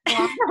saying that.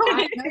 Well,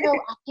 I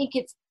think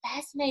it's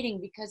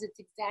fascinating because it's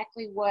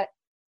exactly what,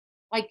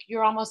 like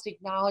you're almost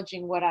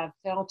acknowledging what I've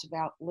felt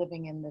about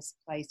living in this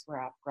place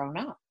where I've grown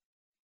up.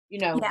 You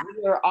know,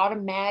 we are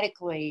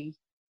automatically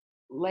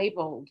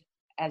labeled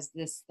as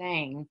this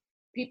thing.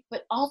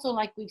 But also,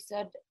 like we've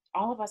said,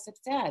 all of us have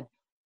said,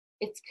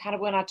 it's kind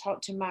of when I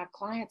talk to my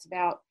clients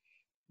about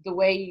the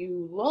way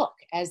you look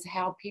as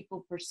how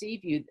people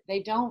perceive you.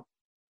 They don't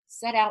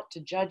set out to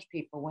judge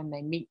people when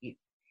they meet you.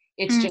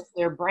 It's just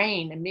their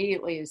brain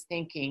immediately is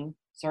thinking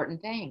certain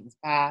things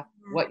by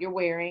what you're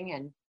wearing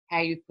and how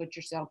you put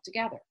yourself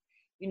together,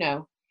 you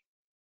know.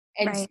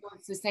 And so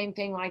it's the same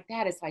thing like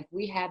that. It's like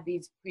we have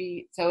these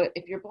so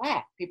if you're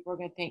Black, people are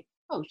going to think,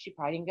 oh, she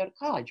probably didn't go to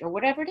college or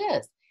whatever it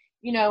is,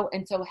 you know.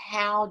 And so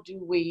how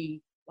do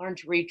we learn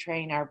to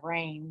retrain our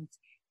brains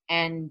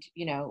and,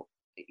 you know,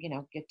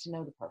 get to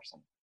know the person?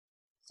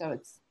 So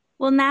it's.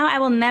 Well, now I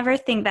will never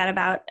think that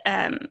about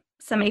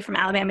somebody from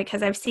Alabama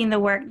because I've seen the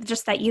work,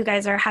 just that you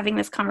guys are having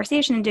this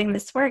conversation and doing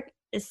this work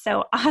is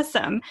so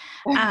awesome.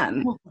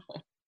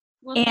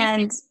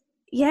 And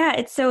yeah,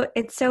 it's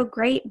so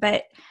great.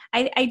 But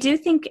I do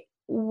think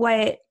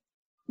what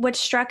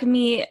struck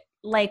me,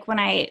 like when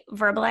I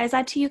verbalized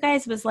that to you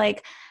guys, was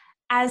like,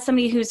 as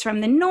somebody who's from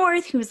the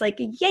North, who's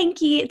like a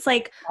Yankee, it's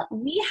like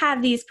we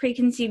have these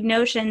preconceived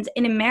notions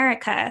in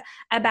America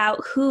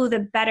about who the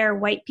better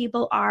white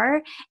people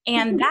are.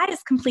 And that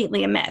is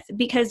completely a myth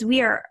because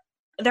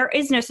there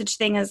is no such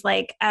thing as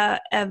like a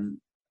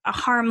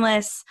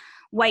harmless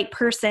white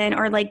person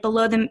or like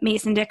below the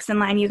Mason-Dixon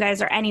line. You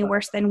guys are any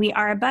worse than we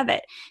are above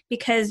it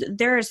because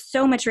there is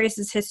so much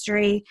racist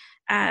history,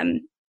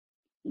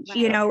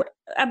 you know,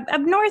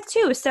 up north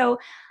too. So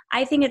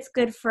I think it's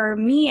good for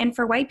me and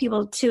for white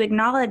people to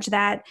acknowledge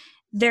that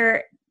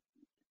there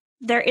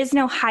is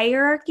no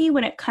hierarchy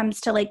when it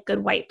comes to like good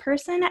white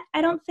person,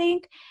 I don't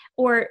think,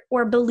 or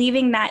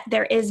believing that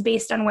there is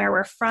based on where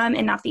we're from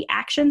and not the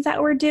actions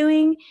that we're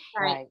doing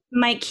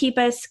might keep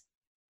us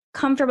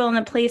comfortable in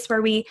a place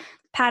where we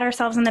pat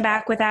ourselves on the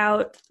back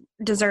without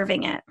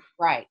deserving it.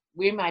 Right.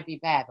 We might be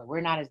bad, but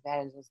we're not as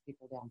bad as those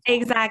people down south.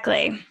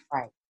 Exactly.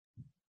 Right.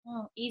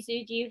 Oh,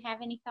 Izu, do you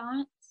have any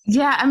thoughts?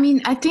 Yeah, I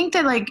mean, I think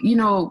that like, you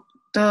know,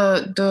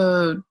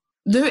 there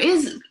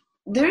is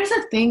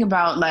a thing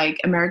about like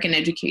American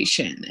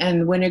education,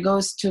 and when it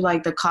goes to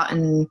like the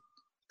cotton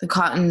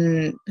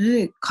cotton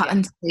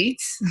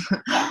states,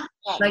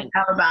 like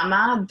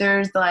Alabama,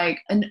 there's like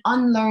an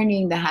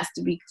unlearning that has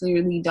to be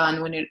clearly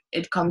done when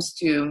it comes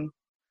to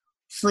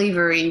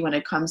slavery, when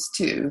it comes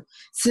to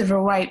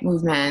civil rights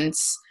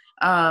movements.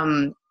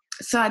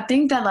 So I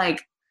think that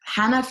like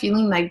Hannah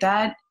feeling like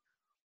that,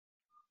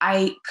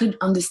 I could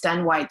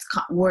understand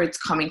where it's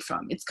coming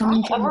from. It's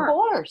coming from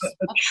a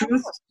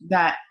truth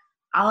that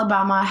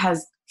Alabama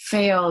has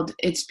failed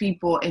its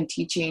people in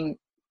teaching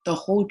the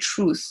whole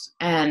truth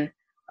and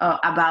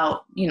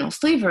about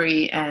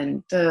slavery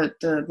and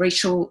the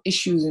racial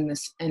issues in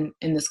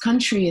this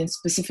country, and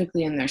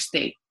specifically in their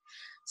state.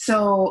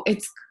 So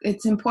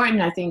it's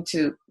important, I think,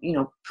 to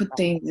put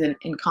things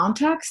in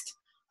context.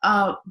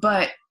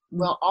 But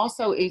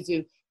also,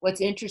 Izu,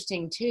 what's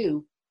interesting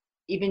too,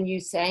 even you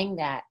saying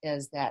that,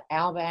 is that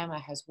Alabama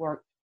has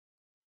worked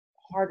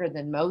harder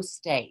than most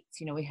states.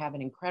 We have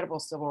an incredible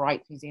civil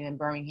rights museum in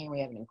Birmingham.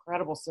 We have an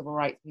incredible civil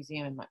rights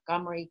museum in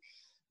Montgomery.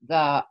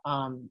 The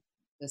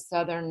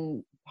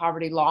Southern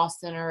Poverty Law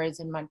Center is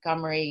in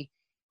Montgomery.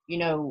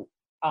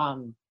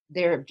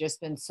 There have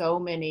just been so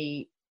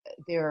many.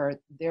 There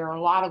are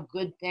a lot of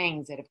good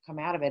things that have come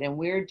out of it, and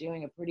we're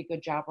doing a pretty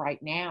good job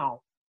right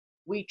now.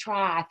 We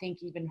try, I think,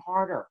 even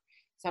harder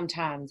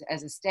sometimes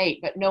as a state,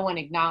 but no one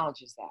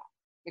acknowledges that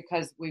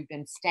because we've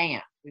been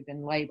stamped, we've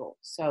been labeled.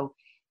 So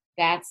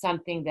that's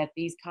something that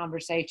these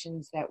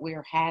conversations that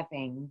we're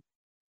having,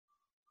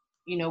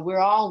 we're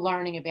all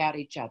learning about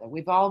each other.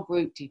 We've all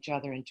grouped each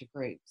other into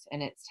groups,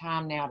 and it's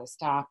time now to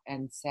stop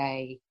and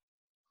say,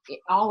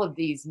 all of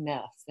these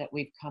myths that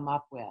we've come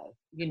up with,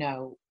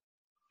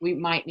 we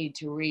might need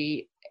to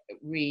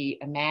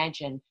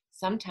reimagine.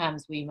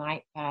 Sometimes we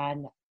might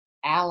find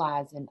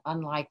allies in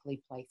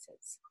unlikely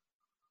places.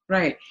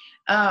 Right.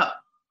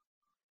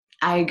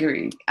 I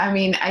agree. I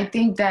mean, I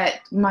think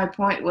that my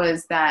point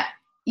was that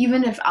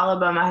even if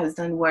Alabama has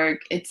done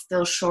work, it's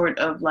still short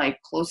of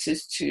like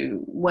closest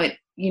to what,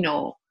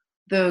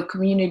 the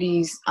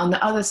communities on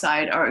the other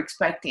side are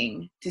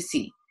expecting to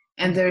see.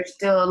 And there's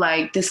still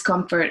like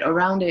discomfort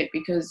around it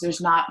because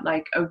there's not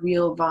like a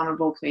real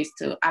vulnerable place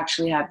to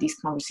actually have these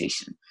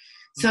conversations.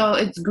 So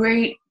it's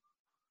great,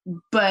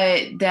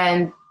 but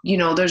then,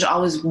 there's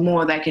always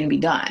more that can be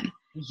done.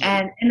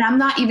 And I'm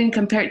not even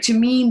compared to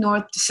me,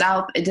 north to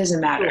south, it doesn't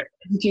matter. Sure.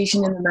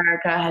 Education in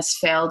America has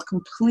failed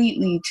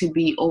completely to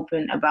be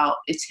open about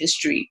its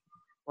history.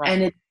 Right.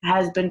 And it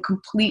has been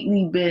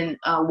completely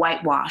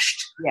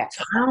whitewashed. Yes.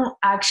 So I don't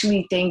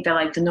actually think that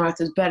like the north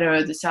is better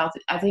or the south.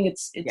 I think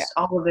it's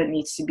all of it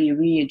needs to be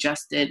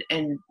readjusted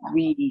and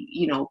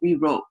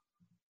rewrote.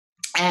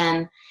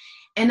 And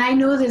I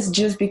know this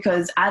just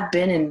because I've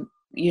been in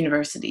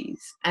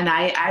universities, and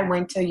I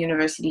went to a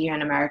university here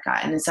in America,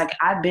 and it's like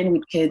I've been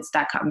with kids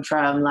that come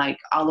from like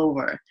all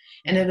over,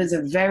 and it was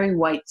a very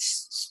white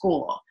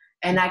school.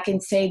 And I can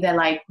say that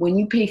like when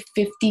you pay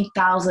 $50,000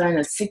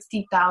 or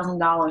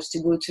 $60,000 to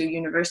go to a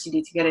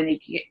university to get an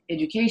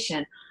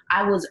education,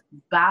 I was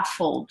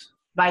baffled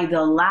by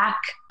the lack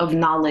of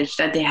knowledge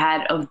that they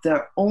had of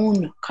their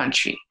own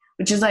country,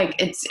 which is like,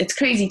 it's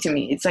crazy to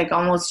me. It's like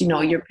almost,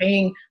 you're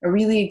paying a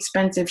really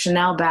expensive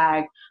Chanel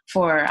bag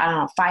for, I don't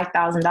know,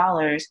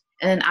 $5,000,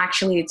 and then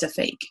actually it's a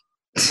fake.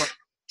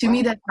 To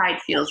me, that's how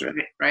it feels,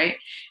 right?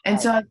 And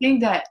so I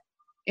think that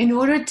in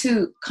order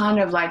to kind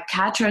of like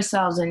catch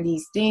ourselves in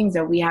these things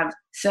that we have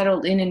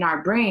settled in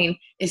our brain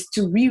is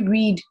to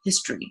reread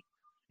history,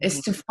 is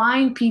to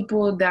find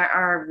people that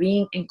are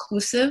being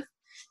inclusive,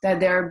 that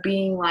they're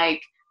being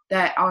like,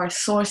 that are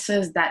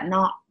sources that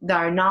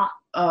are not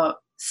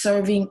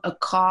serving a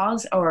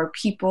cause or a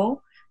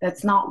people,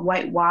 that's not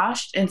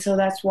whitewashed. And so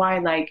that's why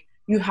like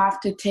you have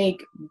to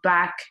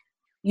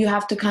you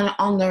have to kind of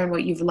unlearn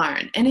what you've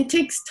learned, and it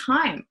takes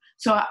time.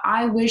 So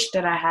I wish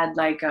that I had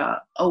like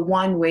a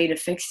one way to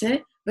fix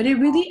it, but it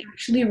really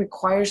actually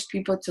requires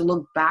people to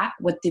look back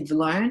what they've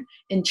learned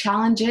and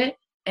challenge it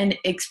and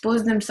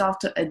expose themselves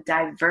to a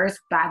diverse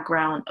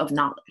background of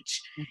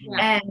knowledge. Mm-hmm.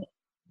 And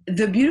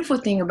the beautiful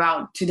thing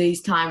about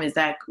today's time is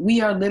that we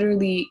have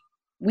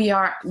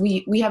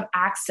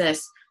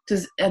access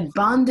to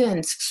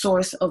abundance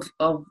source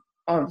of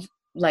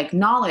like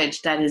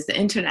knowledge that is the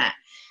internet.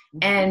 Mm-hmm.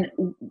 And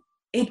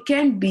it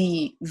can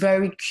be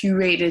very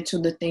curated to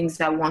the things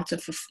that want to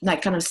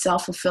like kind of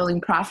self-fulfilling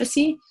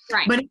prophecy,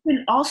 right. But it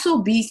can also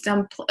be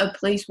a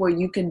place where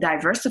you can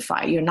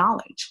diversify your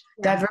knowledge,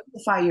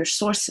 diversify your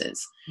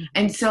sources. Mm-hmm.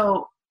 And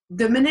so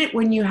the minute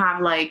when you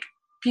have like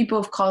people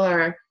of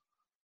color,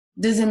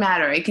 doesn't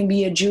matter. It can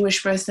be a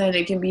Jewish person,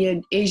 it can be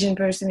an Asian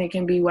person, it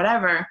can be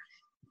whatever,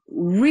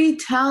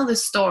 retell the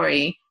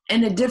story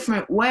in a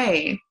different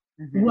way.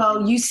 Mm-hmm.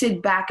 Well, you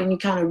sit back and you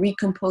kind of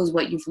recompose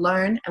what you've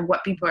learned and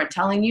what people are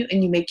telling you,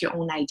 and you make your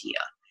own idea.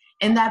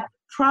 And that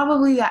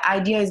probably that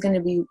idea is going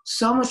to be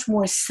so much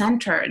more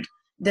centered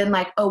than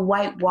like a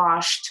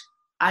whitewashed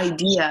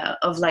idea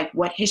of like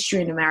what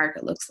history in America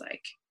looks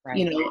like,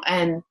 right.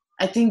 And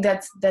I think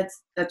that's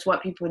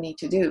what people need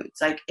to do.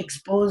 It's like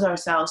expose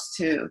ourselves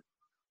to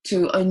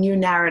a new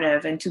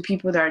narrative and to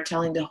people that are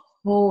telling the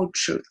whole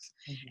truth.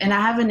 Mm-hmm. And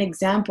I have an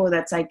example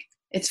that's like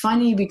it's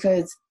funny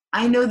because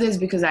I know this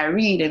because I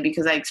read and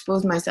because I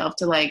expose myself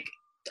to, like,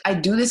 I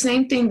do the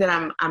same thing that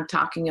I'm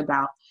talking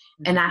about.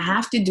 And I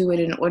have to do it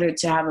in order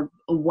to have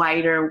a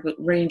wider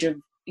range of,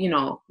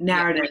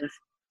 narrative.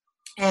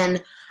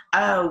 And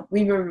I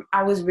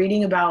was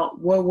reading about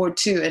World War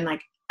II, and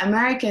like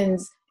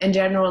Americans in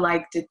general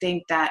like to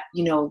think that,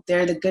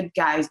 they're the good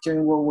guys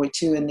during World War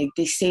II, and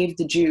they saved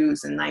the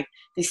Jews, and like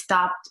they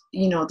stopped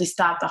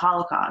the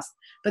Holocaust.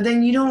 But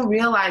then you don't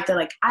realize that,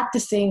 like, at the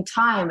same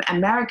time,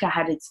 America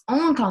had its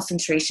own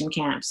concentration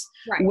camps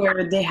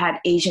where they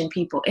had Asian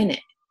people in it.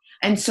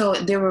 And so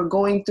they were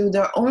going through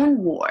their own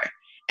war.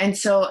 And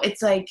so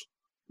it's like,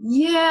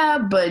 yeah,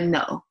 but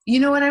no. You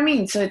know what I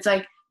mean? So it's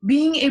like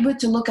being able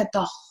to look at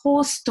the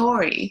whole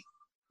story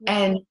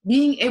and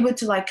being able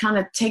to, like, kind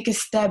of take a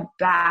step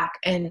back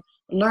and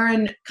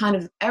learn kind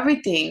of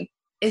everything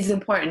is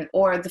important.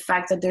 Or the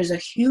fact that there's a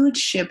huge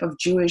ship of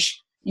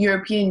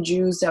European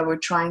Jews that were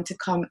trying to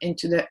come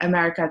into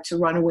America to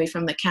run away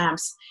from the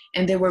camps,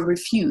 and they were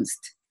refused.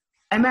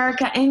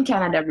 America and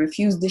Canada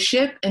refused the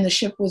ship, and the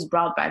ship was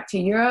brought back to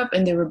Europe,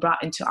 and they were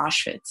brought into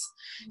Auschwitz.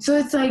 So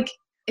it's like,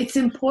 it's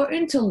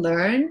important to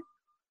learn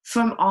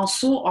from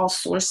also all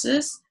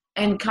sources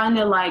and kind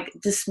of like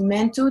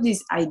dismantle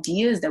these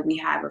ideas that we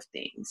have of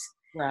things.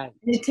 Right.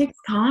 And it takes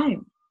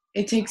time.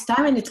 It takes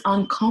time, and it's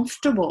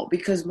uncomfortable,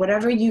 because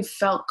whatever you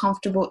felt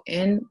comfortable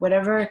in,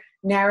 whatever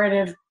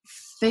narrative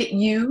fit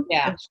you,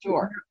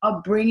 your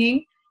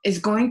upbringing, is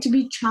going to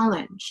be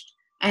challenged,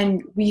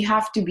 and we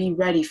have to be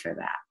ready for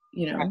that.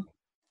 Right.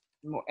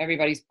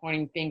 Everybody's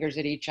pointing fingers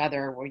at each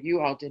other. Well,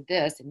 you all did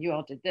this, and you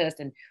all did this,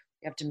 and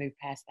you have to move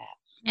past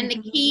that. And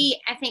the key,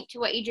 I think, to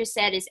what you just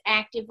said is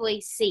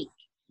actively seek.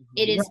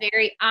 It is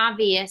very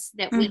obvious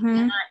that we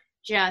cannot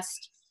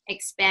just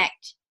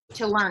expect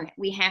to learn it.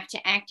 We have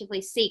to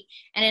actively seek.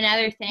 And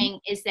another thing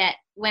is that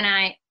when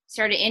I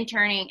started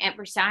interning at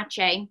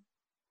Versace,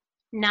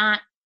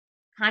 not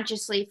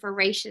consciously for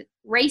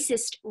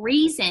racist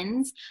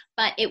reasons,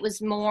 but it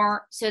was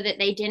more so that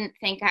they didn't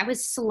think I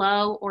was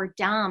slow or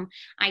dumb.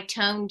 I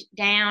toned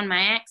down my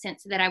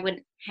accent so that I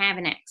wouldn't have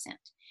an accent.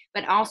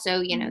 But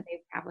also,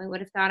 they probably would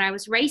have thought I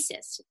was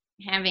racist,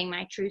 having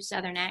my true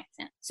Southern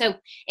accent. So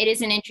it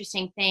is an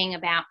interesting thing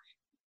about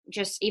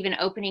just even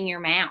opening your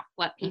mouth,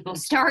 what people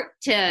start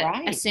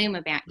to assume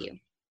about you.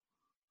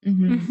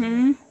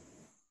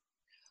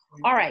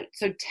 All right.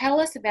 So tell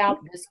us about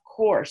this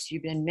course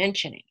you've been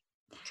mentioning.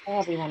 Tell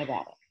everyone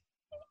about it.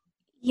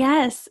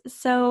 Yes.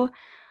 So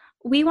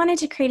we wanted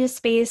to create a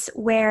space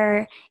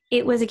where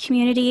it was a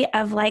community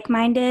of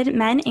like-minded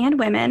men and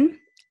women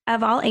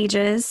of all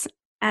ages,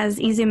 as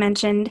Izu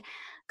mentioned,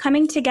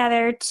 coming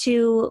together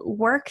to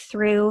work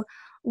through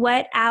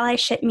what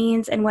allyship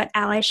means and what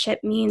allyship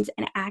means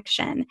in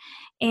action.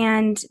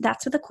 And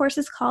that's what the course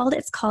is called.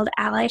 It's called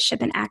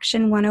Allyship in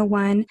Action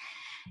 101.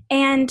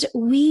 And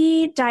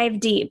we dive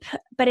deep,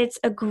 but it's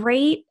a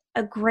great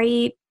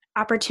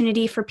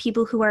opportunity for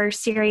people who are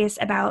serious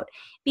about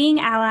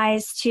being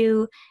allies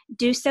to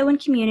do so in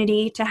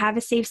community, to have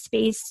a safe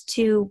space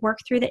to work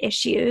through the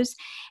issues.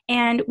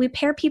 And we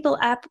pair people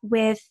up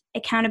with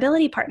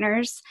accountability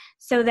partners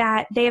so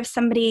that they have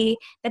somebody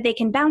that they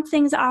can bounce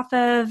things off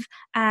of.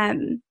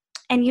 And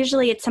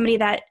usually it's somebody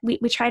that we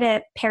try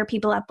to pair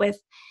people up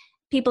with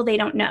people they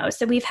don't know.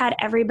 So we've had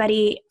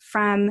everybody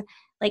from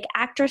like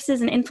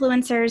actresses and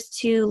influencers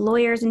to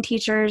lawyers and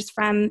teachers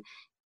from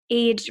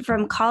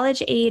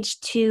college age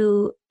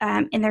to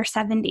in their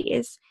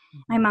 70s.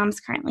 My mom's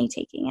currently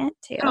taking it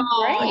too.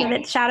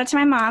 Oh, Shout out to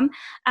my mom.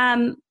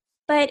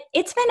 But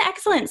it's been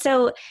excellent.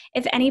 So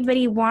if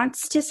anybody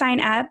wants to sign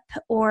up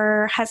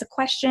or has a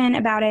question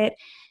about it,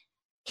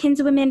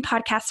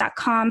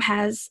 kinswomenpodcast.com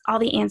has all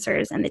the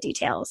answers and the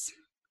details.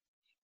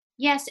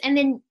 Yes, and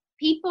then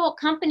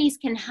companies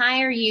can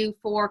hire you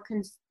for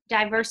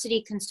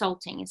diversity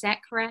consulting. Is that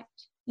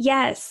correct?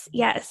 Yes.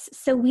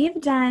 So we've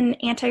done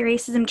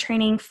anti-racism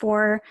training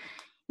for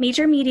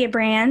major media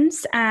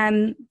brands,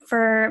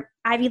 for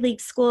Ivy League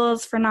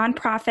schools, for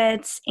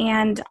nonprofits,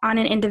 and on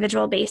an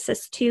individual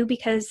basis too,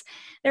 because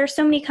there are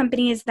so many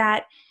companies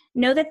that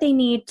know that they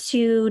need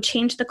to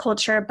change the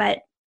culture, but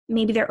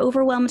maybe they're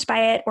overwhelmed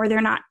by it or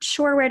they're not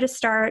sure where to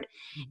start.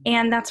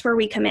 And that's where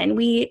we come in.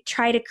 We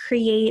try to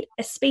create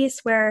a space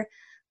where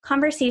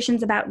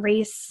conversations about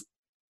race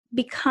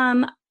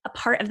become a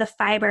part of the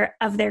fiber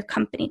of their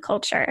company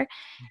culture.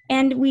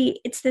 And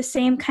it's the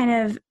same kind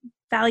of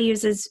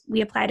values as we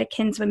apply to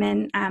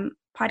Kinswomen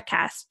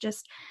podcast,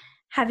 just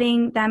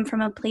having them from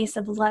a place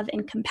of love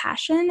and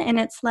compassion. And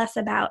it's less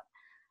about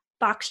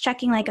box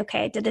checking, like,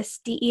 okay, I did this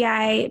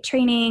DEI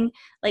training,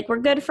 like we're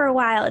good for a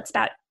while. It's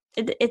about,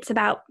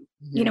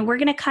 we're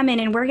going to come in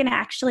and we're going to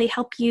actually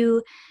help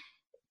you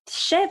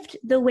shift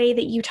the way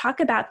that you talk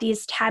about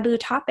these taboo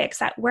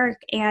topics at work,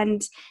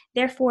 and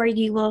therefore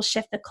you will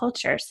shift the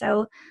culture.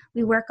 So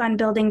we work on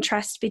building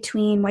trust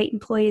between white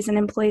employees and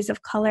employees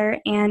of color,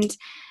 and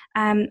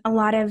a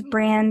lot of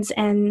brands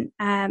and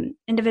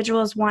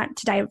individuals want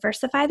to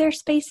diversify their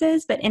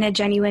spaces, but in a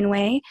genuine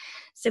way.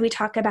 So we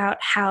talk about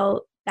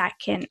how that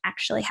can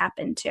actually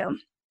happen too.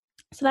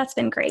 So that's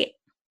been great.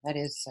 That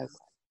is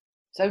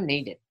so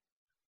needed.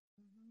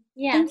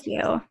 Yeah. Thank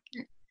you.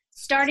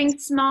 Starting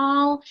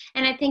small,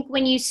 and I think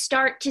when you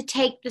start to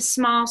take the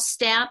small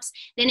steps,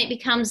 then it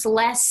becomes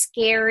less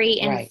scary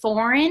and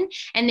foreign,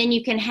 and then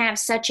you can have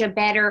such a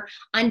better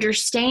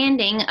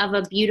understanding of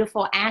a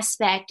beautiful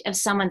aspect of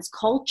someone's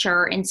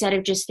culture instead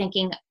of just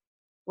thinking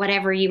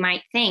whatever you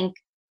might think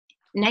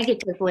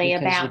negatively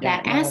about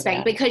that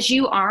aspect because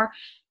you are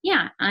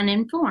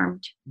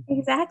uninformed.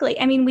 Exactly.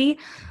 I mean, we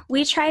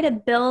try to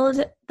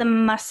build the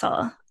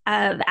muscle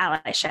of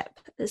allyship.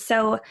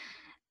 So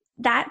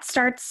that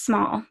starts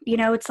small.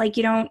 It's like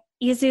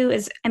Izu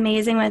is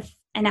amazing with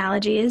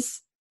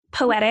analogies,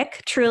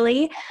 poetic,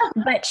 truly,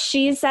 but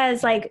she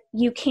says like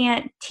you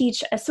can't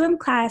teach a swim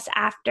class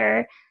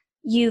after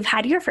you've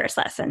had your first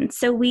lesson.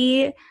 So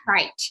we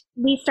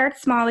start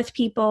small with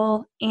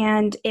people,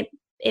 and it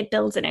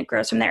builds and it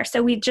grows from there.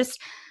 So we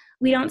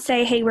don't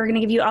say, hey, we're going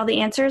to give you all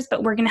the answers,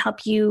 but we're going to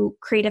help you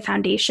create a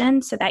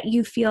foundation so that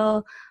you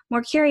feel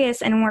more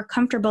curious and more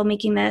comfortable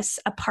making this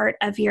a part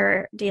of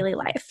your daily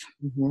life.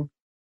 Mm-hmm.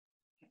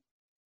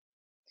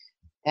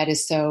 That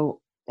is so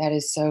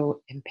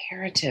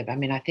imperative. I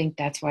mean, I think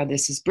that's why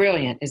this is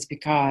brilliant, is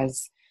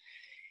because,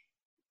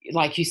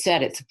 like you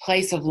said, it's a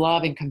place of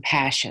love and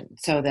compassion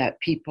so that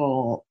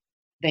people,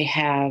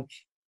 it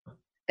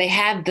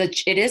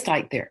is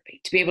like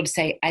therapy to be able to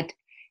say,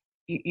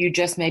 you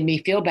just made me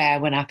feel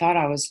bad when I thought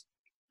I was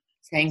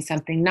saying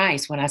something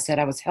nice when I said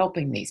I was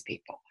helping these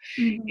people.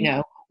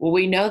 Mm-hmm. Well,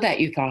 we know that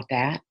you thought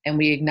that, and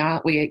we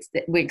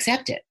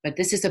accept it, but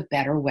this is a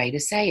better way to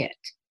say it.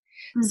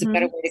 It's a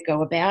better way to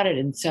go about it.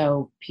 And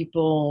so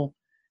people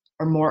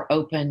are more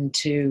open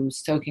to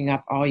soaking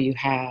up all you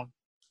have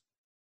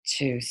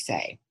to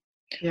say.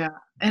 Yeah.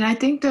 And I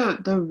think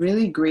the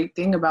really great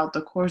thing about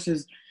the course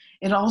is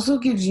it also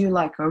gives you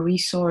like a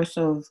resource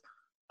of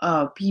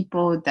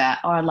people that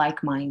are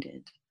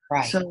like-minded.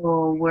 Right.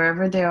 So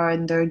wherever they are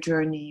in their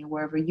journey,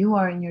 wherever you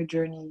are in your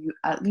journey, you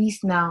at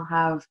least now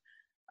have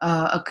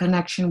a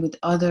connection with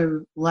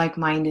other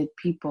like-minded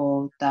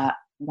people that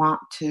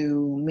want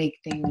to make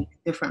things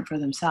different for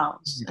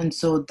themselves, and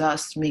so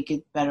thus make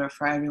it better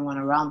for everyone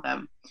around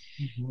them.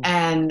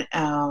 And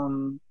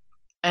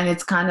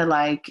it's kind of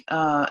like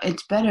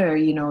it's better,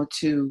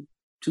 to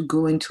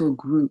go into a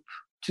group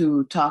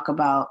to talk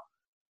about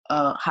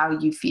how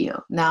you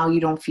feel. Now you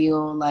don't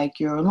feel like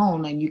you're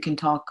alone, and you can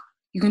talk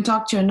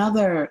to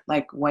another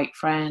like white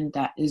friend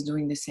that is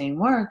doing the same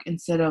work,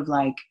 instead of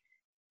like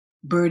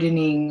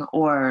burdening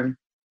or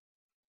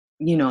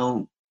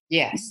not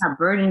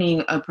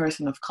burdening a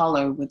person of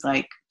color with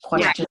like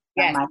questions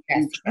that might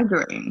be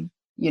triggering,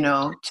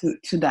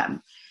 to them.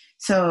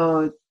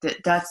 So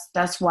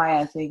that's why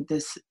I think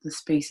the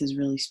space is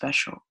really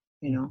special,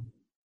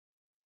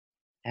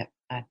 I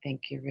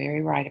think you're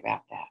very right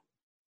about that.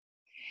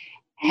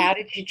 How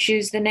did you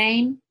choose the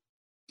name?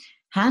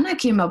 Hannah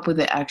came up with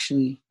it,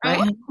 actually,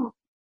 right?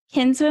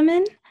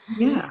 Kinswomen?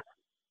 Yeah.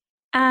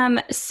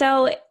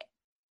 So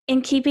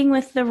in keeping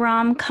with the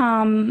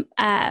rom-com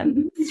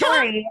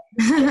story,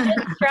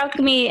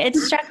 it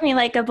struck me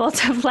like a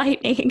bolt of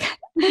lightning.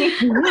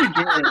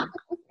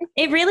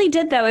 It really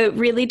did, though. It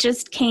really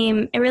just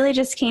came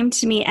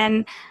to me.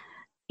 And,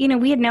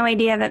 we had no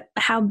idea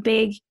how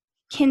big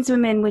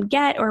Kinswomen would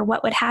get or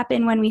what would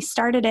happen when we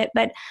started it.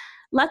 But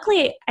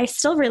luckily, I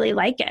still really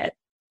like it.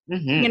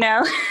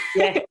 Yes.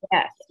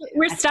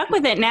 We're stuck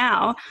with it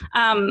now.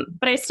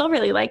 But I still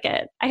really like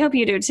it. I hope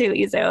you do too,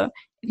 Izu.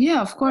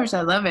 Yeah, of course.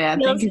 I love it. I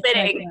think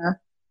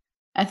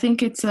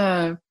it's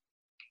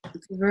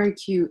very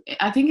cute.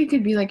 I think it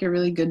could be like a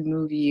really good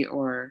movie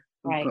or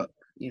a book,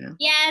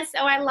 Yes.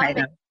 Oh, I love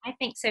it. I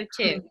think so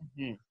too.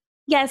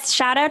 Yes.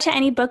 Shout out to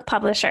any book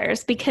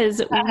publishers,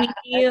 because we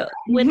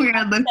would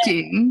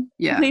looking.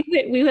 Yeah.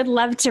 We would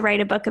love to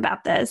write a book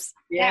about this.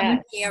 That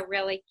would be a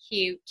really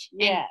cute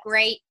and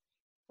great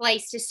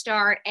place to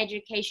start,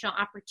 educational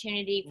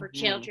opportunity for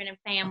children and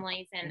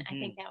families. And I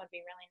think that would be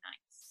really nice.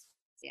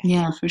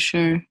 Yeah, for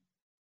sure.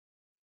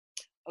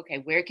 Okay,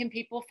 where can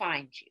people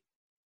find you?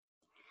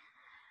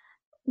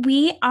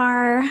 We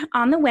are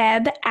on the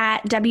web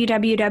at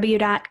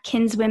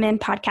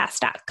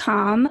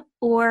www.kinswomenpodcast.com,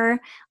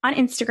 or on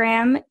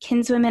Instagram,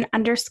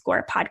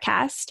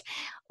 kinswomen_podcast.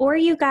 Or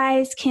you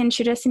guys can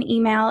shoot us an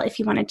email if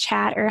you want to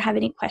chat or have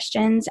any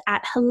questions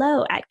at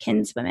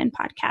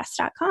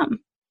hello@kinswomenpodcast.com.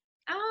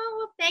 Oh,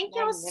 well, thank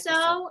y'all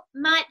so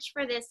much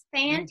for this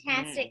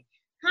fantastic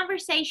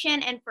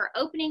conversation, and for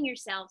opening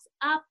yourselves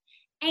up,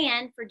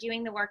 and for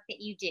doing the work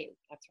that you do.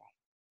 That's right.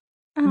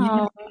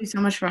 Yeah, thank you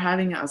so much for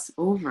having us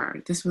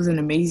over. This was an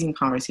amazing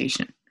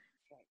conversation.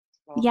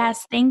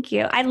 Yes, thank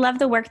you. I love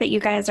the work that you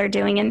guys are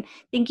doing, and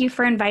thank you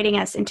for inviting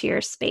us into your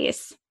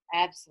space.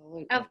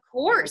 Absolutely. Of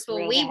course.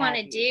 Well, we want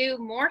to do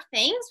more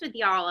things with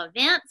y'all,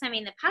 events. I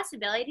mean, the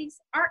possibilities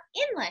are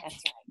endless.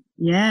 That's right.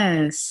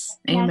 Yes.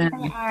 Amen.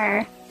 Yes, they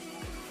are.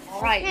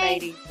 All right,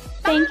 ladies.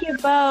 Thank you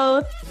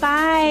both.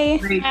 Bye.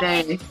 Great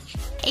day.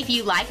 If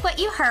you like what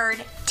you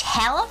heard,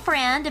 tell a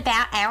friend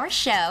about our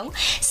show,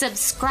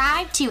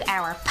 subscribe to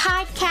our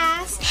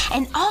podcast,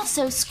 and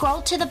also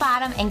scroll to the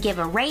bottom and give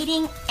a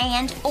rating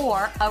and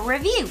or a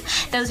review.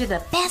 Those are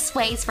the best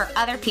ways for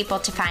other people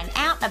to find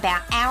out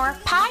about our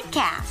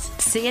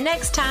podcast. See you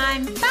next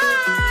time.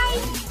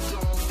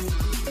 Bye!